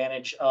take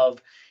advantage of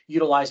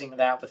utilizing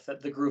that with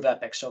the Groove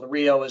Epic. So the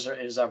Rio is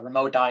a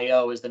remote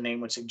I/O, as the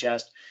name would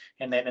suggest,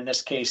 and then in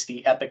this case,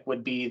 the Epic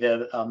would be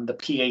the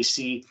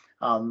PAC,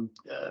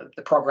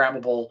 the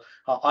programmable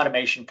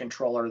automation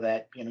controller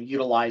that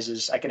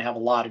utilizes. I can have a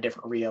lot of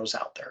different Rios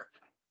out there.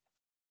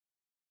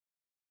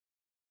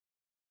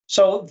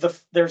 So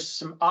there's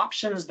some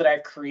options that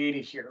I've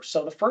created here.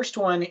 So the first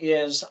one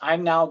is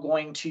I'm now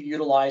going to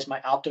utilize my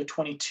Alto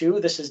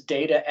 22. This is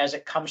data as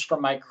it comes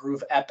from my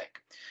Groove Epic.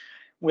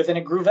 Within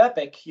a Groove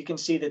Epic, you can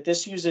see that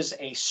this uses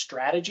a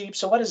strategy.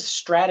 So what a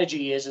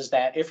strategy is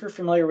that if you're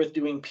familiar with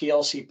doing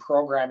PLC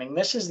programming,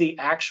 this is the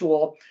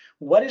actual,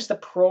 what is the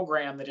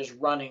program that is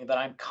running that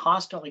I'm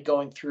constantly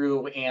going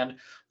through and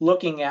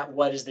looking at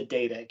what is the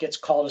data. It gets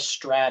called a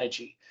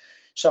strategy.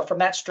 So from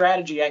that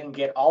strategy, I can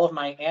get all of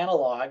my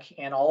analog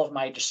and all of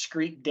my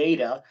discrete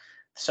data.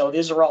 So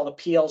these are all the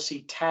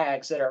PLC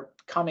tags that are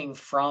coming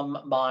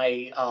from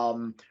my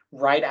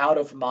right out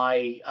of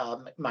my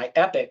my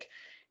Epic,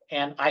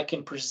 and I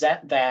can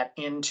present that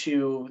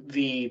into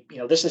the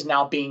this is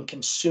now being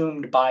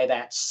consumed by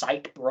that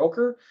site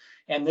broker,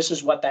 and this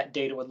is what that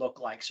data would look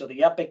like. So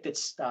the Epic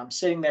that's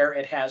sitting there,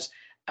 it has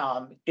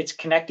it's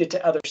connected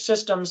to other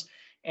systems,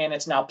 and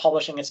it's now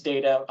publishing its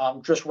data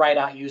just right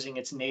out using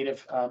its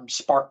native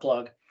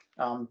Sparkplug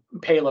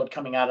payload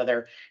coming out of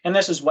there. And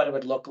this is what it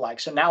would look like.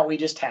 So now we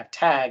just have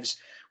tags.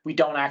 We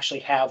don't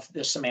actually have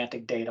the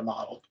semantic data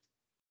model.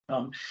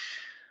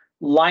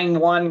 Line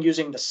one,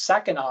 using the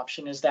second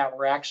option, is that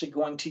we're actually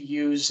going to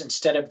use,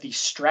 instead of the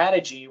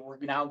strategy, we're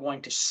now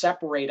going to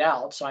separate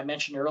out. So I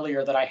mentioned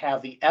earlier that I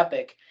have the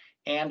Epic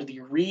and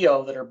the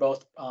Rio that are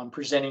both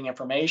presenting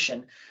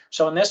information.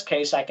 So in this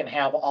case, I can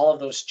have all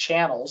of those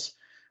channels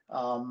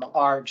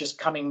are just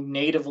coming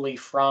natively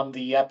from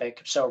the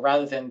Epic. So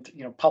rather than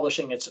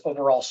publishing its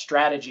overall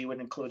strategy, which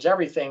includes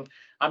everything,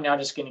 I'm now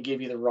just going to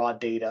give you the raw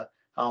data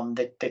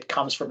that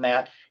comes from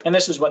that. And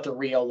this is what the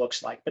Rio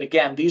looks like. But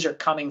again, these are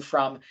coming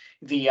from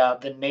the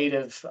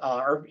native,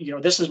 or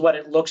this is what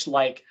it looks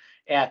like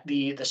at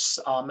the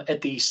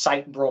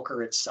site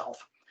broker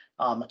itself.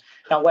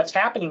 Now, what's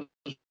happening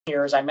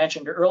here, as I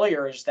mentioned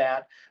earlier, is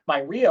that my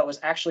Rio is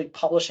actually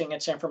publishing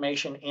its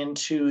information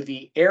into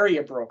the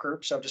area broker.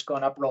 So just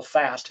going up real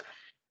fast,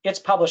 it's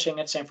publishing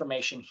its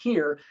information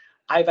here.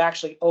 I've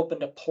actually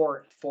opened a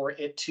port for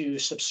it to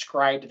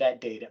subscribe to that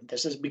data.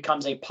 This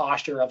becomes a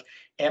posture of,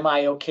 am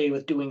I okay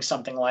with doing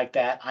something like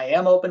that? I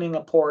am opening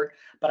a port,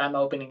 but I'm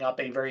opening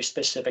up a very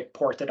specific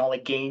port that only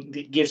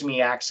gives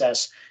me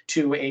access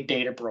to a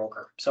data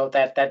broker. So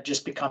that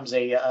just becomes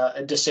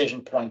a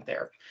decision point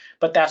there.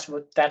 But that's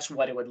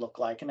what it would look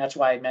like, and that's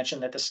why I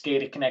mentioned that the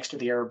SCADA connects to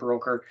the area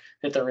broker,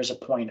 that there is a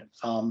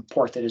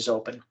port that is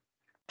open.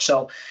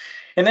 So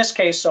in this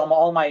case, so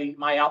all my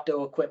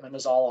opto equipment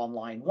is all on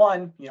line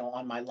 1.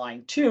 On my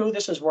line 2,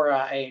 this is where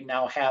I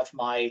now have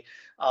my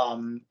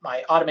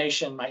my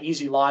automation, my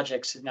Easy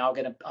Logics is now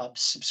going to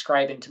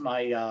subscribe into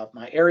my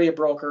my area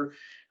broker,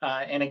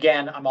 and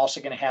again, I'm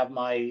also going to have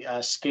my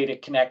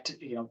SCADA connect.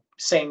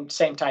 Same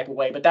type of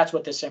way, but that's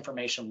what this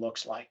information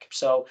looks like.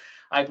 So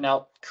I've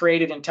now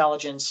created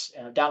intelligence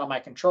down on my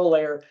control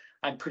layer.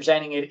 I'm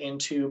presenting it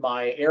into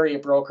my area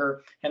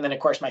broker, and then of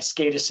course my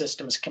SCADA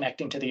system is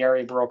connecting to the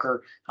area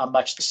broker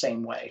much the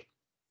same way.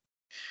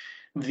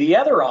 The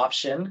other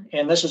option,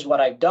 and this is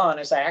what I've done,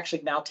 is I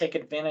actually now take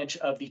advantage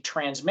of the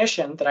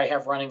transmission that I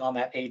have running on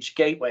that edge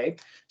gateway.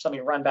 So let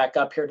me run back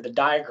up here to the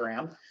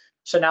diagram.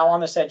 So now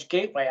on this edge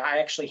gateway, I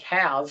actually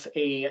have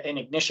an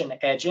ignition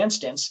edge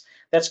instance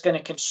that's going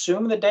to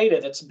consume the data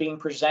that's being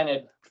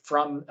presented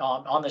from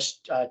on this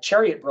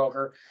Chariot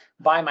broker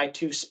by my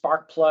 2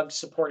 spark plug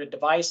supported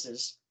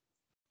devices.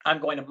 I'm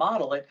going to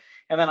model it,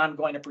 and then I'm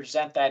going to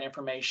present that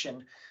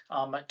information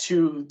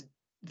to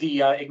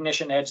the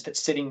ignition edge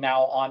that's sitting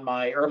now on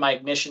my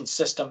ignition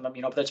system,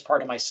 that's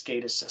part of my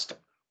SCADA system.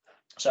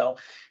 So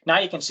now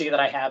you can see that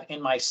I have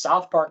in my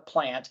South Park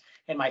plant,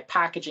 in my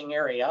packaging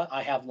area,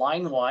 I have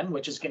line 1,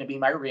 which is going to be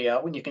my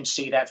Rio, and you can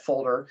see that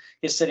folder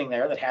is sitting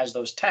there that has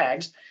those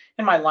tags.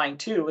 And my line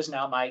 2 is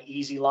now my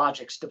Easy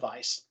Logics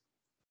device.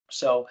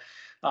 So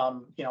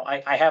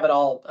I have it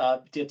all.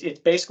 It's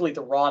basically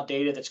the raw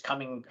data that's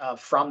coming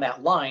from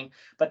that line,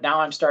 but now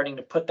I'm starting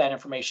to put that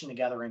information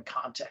together in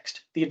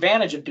context. The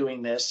advantage of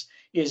doing this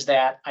is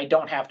that I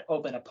don't have to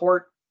open a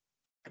port.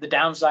 The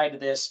downside of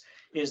this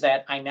is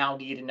that I now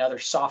need another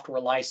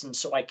software license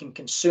so I can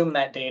consume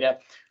that data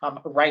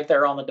right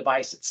there on the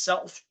device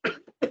itself.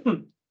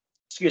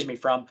 Excuse me,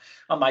 from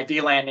my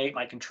VLAN 8,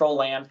 my control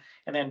LAN,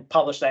 and then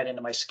publish that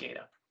into my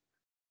SCADA.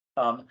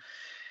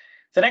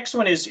 The next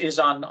one is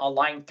on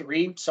line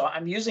 3. So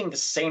I'm using the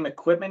same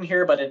equipment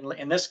here, but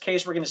in this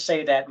case, we're going to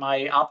say that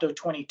my Opto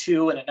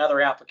 22 and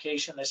another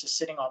application, this is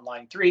sitting on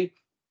line 3,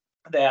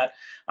 that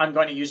I'm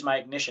going to use my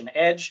ignition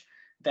edge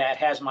that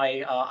has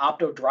my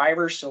Opto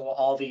driver. So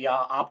all the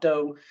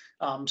Opto,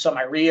 so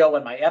my Rio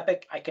and my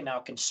Epic, I can now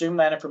consume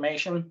that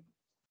information,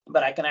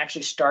 but I can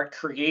actually start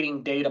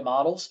creating data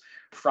models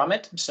from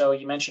it. So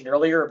you mentioned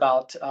earlier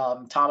about,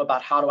 Tom,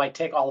 about how do I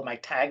take all of my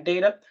tag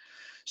data.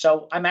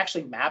 So I'm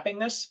actually mapping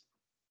this.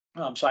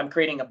 So I'm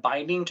creating a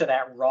binding to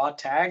that raw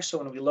tag. So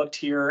when we looked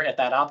here at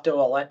that Opto,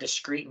 I'll let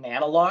discrete and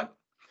analog.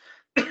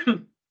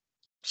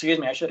 Excuse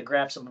me, I should have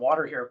grabbed some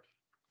water here.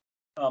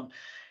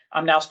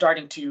 I'm now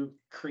starting to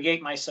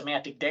create my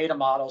semantic data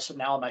model. So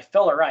now in my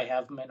filler, I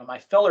have my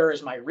filler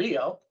is my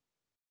Rio.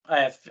 I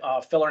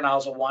have filler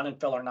nozzle 1 and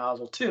filler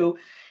nozzle 2.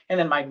 And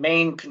then my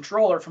main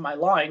controller for my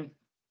line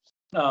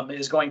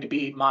is going to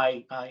be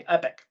my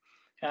Epic.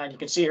 And you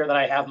can see here that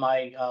I have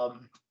my,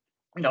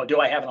 do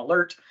I have an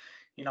alert?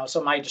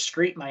 So my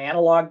discrete, my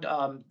analog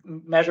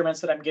measurements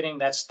that I'm getting,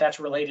 that's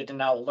related to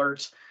now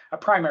alerts, a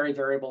primary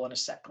variable and a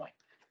set point.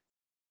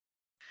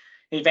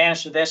 The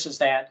advantage to this is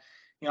that,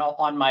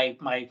 on my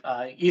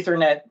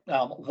Ethernet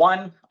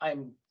 1,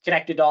 I'm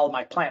connected to all of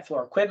my plant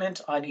floor equipment.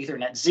 On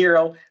Ethernet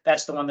 0,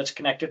 that's the one that's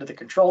connected to the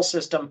control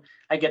system.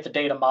 I get the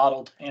data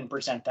modeled and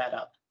present that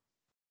up.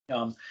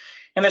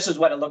 And this is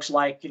what it looks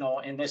like,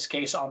 in this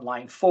case on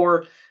line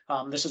 4.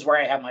 This is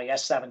where I have my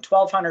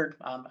S7-1200.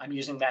 I'm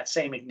using that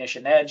same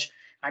ignition edge.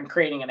 I'm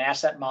creating an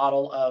asset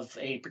model of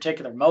a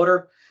particular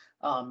motor.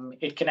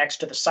 It connects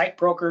to the site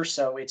broker,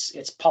 so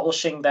it's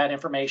publishing that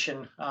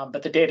information,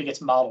 but the data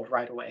gets modeled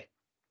right away.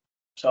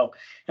 So,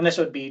 and this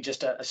would be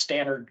just a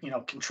standard,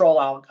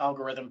 control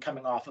algorithm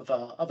coming off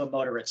of a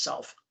motor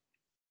itself.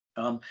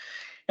 And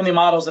the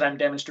models that I'm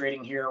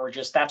demonstrating here are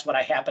that's what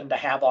I happen to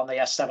have on the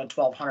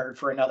S7-1200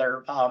 for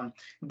another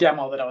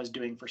demo that I was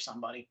doing for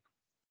somebody.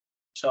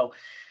 So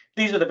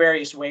these are the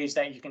various ways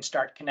that you can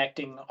start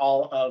connecting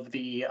all of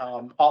the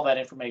all that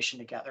information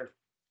together.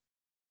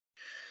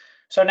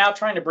 So now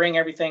trying to bring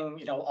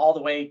everything, all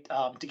the way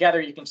together,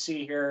 you can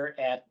see here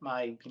at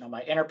my,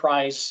 my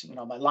enterprise,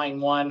 my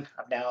line 1,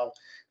 I'm now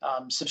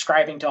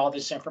subscribing to all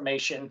this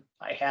information.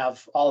 I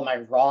have all of my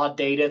raw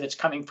data that's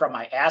coming from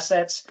my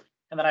assets.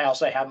 And then I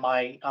also have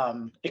my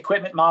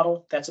equipment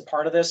model that's a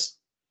part of this.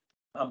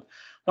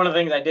 One of the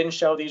things I didn't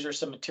show, these are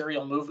some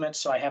material movements.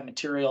 So I have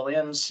material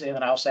ins, and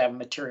then I also have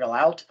material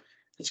out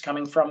that's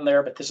coming from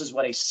there. But this is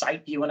what a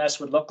site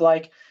UNS would look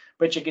like.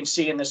 But you can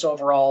see in this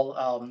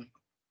overall,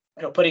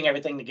 putting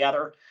everything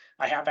together,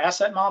 I have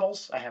asset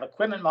models, I have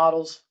equipment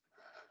models,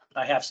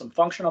 I have some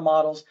functional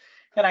models,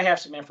 and I have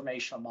some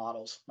informational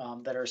models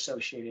that are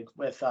associated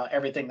with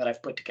everything that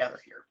I've put together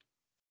here.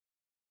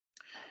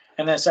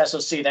 And then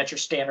SOC, that's your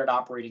standard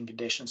operating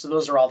conditions. So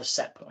those are all the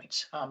set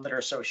points that are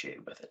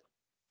associated with it.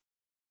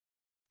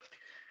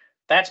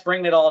 That's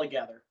bringing it all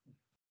together.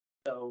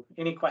 So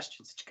any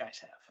questions that you guys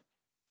have?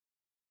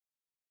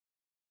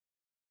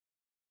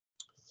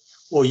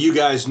 Well, you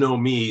guys know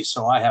me,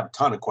 so I have a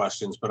ton of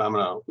questions, but I'm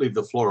going to leave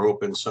the floor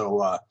open.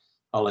 So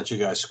I'll let you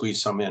guys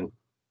squeeze some in.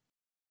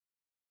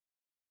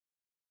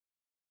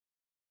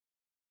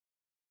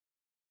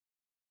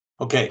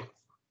 Okay.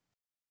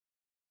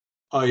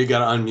 Oh, you got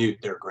to unmute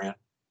there, Grant.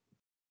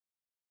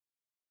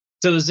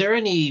 So is there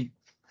any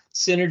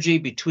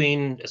synergy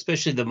between,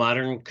 especially the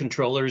modern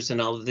controllers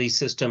and all of these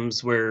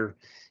systems, where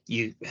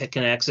you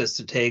can access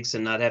the tags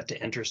and not have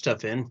to enter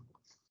stuff in?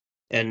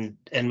 And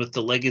with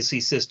the legacy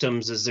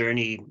systems, is there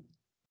any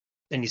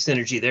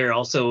synergy there?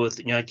 Also with,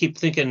 I keep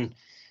thinking,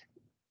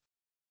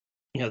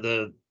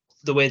 the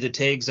way the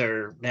tags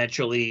are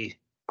naturally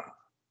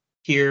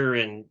here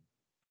and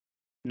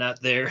not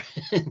there.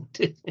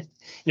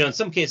 In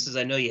some cases,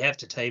 I know you have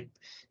to type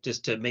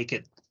just to make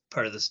it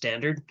part of the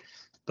standard,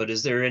 but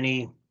is there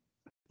any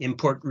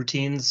import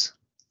routines?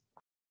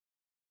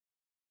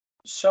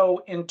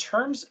 So in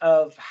terms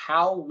of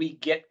how we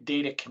get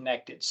data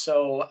connected,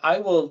 so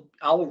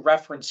I'll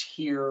reference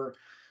here,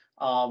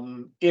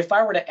 if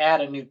I were to add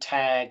a new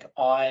tag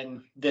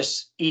on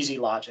this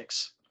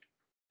EasyLogix,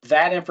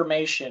 that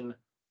information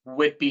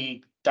would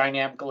be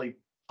dynamically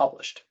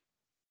published.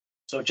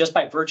 So just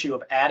by virtue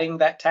of adding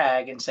that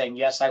tag and saying,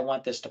 yes, I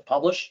want this to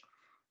publish,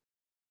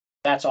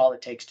 that's all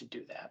it takes to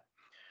do that.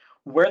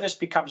 Where this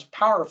becomes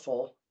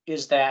powerful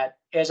is that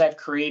as I've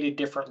created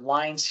different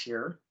lines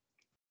here,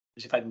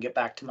 see if I can get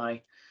back to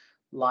my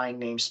line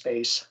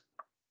namespace.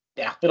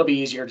 Yeah, it'll be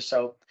easier to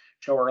show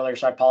earlier,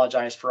 so I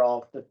apologize for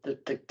all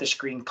the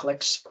screen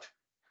clicks.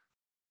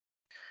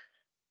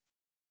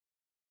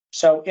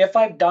 So if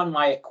I've done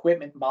my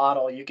equipment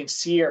model, you can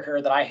see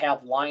here that I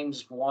have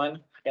lines 1. I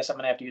guess I'm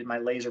going to have to use my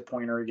laser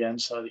pointer again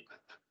so that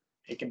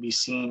it can be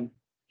seen.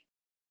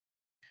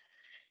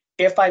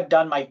 If I've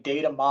done my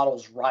data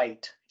models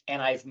right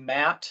and I've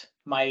mapped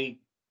my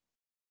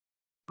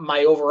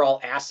overall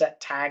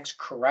asset tags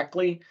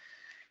correctly,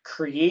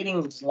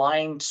 creating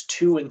lines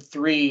 2 and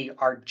 3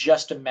 are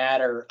just a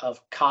matter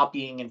of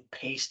copying and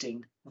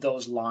pasting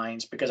those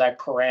lines because I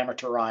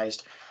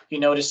parameterized. You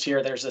notice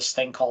here there's this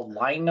thing called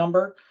line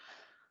number.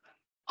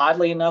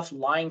 Oddly enough,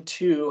 line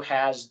 2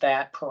 has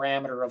that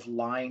parameter of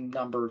line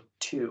number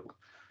 2.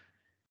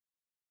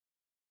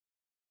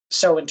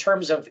 So in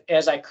terms of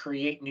as I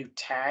create new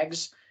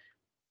tags,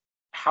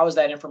 how is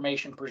that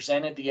information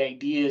presented? The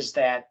idea is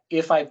that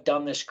if I've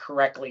done this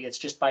correctly, it's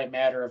just by a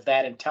matter of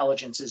that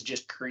intelligence is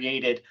just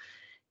created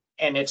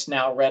and it's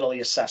now readily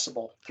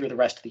accessible through the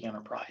rest of the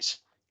enterprise.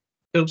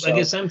 So I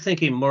guess I'm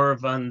thinking more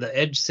of on the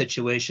edge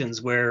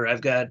situations where I've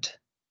got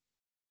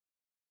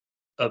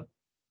a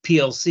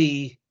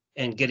PLC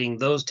and getting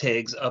those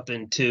tags up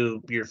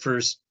into your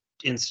first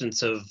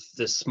instance of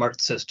the smart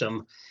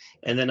system.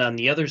 And then on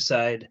the other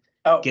side,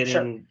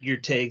 getting your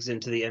tags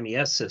into the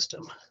MES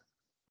system.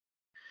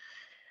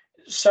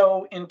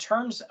 So in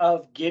terms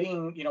of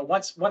getting,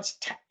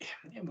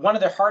 one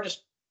of the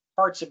hardest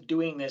parts of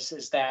doing this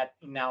is that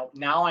now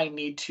I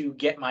need to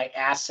get my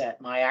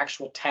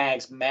actual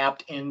tags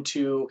mapped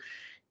into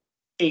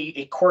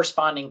a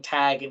corresponding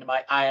tag into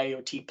my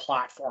IIoT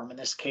platform. In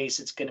this case,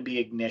 it's going to be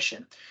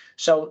Ignition.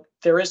 So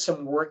there is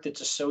some work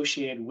that's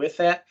associated with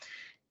that.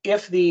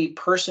 If the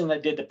person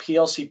that did the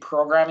PLC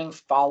programming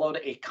followed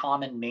a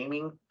common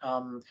naming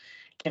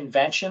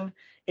convention,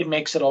 it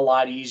makes it a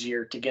lot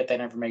easier to get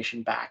that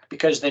information back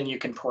because then you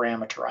can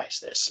parameterize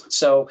this.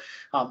 So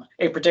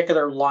a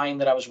particular line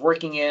that I was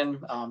working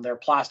in, their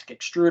plastic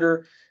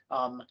extruder,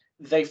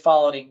 they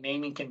followed a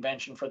naming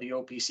convention for the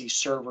OPC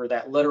server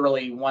that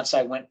literally once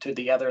I went to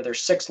the other, there's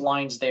 6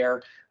 lines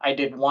there. I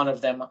did one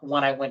of them.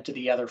 When I went to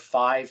the other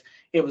 5,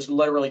 it was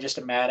literally just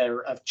a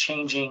matter of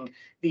changing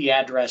the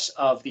address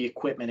of the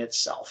equipment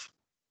itself.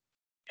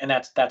 And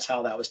that's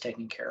how that was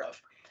taken care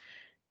of.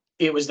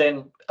 It was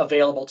then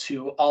available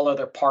to all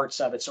other parts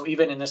of it. So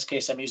even in this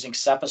case, I'm using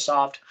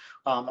Sepasoft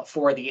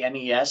for the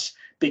MES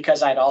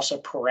because I'd also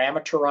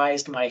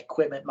parameterized my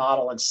equipment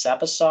model in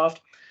Sepasoft.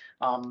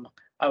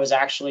 I was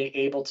actually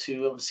able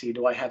to, let's see,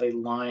 do I have a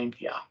line?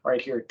 Yeah, right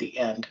here at the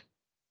end.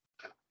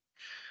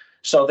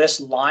 So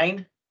this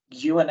line,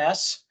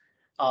 UNS,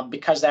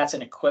 because that's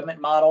an equipment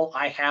model,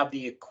 I have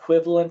the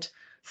equivalent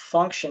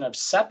function of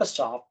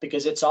Sepasoft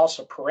because it's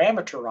also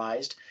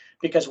parameterized,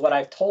 because what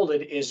I've told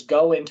it is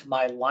go into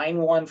my line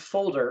 1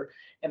 folder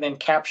and then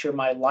capture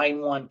my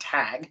line 1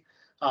 tag.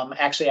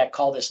 Actually, I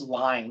call this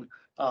line,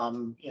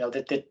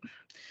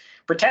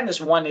 pretend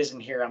this 1 isn't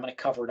here. I'm going to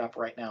cover it up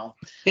right now.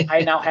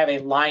 I now have a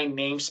line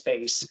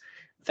namespace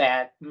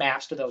that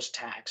maps to those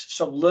tags.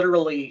 So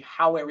literally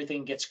how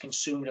everything gets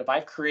consumed, if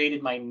I've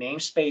created my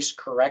namespace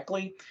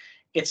correctly,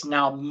 it's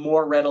now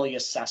more readily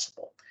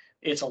accessible.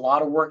 It's a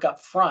lot of work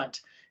up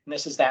front And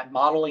this is that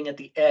modeling at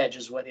the edge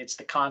is what it's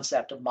the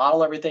concept of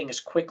model everything as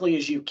quickly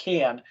as you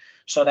can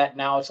so that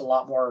now it's a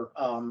lot more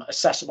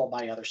accessible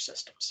by other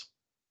systems.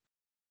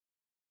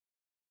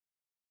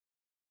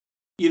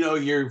 You know,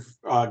 your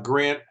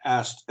Grant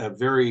asked a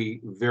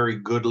very, very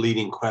good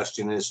leading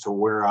question as to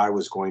where I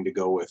was going to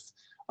go with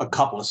a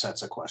couple of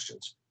sets of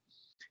questions.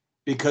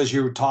 Because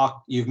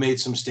you've made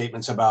some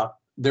statements about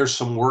there's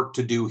some work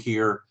to do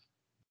here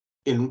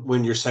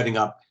when you're setting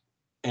up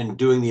and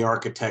doing the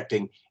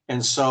architecting.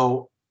 And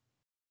so,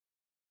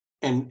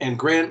 and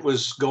Grant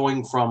was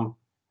going from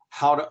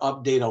how to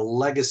update a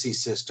legacy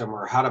system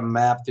or how to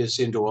map this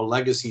into a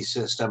legacy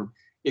system.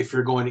 If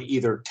you're going to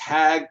either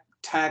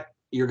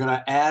you're going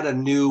to add a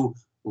new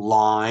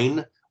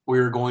line or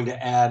you're going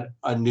to add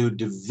a new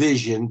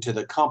division to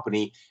the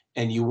company,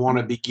 and you want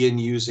to begin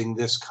using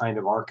this kind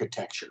of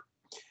architecture.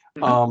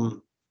 Mm-hmm.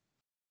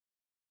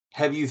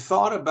 Have you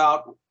thought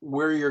about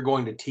where you're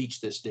going to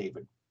teach this,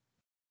 David,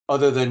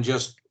 other than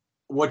just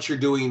what you're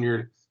doing in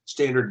your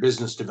standard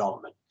business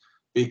development?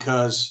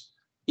 Because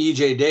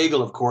E.J.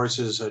 Daigle, of course,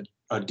 is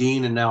a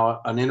dean and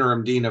now an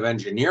interim dean of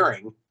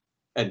engineering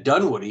at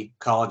Dunwoody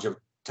College of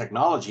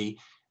Technology,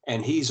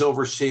 and he's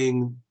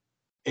overseeing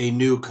a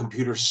new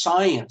computer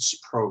science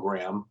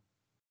program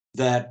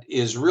that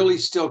is really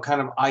still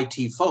kind of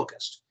IT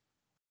focused.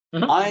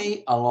 Mm-hmm.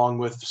 I, along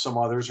with some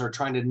others, are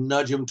trying to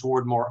nudge him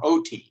toward more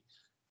OT.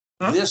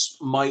 This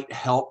might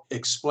help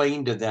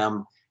explain to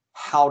them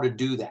how to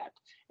do that.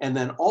 And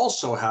then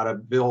also how to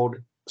build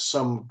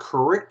some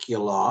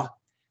curricula,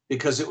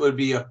 because it would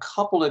be a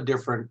couple of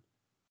different,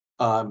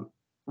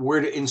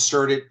 where to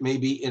insert it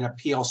maybe in a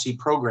PLC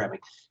programming.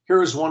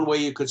 Here is one way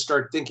you could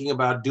start thinking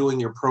about doing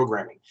your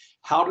programming.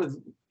 How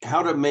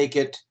to make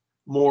it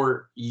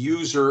more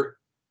user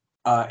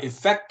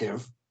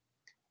effective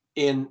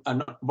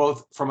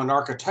both from an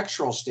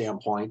architectural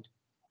standpoint,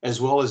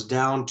 as well as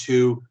down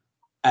to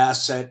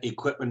asset,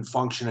 equipment,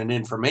 function, and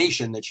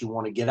information that you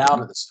want to get out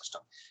of the system.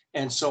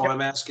 And so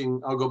I'm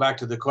asking, I'll go back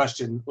to the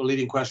question, the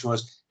leading question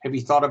was, have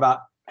you thought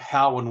about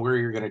how and where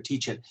you're going to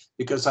teach it?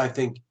 Because I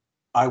think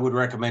I would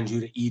recommend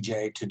you to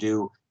EJ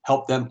to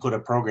help them put a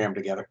program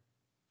together.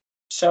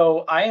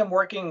 So I am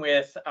working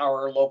with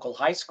our local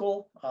high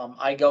school.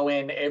 I go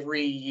in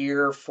every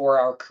year for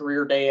our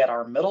career day at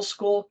our middle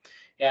school.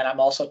 And I'm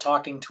also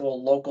talking to a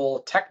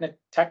local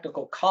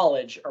technical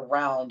college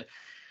around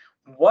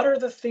what are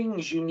the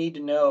things you need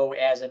to know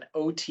as an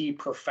OT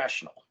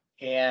professional?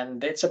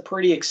 And it's a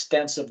pretty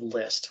extensive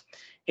list.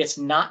 It's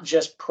not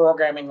just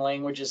programming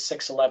languages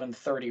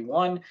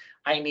 61131.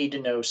 I need to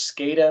know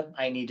SCADA.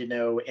 I need to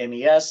know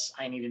MES.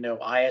 I need to know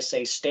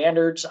ISA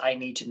standards. I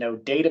need to know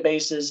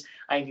databases.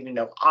 I need to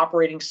know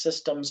operating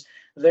systems.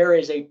 There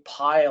is a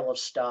pile of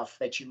stuff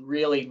that you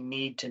really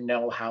need to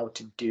know how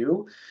to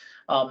do.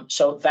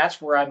 So that's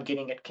where I'm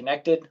getting it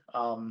connected,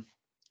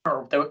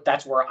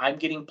 that's where I'm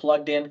getting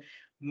plugged in.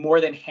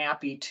 More than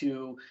happy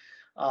to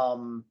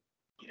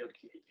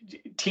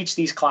teach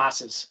these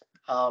classes,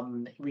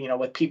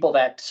 with people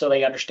so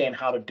they understand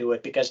how to do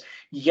it. Because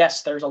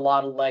yes, there's a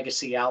lot of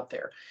legacy out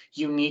there.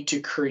 You need to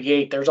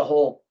create. There's a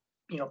whole,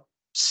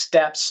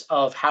 steps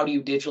of how do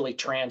you digitally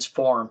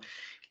transform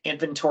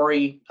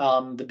inventory,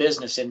 the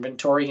business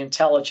inventory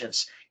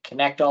intelligence,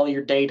 connect all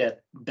your data,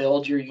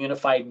 build your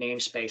unified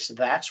namespace.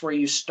 That's where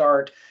you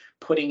start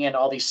putting in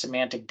all these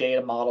semantic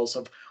data models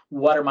of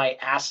what are my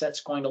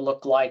assets going to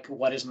look like,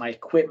 what is my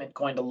equipment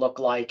going to look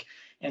like,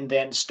 and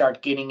then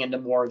start getting into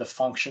more of the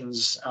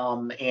functions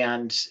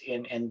and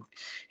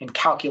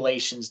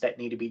calculations that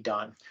need to be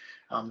done.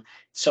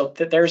 So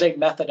there's a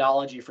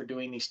methodology for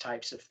doing these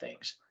types of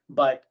things.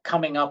 But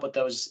coming up with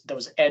those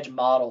edge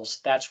models,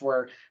 that's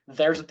where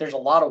there's a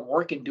lot of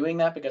work in doing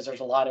that, because there's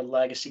a lot of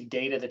legacy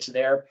data that's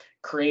there.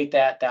 Create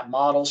that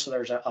model. So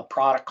there's a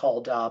product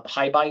called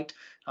HiByte.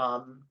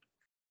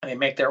 And they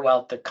make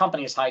the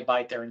company is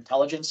HiByte, their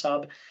intelligence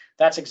hub.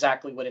 That's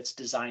exactly what it's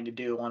designed to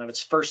do. One of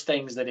its first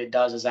things that it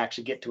does is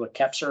actually get to a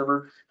KEP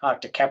server,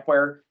 to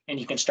KEPware, and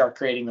you can start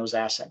creating those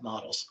asset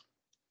models.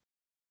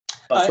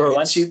 But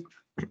once you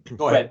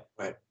go ahead.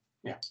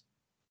 Yeah.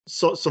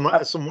 So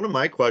one of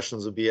my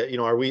questions would be,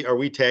 are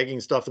we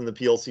tagging stuff in the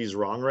PLCs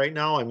wrong right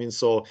now? I mean,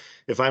 so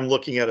if I'm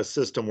looking at a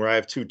system where I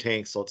have 2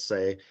 tanks, let's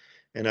say,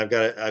 and I've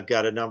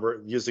got a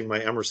number, using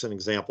my Emerson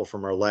example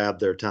from our lab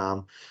there,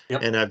 Tom,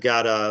 and I've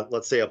got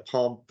let's say a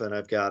pump, and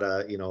I've got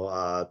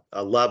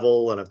a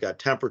level, and I've got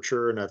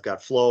temperature, and I've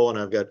got flow, and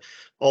I've got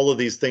all of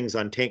these things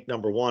on tank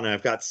number 1, and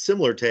I've got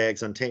similar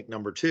tags on tank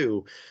number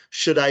 2.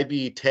 Should I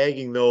be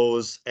tagging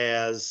those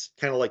as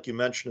kind of like you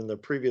mentioned in the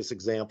previous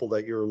example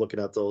that you were looking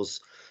at those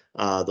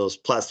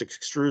plastic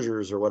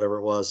extruders or whatever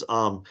it was?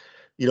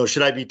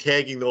 Should I be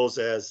tagging those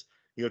as,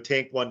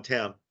 tank 1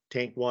 temp,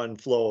 tank 1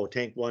 flow,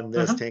 tank 1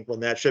 this, tank 1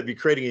 that? Should I be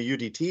creating a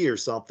UDT or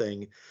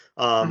something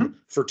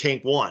for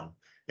tank 1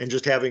 and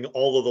just having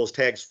all of those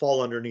tags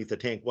fall underneath the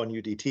tank 1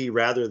 UDT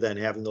rather than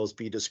having those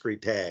be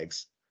discrete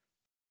tags?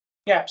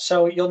 Yeah,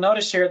 so you'll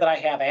notice here that I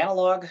have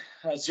analog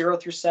 0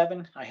 through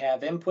 7. I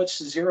have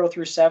inputs 0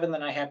 through 7.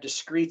 Then I have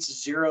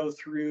discretes 0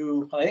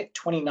 through, I think,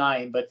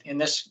 29. But in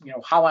this,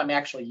 how I'm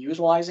actually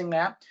utilizing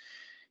that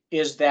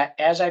is that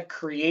as I've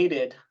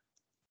created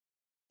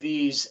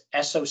these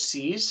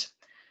SOCs,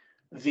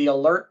 the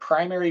alert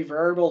primary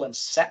variable and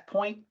set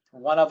point,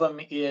 one of them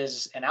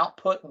is an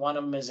output, one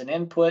of them is an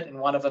input, and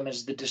one of them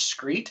is the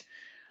discrete.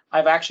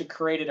 I've actually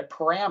created a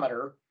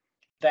parameter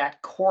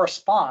that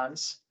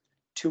corresponds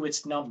to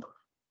its number.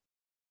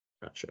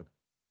 Gotcha.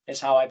 Is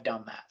how I've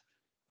done that.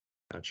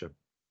 Gotcha.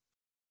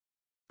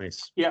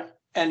 Nice. Yeah,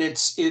 and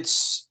it's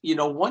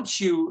once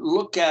you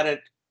look at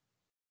it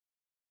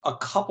a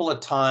couple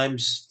of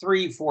times,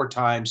 3-4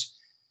 times,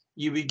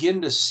 you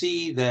begin to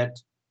see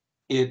that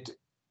it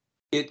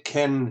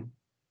can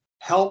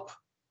help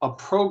a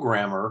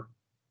programmer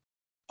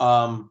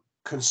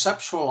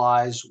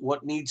conceptualize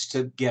what needs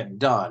to get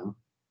done,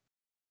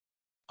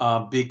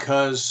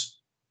 because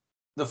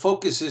the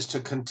focus is to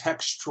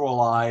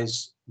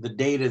contextualize the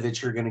data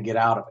that you're going to get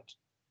out of it.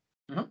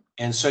 Mhm.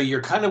 And so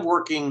you're kind of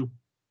working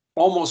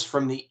almost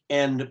from the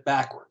end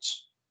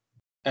backwards,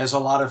 as a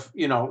lot of,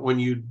 when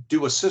you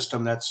do a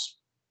system, that's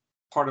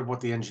part of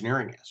what the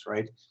engineering is,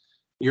 right?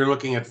 You're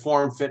looking at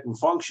form, fit, and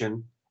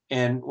function.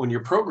 And when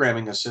you're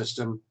programming a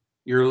system,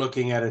 you're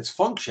looking at its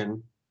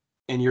function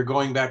and you're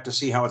going back to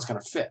see how it's going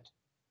to fit.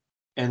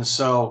 And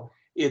so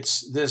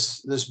it's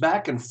this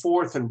back and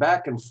forth,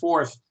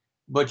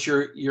 but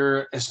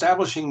you're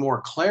establishing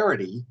more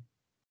clarity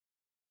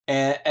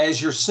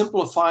as you're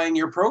simplifying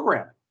your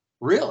programming.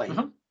 Really,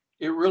 Mhm.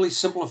 It really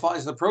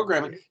simplifies the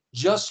programming,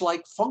 just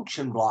like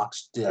function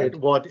blocks did.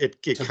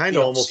 It kind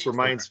of almost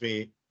reminds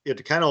me.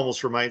 It kind of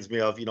almost reminds me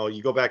of,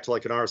 you go back to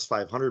like an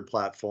RS500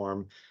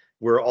 platform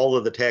where all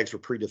of the tags were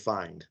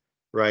predefined,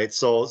 right?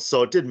 So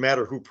it didn't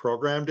matter who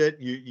programmed it.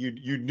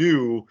 You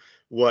knew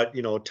what,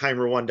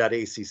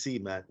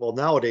 timer1.acc meant. Well,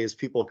 nowadays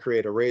people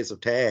create arrays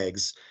of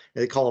tags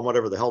and they call them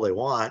whatever the hell they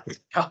want.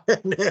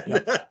 and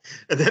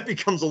that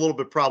becomes a little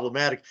bit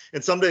problematic.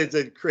 And sometimes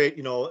they create,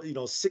 an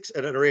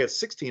array of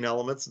 16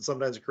 elements, and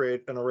sometimes they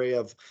create an array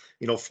of,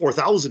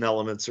 4,000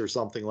 elements or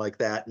something like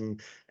that. And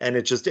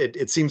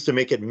it seems to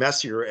make it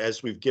messier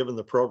as we've given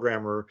the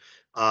programmer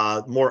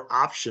more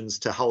options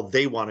to how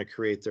they want to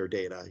create their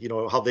data,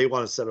 how they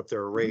want to set up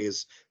their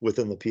arrays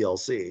within the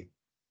PLC.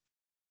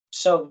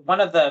 So one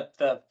of the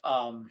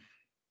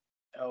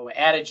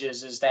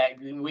adages is that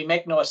we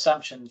make no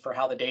assumption for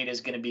how the data is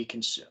going to be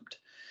consumed.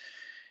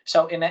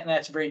 So and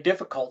that's very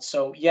difficult.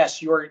 So yes,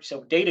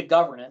 so data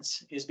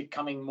governance is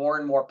becoming more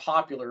and more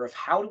popular. Of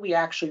how do we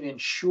actually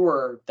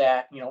ensure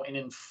that and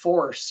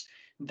enforce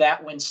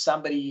that when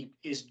somebody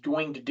is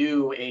going to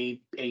do a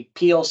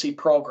PLC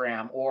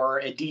program or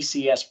a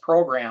DCS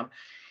program,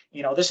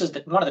 this is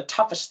one of the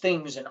toughest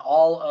things in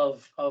all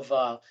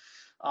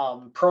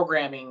of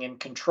programming and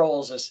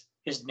controls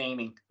is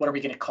naming. What are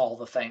we going to call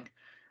the thing?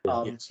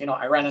 Yes.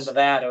 I ran into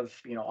that of,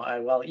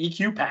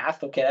 EQ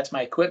path. Okay, that's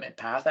my equipment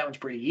path. That one's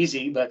pretty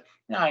easy, but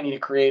now I need to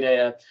create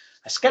a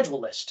schedule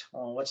list.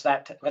 Well, what's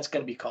that? What's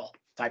going to be called?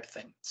 Type of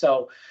thing.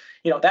 So,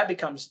 that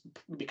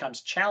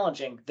becomes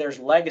challenging. There's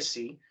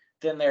legacy.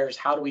 Then there's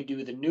how do we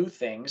do the new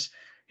things?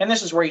 And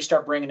this is where you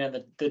start bringing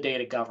in the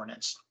data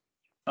governance.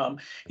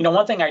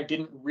 One thing I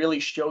didn't really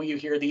show you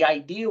here, the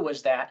idea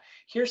was that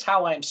here's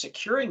how I'm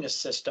securing the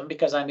system,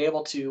 because I'm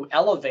able to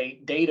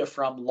elevate data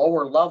from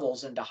lower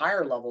levels into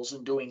higher levels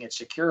and doing it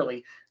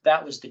securely.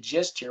 That was the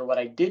gist here. What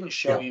I didn't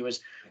show you is,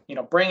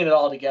 bringing it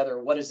all together.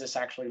 What does this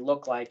actually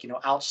look like,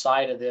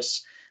 outside of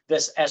this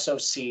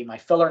SOC, my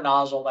filler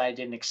nozzle that I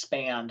didn't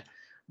expand.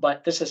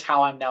 But this is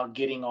how I'm now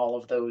getting all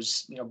of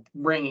those,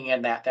 bringing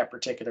in that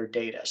particular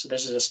data. So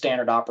this is a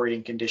standard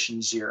operating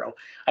condition 0.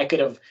 I could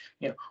have,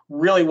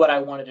 really what I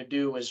wanted to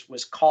do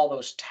was call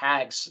those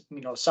tags,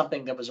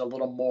 something that was a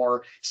little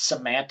more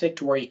semantic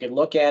to where you could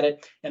look at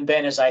it. And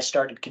then as I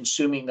started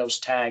consuming those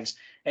tags,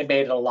 it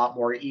made it a lot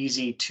more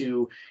easy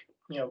to,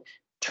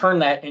 turn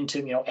that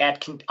into,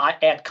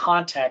 add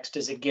context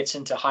as it gets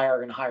into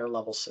higher and higher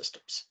level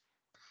systems.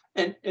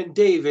 And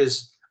Dave,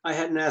 I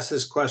hadn't asked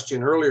this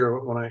question earlier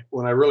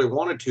when I really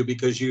wanted to,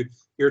 because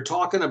you're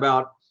talking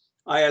about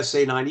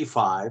ISA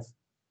 95.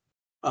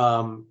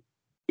 When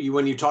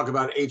you talk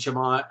about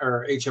HMI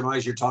or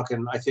HMIs, you're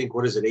talking, I think,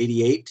 what is it,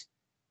 88?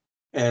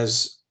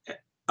 As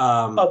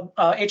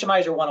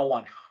HMIs are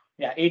 101.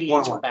 Yeah,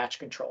 88 for batch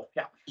control.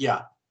 Yeah.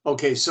 Yeah.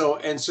 Okay. So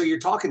you're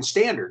talking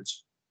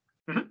standards.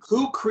 Mm-hmm.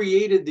 Who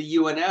created the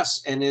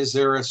UNS, and is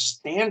there a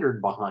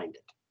standard behind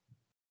it?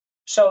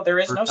 So there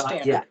is no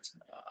standard. Yet.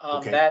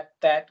 Okay.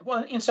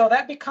 And so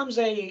that becomes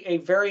a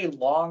very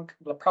long,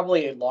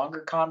 probably a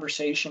longer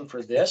conversation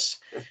for this.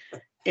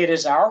 It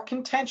is our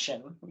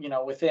contention,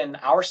 within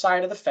our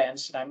side of the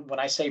fence. And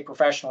when I say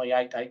professionally,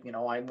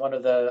 I'm one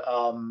of the,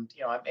 I'm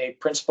a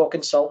principal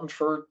consultant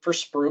for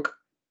Spruik.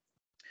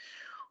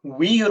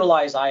 We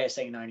utilize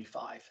ISA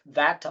 95.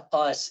 That to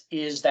us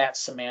is that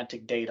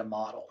semantic data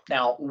model.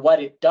 Now,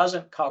 what it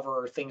doesn't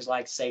cover are things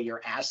like, say,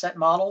 your asset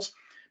models.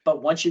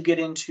 But once you get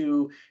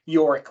into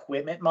your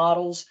equipment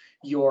models,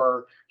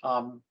 your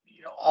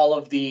all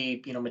of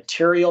the,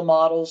 material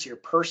models, your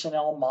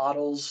personnel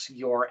models,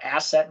 your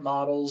asset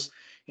models,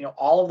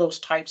 all of those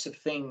types of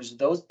things,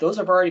 those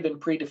have already been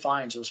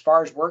predefined. So as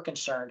far as we're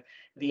concerned,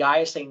 the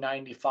ISA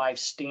 95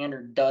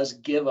 standard does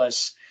give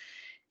us,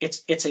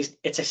 it's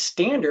a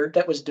standard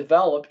that was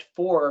developed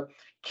for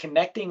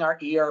connecting our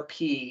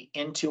ERP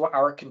into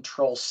our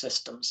control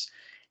systems.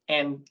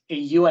 And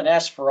a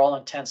UNS, for all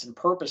intents and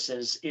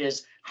purposes,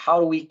 is how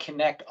do we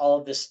connect all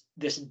of this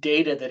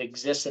data that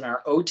exists in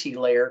our OT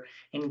layer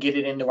and get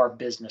it into our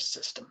business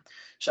system?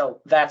 So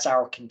that's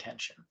our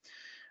contention.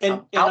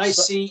 And I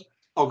see,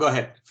 oh, go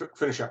ahead,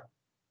 finish up.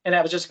 And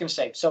I was just going to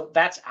say, so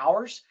that's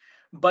ours,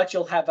 but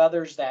you'll have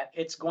others that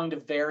it's going to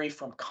vary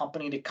from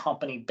company to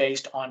company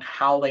based on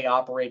how they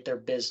operate their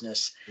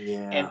business.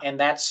 Yeah. And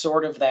that's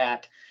sort of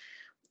that,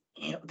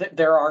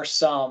 there are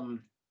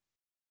some,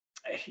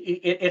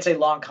 it's a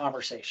long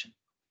conversation.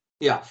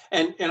 Yeah,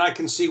 and I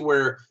can see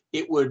where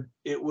it would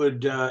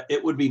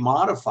be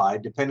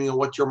modified depending on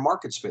what your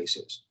market space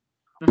is.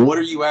 Mm-hmm. What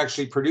are you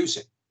actually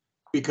producing?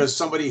 Because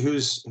somebody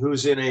who's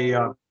in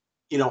a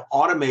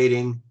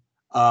automating,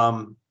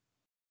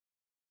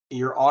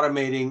 you're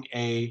automating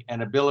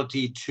an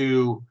ability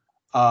to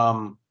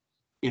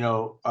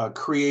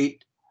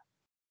create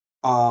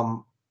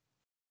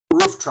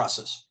roof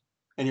trusses,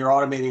 and you're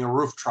automating a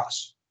roof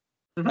truss.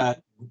 Mm-hmm.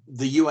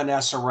 The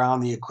UNS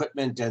around the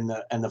equipment and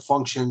the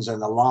functions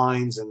and the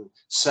lines and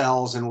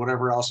cells and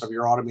whatever else of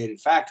your automated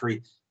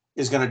factory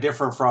is going to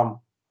differ from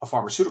a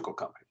pharmaceutical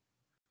company.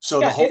 So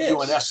the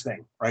whole UNS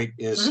thing, right,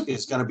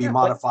 is going to be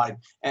modified,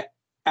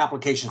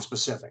 application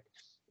specific.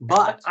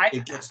 But I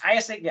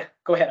think,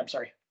 go ahead. I'm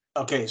sorry.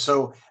 Okay,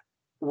 so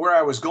where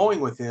I was going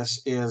with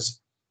this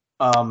is,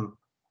 do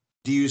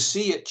you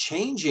see it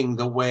changing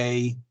the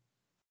way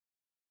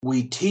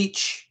we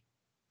teach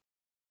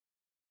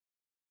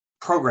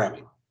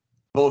programming,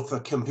 both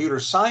the computer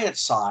science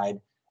side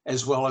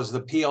as well as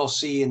the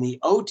PLC and the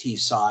OT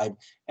side?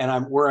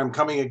 And where I'm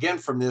coming again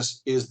from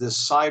this is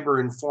this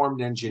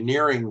cyber-informed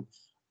engineering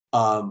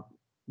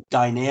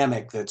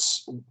dynamic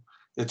that's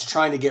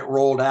trying to get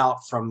rolled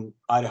out from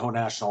Idaho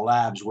National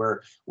Labs,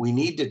 where we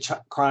need to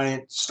try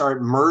and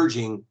start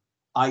merging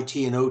IT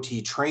and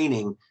OT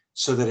training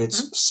so that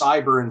it's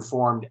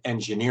cyber-informed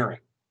engineering,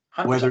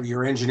 100%. Whether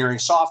you're engineering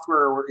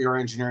software or you're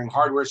engineering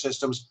hardware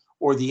systems,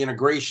 or the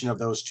integration of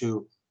those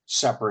two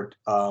separate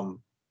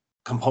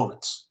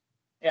components.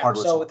 Yeah,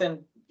 so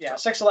within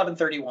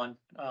 61131,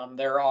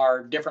 there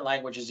are different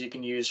languages you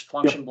can use,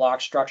 function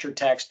block, structured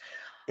text.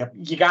 Yep.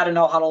 You got to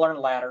know how to learn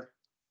ladder.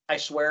 I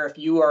swear, if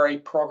you are a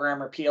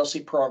programmer,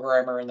 PLC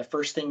programmer, and the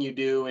first thing you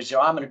do is,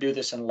 I'm going to do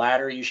this in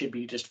ladder, you should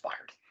be just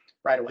fired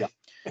right away.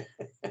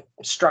 Yeah.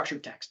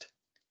 Structured text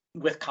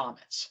with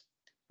comments.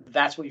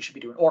 That's what you should be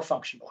doing, or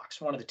function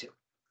blocks, one of the two.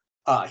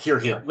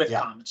 Here. With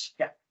comments,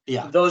 yeah.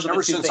 Yeah, those are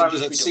ever since I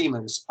was at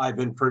Siemens, I've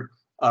been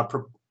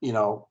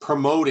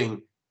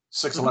promoting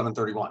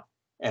 61131,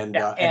 and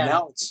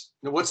now it's,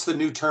 what's the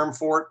new term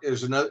for it?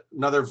 There's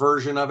another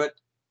version of it.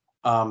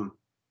 I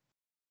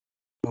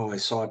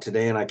saw it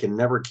today, and I can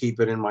never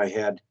keep it in my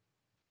head.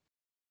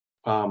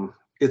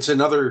 It's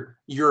another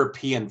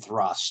European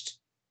thrust,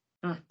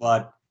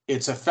 but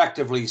it's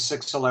effectively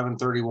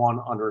 61131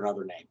 under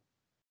another name.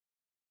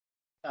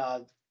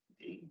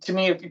 To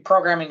me,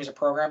 programming is a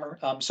programmer.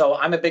 So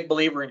I'm a big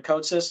believer in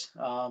CodeSys.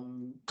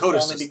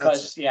 Only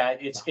because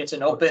it's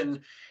an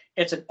open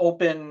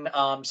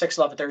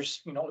 611.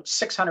 There's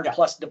 600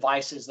 plus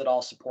devices that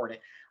all support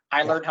it.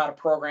 I learned how to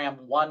program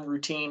one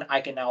routine. I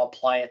can now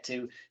apply it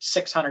to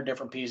 600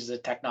 different pieces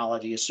of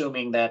technology,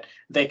 assuming that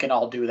they can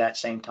all do that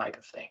same type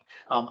of thing.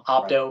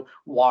 Opto,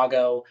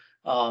 Wago,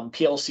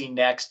 PLC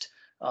Next.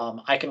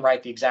 I can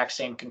write the exact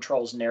same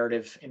controls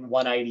narrative in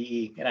one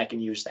IDE, and I can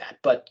use that.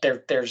 But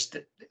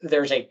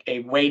there's a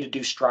way to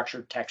do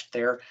structured text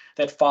there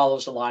that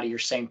follows a lot of your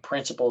same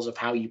principles of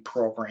how you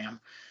program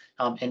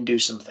and do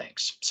some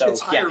things. So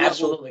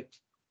absolutely.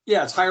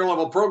 Yeah, it's higher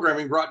level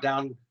programming brought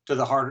down to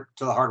the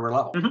hardware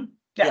level. Mm-hmm.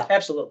 Yeah,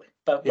 absolutely.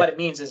 But what it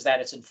means is that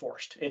it's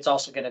enforced. It's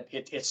also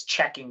it's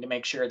checking to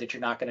make sure that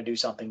you're not going to do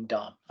something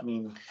dumb. I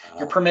mean,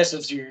 your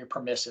permissives are your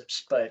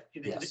permissives, but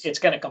it's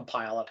going to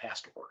compile. It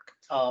has to work.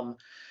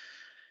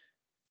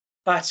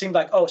 It seemed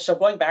like, so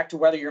going back to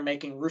whether you're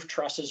making roof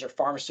trusses or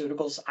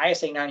pharmaceuticals,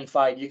 ISA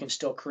 95, you can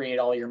still create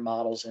all your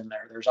models in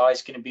there. There's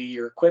always going to be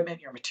your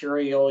equipment, your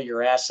material,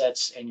 your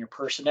assets, and your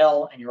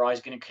personnel, and you're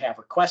always going to have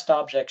request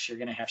objects, you're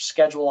going to have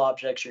schedule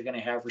objects, you're going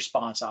to have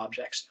response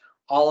objects.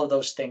 All of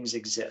those things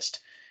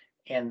exist,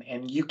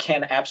 and you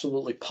can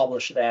absolutely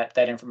publish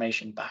that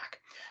information back.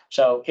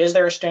 So is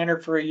there a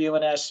standard for a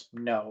UNS?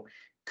 No.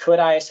 Could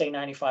ISA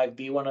 95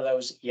 be one of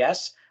those?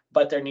 Yes.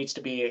 But there needs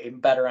to be a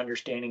better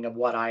understanding of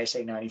what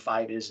ISA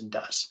 95 is and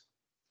does.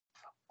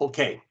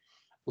 Okay,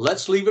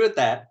 let's leave it at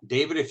that.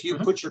 David, if you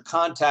put your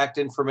contact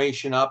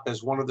information up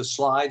as one of the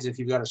slides, if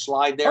you've got a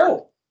slide there.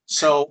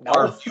 So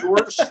our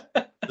viewers,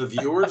 the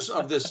viewers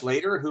of this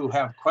later who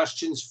have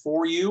questions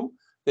for you,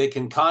 they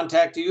can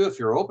contact you if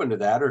you're open to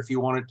that, or if you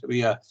want it to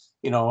be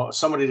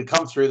somebody to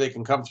come through, they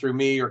can come through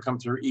me or come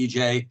through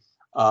EJ.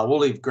 We'll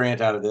leave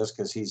Grant out of this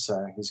because he's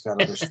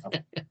got other stuff.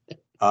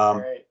 All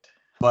right.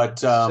 But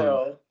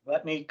So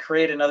let me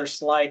create another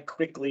slide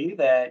quickly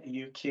that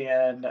you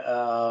can,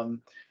 I'll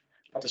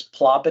just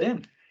plop it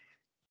in.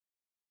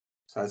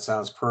 so that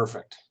sounds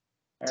perfect.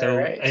 All So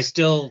right. I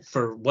still,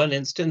 for one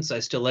instance, I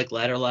still like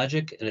ladder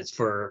logic, and it's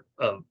for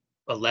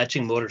a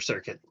latching motor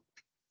circuit.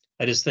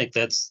 I just think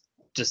that's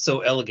just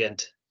so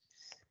elegant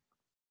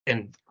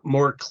and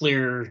more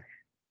clear.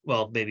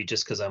 Well, maybe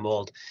just because I'm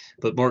old,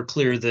 but more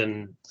clear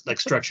than like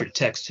structured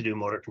text to do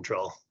motor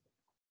control.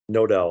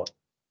 No doubt.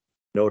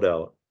 No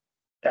doubt.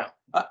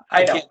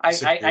 I know, can't I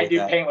disagree with do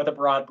that. paint with a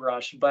broad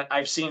brush, but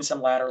I've seen some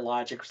ladder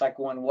logic. It's like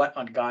going, what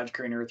on God's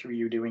green earth are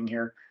you doing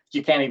here?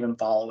 You can't even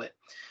follow it.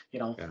 You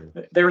know,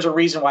 Yeah. there's a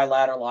reason why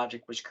ladder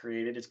logic was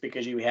created. It's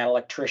because you had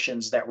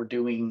electricians that were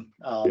doing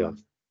Yeah.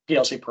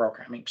 PLC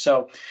programming.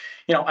 So,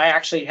 you know, I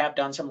actually have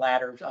done some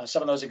ladder.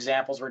 Some of those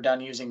examples were done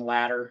using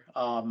ladder.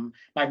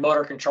 My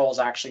motor control is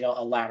actually a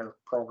ladder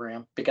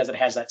program because it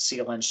has that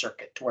seal-in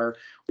circuit where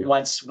Yeah.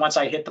 once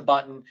I hit the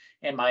button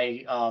and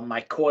my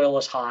my coil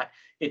is hot,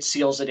 it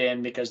seals it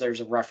in because there's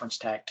a reference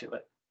tag to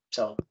it.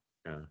 So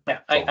yeah,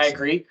 I awesome.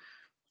 agree.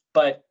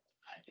 But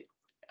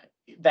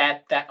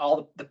that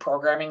all the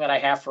programming that I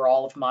have for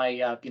all of my,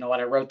 you know,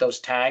 when I wrote those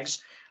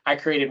tags, I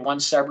created one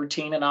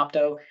subroutine in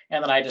Opto,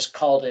 and then I just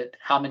called it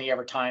how many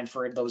ever times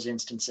for those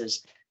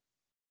instances.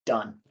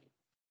 Done.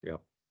 Yeah.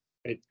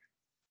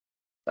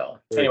 So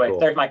Very anyway, cool.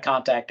 there's my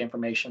contact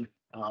information.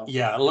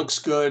 Yeah, it looks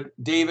good.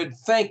 David,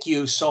 thank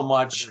you so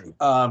much.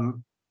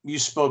 You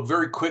spoke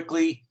very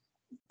quickly.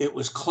 It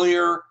was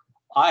clear.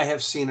 I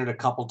have seen it a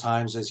couple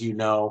times, as you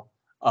know.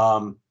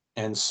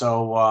 And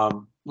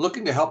so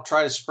looking to help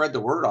try to spread the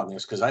word on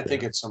this, because I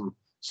think it's some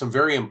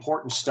very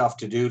important stuff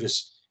to do to,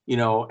 you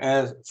know,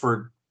 as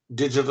for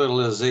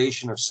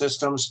digitalization of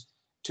systems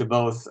to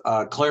both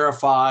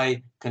clarify,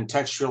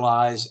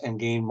 contextualize, and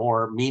gain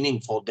more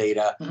meaningful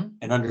data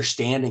and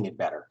understanding it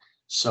better.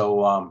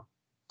 So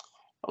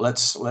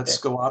let's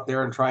go out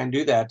there and try and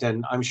do that.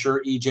 And I'm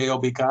sure EJ will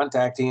be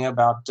contacting you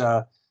about,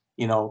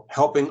 you know,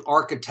 helping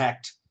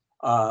architect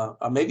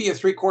maybe a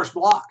 3-course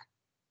block.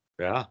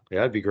 Yeah,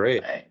 it'd be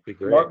great. Be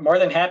great. More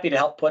than happy to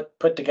help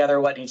put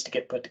together what needs to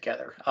get put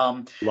together.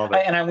 Love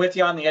it. And I'm with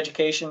you on the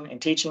education and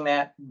teaching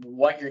that.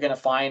 What you're going to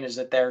find is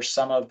that there's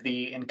some of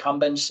the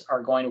incumbents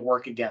are going to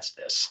work against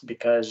this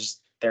because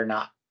they're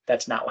not.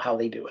 That's not how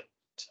they do it.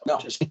 So No.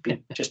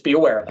 just be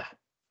aware of that.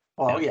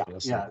 Oh yeah.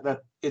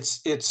 That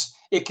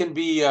it can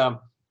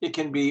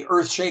be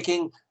earth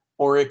shaking,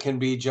 or it can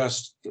be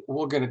just,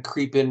 we're going to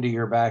creep into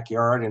your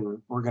backyard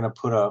and we're going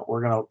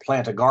to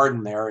plant a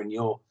garden there, and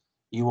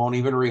you won't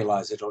even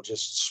realize it. It'll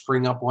just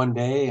spring up one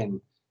day and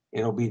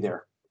it'll be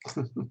there.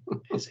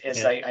 As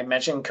I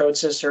mentioned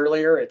CodeSys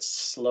earlier, it's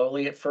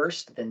slowly at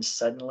first, then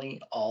suddenly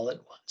all at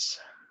once.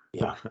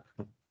 Yeah.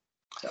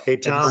 So, Hey,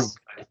 Tom.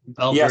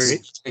 All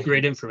Yes. very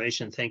great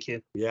information. Thank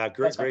you. Yeah,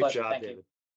 That's my great pleasure. job, Thank you. David.